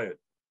Western diet,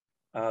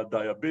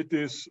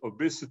 diabetes,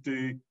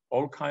 obesity,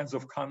 all kinds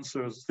of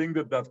cancers, things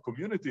that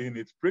community in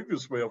its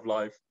previous way of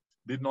life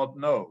did not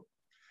know.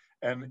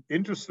 And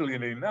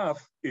interestingly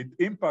enough, it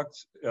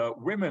impacts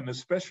women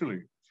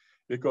especially,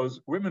 because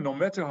women, no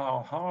matter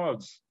how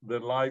hard their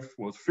life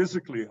was,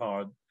 physically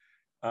hard,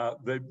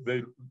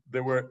 they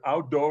were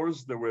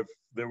outdoors,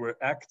 they were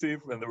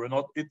active, and they were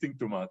not eating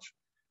too much.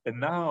 And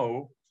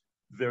now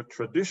their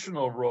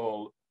traditional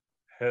role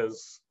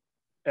has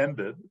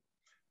ended.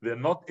 They're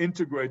not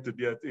integrated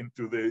yet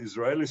into the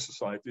Israeli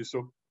society.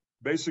 So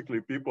basically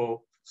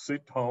people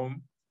sit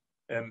home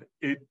and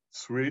eat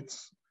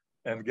sweets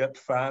and get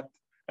fat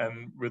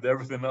and with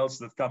everything else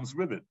that comes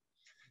with it.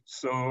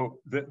 So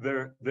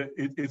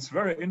it's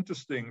very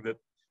interesting that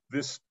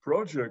this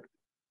project,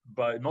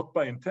 not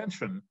by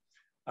intention,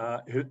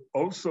 it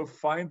also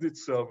finds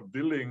itself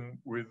dealing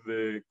with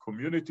the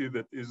community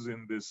that is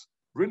in this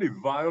really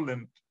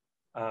violent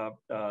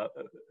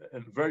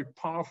and very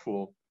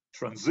powerful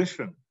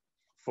transition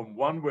from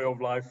one way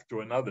of life to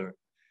another.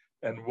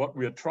 And what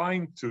we are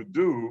trying to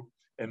do,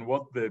 and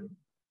what the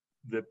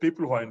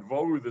people who are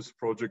involved with this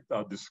project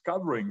are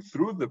discovering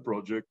through the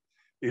project,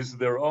 is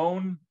their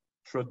own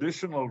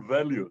traditional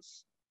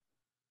values.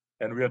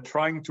 And we are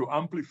trying to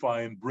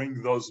amplify and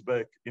bring those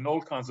back in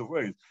all kinds of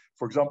ways.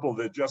 For example,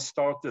 they just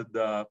started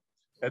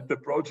at the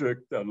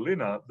project,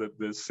 Lina, the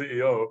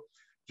CEO,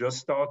 just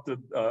started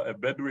a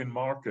Bedouin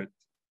market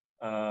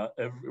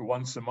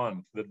once a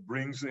month that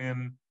brings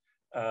in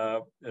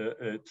a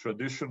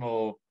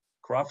traditional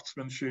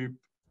craftsmanship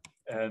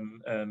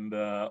and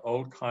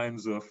all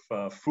kinds of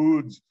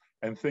foods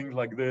and things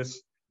like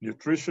this.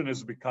 Nutrition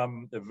has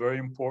become a very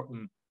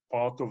important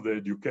part of the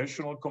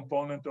educational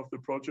component of the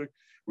project.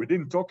 We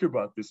didn't talk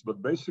about this,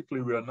 but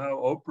basically we are now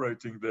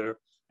operating there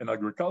an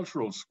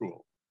agricultural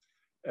school.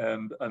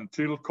 And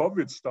until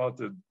COVID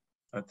started,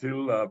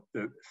 until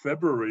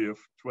February of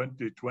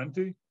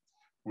 2020,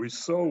 we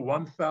saw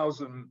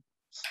 1,000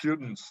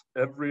 students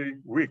every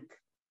week,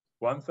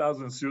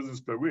 1,000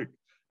 students per week.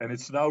 And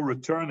it's now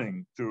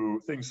returning to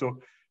things. So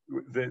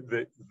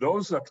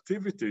those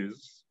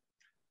activities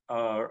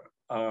are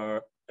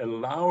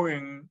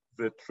allowing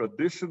the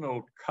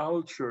traditional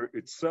culture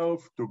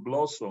itself to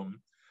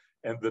blossom,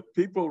 and the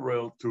people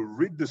will to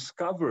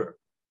rediscover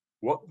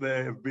what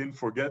they have been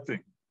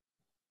forgetting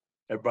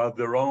about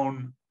their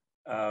own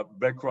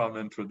background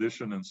and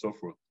tradition and so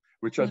forth,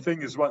 which I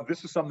think is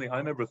this is something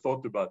I never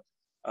thought about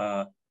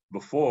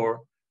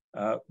before,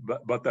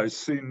 but I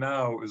see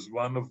now is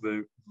one of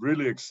the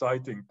really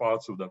exciting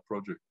parts of that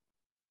project.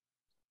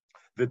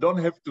 They don't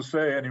have to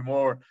say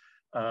anymore,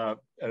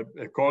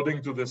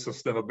 according to the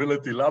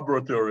sustainability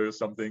laboratory or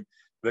something,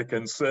 they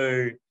can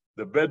say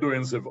the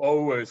Bedouins have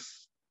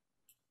always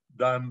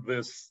done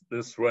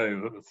this way,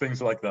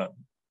 things like that.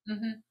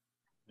 Mm-hmm.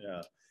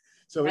 Yeah.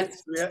 So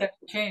that's a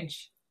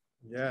change.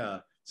 Yeah.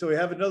 So we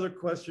have another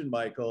question,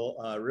 Michael,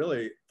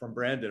 really from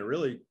Brandon, a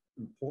really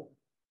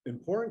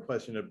important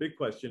question, a big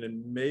question,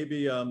 and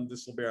maybe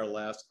this will be our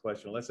last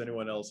question, unless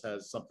anyone else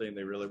has something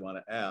they really want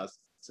to ask,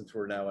 since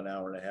we're now an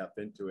hour and a half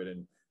into it.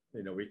 And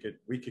you know, we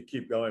could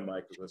keep going,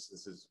 Michael, because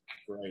this is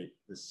great.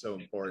 This is so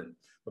important.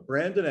 But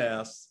Brandon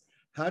asks,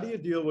 how do you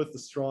deal with the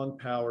strong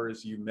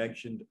powers you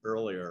mentioned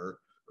earlier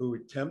who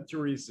attempt to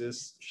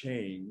resist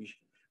change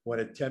when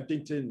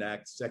attempting to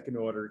enact second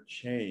order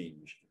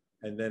change?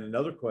 And then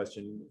another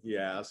question he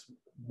asked,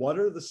 what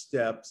are the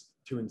steps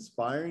to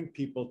inspiring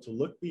people to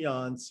look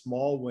beyond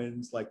small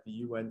wins like the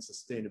UN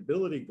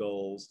sustainability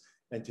goals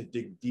and to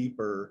dig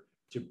deeper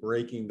to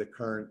breaking the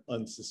current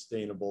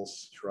unsustainable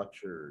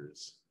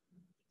structures?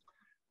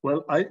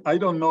 Well, I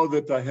don't know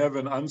that I have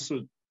an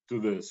answer to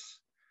this,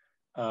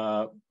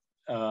 how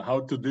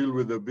to deal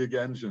with the big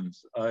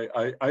engines.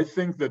 I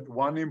think that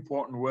one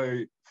important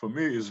way for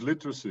me is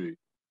literacy.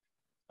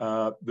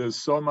 There's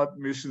so much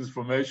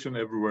misinformation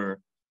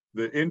everywhere.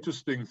 The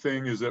interesting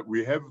thing is that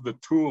we have the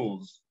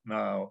tools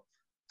now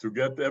to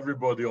get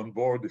everybody on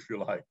board, if you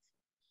like.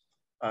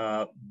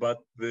 But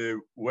the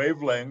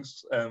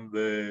wavelengths and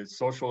the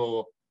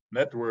social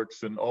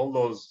networks and all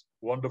those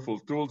wonderful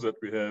tools that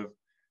we have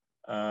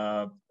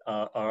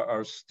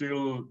are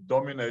still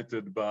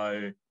dominated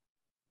by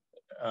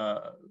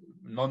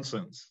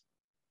nonsense.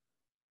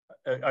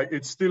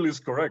 It still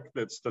is correct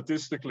that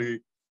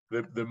statistically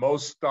the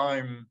most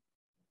time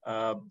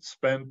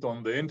spent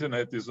on the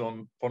internet is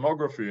on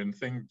pornography and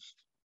things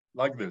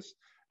like this.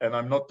 And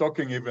I'm not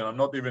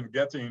even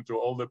getting into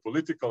all the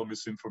political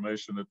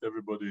misinformation that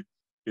everybody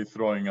is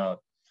throwing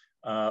out.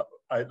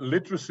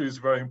 Literacy is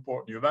very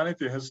important.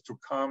 Humanity has to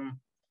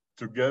come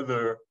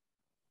together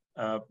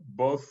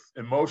both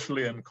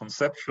emotionally and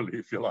conceptually,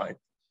 if you like.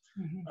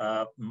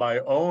 Mm-hmm. My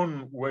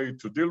own way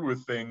to deal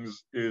with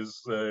things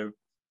is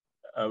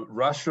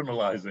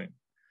rationalizing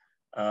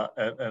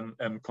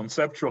and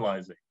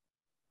conceptualizing.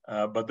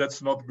 But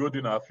that's not good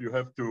enough. You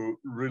have to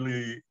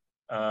really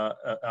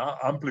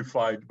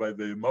amplify it by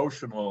the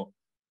emotional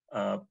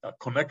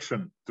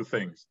connection to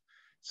things.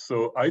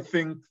 So I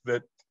think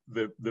that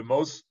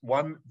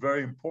one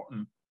very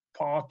important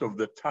part of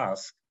the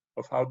task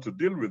of how to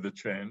deal with the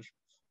change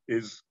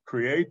is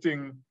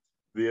creating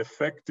the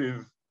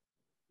effective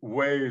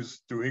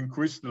ways to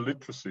increase the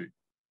literacy,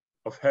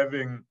 of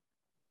having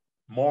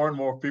more and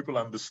more people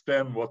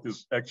understand what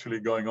is actually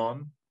going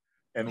on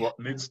and what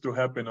needs to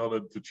happen in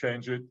order to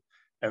change it,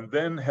 and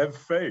then have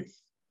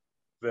faith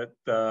that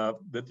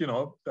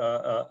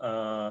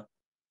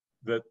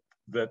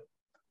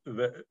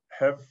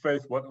have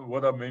faith.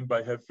 What I mean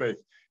by have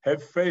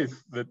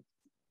faith that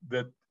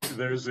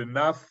there is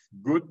enough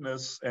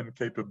goodness and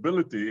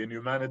capability in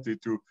humanity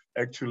to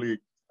actually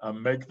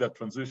make that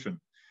transition.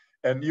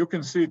 And you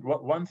can see it.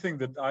 One thing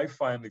that I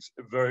find is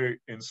very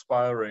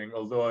inspiring,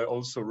 although I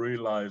also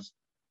realize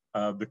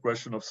the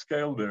question of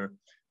scale there,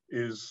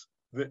 is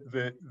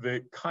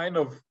the kind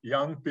of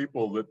young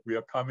people that we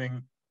are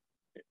coming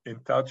in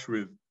touch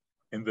with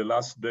in the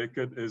last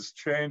decade has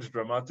changed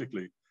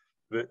dramatically.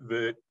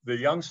 The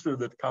youngsters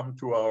that come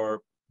to our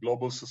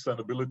Global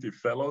Sustainability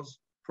Fellows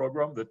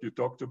program that you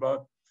talked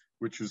about,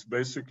 which is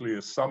basically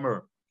a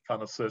summer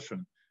kind of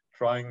session,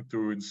 trying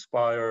to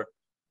inspire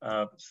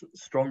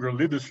stronger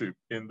leadership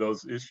in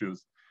those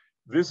issues.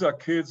 These are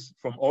kids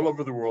from all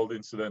over the world,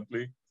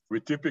 incidentally.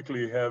 We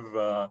typically have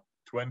a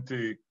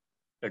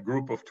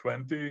group of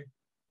 20,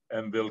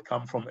 and they'll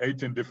come from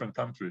 18 different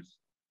countries,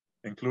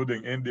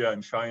 including India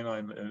and China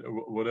and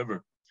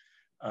whatever.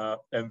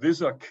 And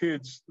these are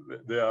kids,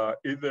 they are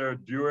either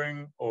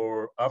during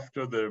or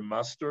after their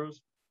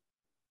master's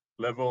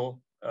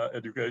level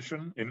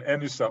education in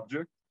any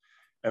subject.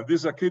 And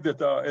these are kids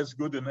that are as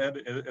good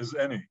as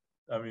any.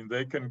 I mean,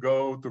 they can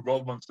go to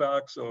Goldman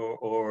Sachs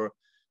or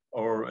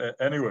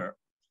anywhere,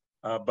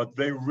 but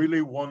they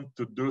really want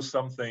to do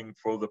something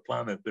for the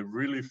planet. They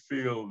really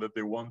feel that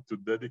they want to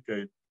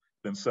dedicate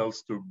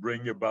themselves to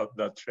bring about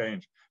that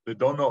change. They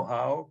don't know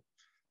how,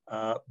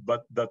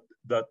 but that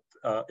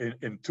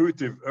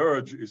intuitive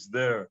urge is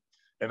there.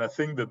 And I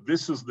think that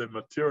this is the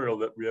material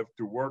that we have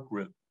to work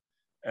with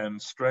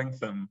and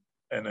strengthen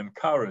and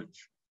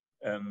encourage.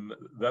 And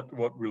that's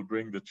what will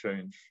bring the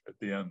change at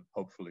the end,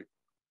 hopefully.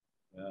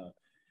 Yeah.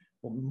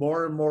 Well,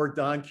 more and more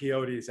Don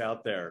Quixotes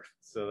out there,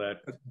 so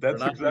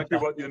that's exactly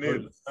what you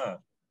need.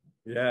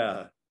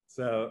 Yeah.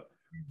 So,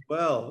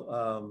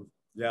 well,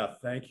 yeah,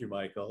 thank you,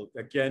 Michael.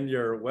 Again,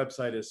 your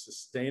website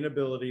is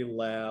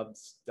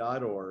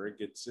sustainabilitylabs.org.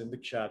 It's in the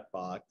chat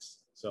box.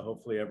 So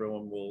hopefully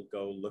everyone will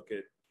go look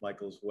at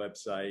Michael's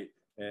website.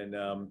 And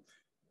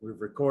we've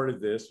recorded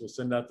this. We'll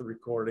send out the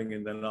recording,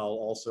 and then I'll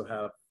also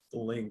have the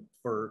link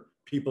for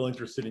people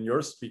interested in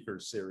your speaker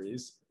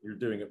series. You're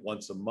doing it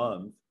once a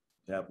month.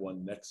 To have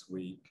one next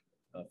week,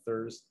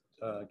 Thursday,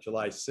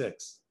 July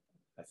 6th,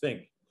 I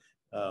think.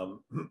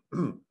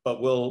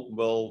 but we'll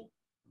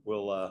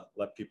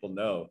let people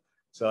know.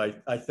 So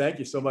I thank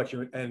you so much,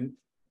 and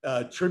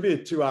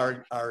tribute to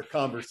our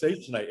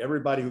conversation tonight.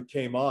 Everybody who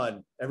came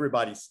on,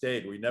 everybody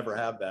stayed. We never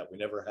have that. We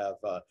never have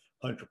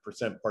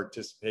 100%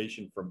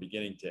 participation from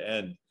beginning to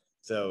end.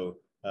 So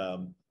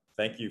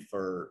thank you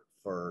for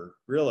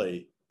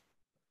really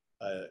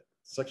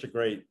such a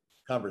great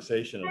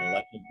conversation, an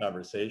enlightening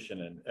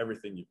conversation, and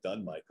everything you've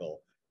done,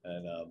 Michael.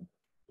 And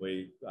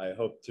I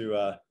hope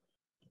to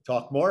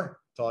talk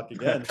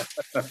again.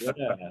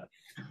 Yeah.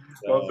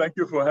 So, well, thank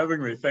you for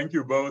having me. Thank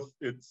you both.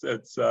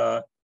 It's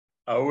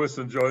I always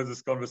enjoy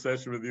this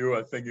conversation with you.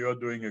 I think you're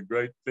doing a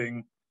great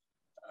thing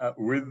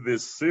with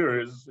this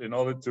series in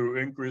order to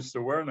increase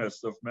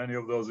awareness of many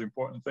of those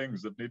important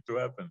things that need to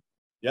happen.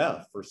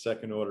 Yeah, for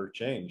second order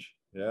change.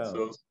 Yeah.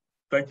 So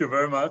thank you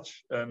very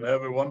much, and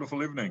have a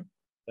wonderful evening.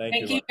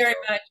 Thank you very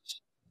much.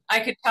 I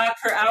could talk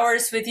for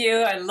hours with you.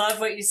 I love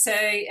what you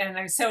say, and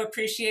I so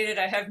appreciate it.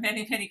 I have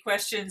many, many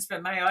questions,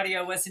 but my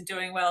audio wasn't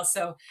doing well,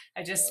 so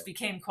I just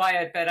became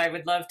quiet, but I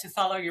would love to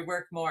follow your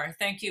work more.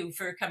 Thank you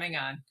for coming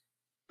on.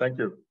 Thank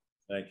you.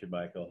 Thank you,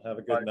 Michael. Have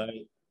a good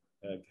night.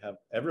 Have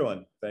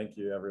everyone. Thank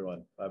you,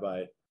 everyone.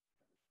 Bye-bye.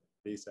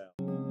 Peace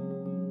out.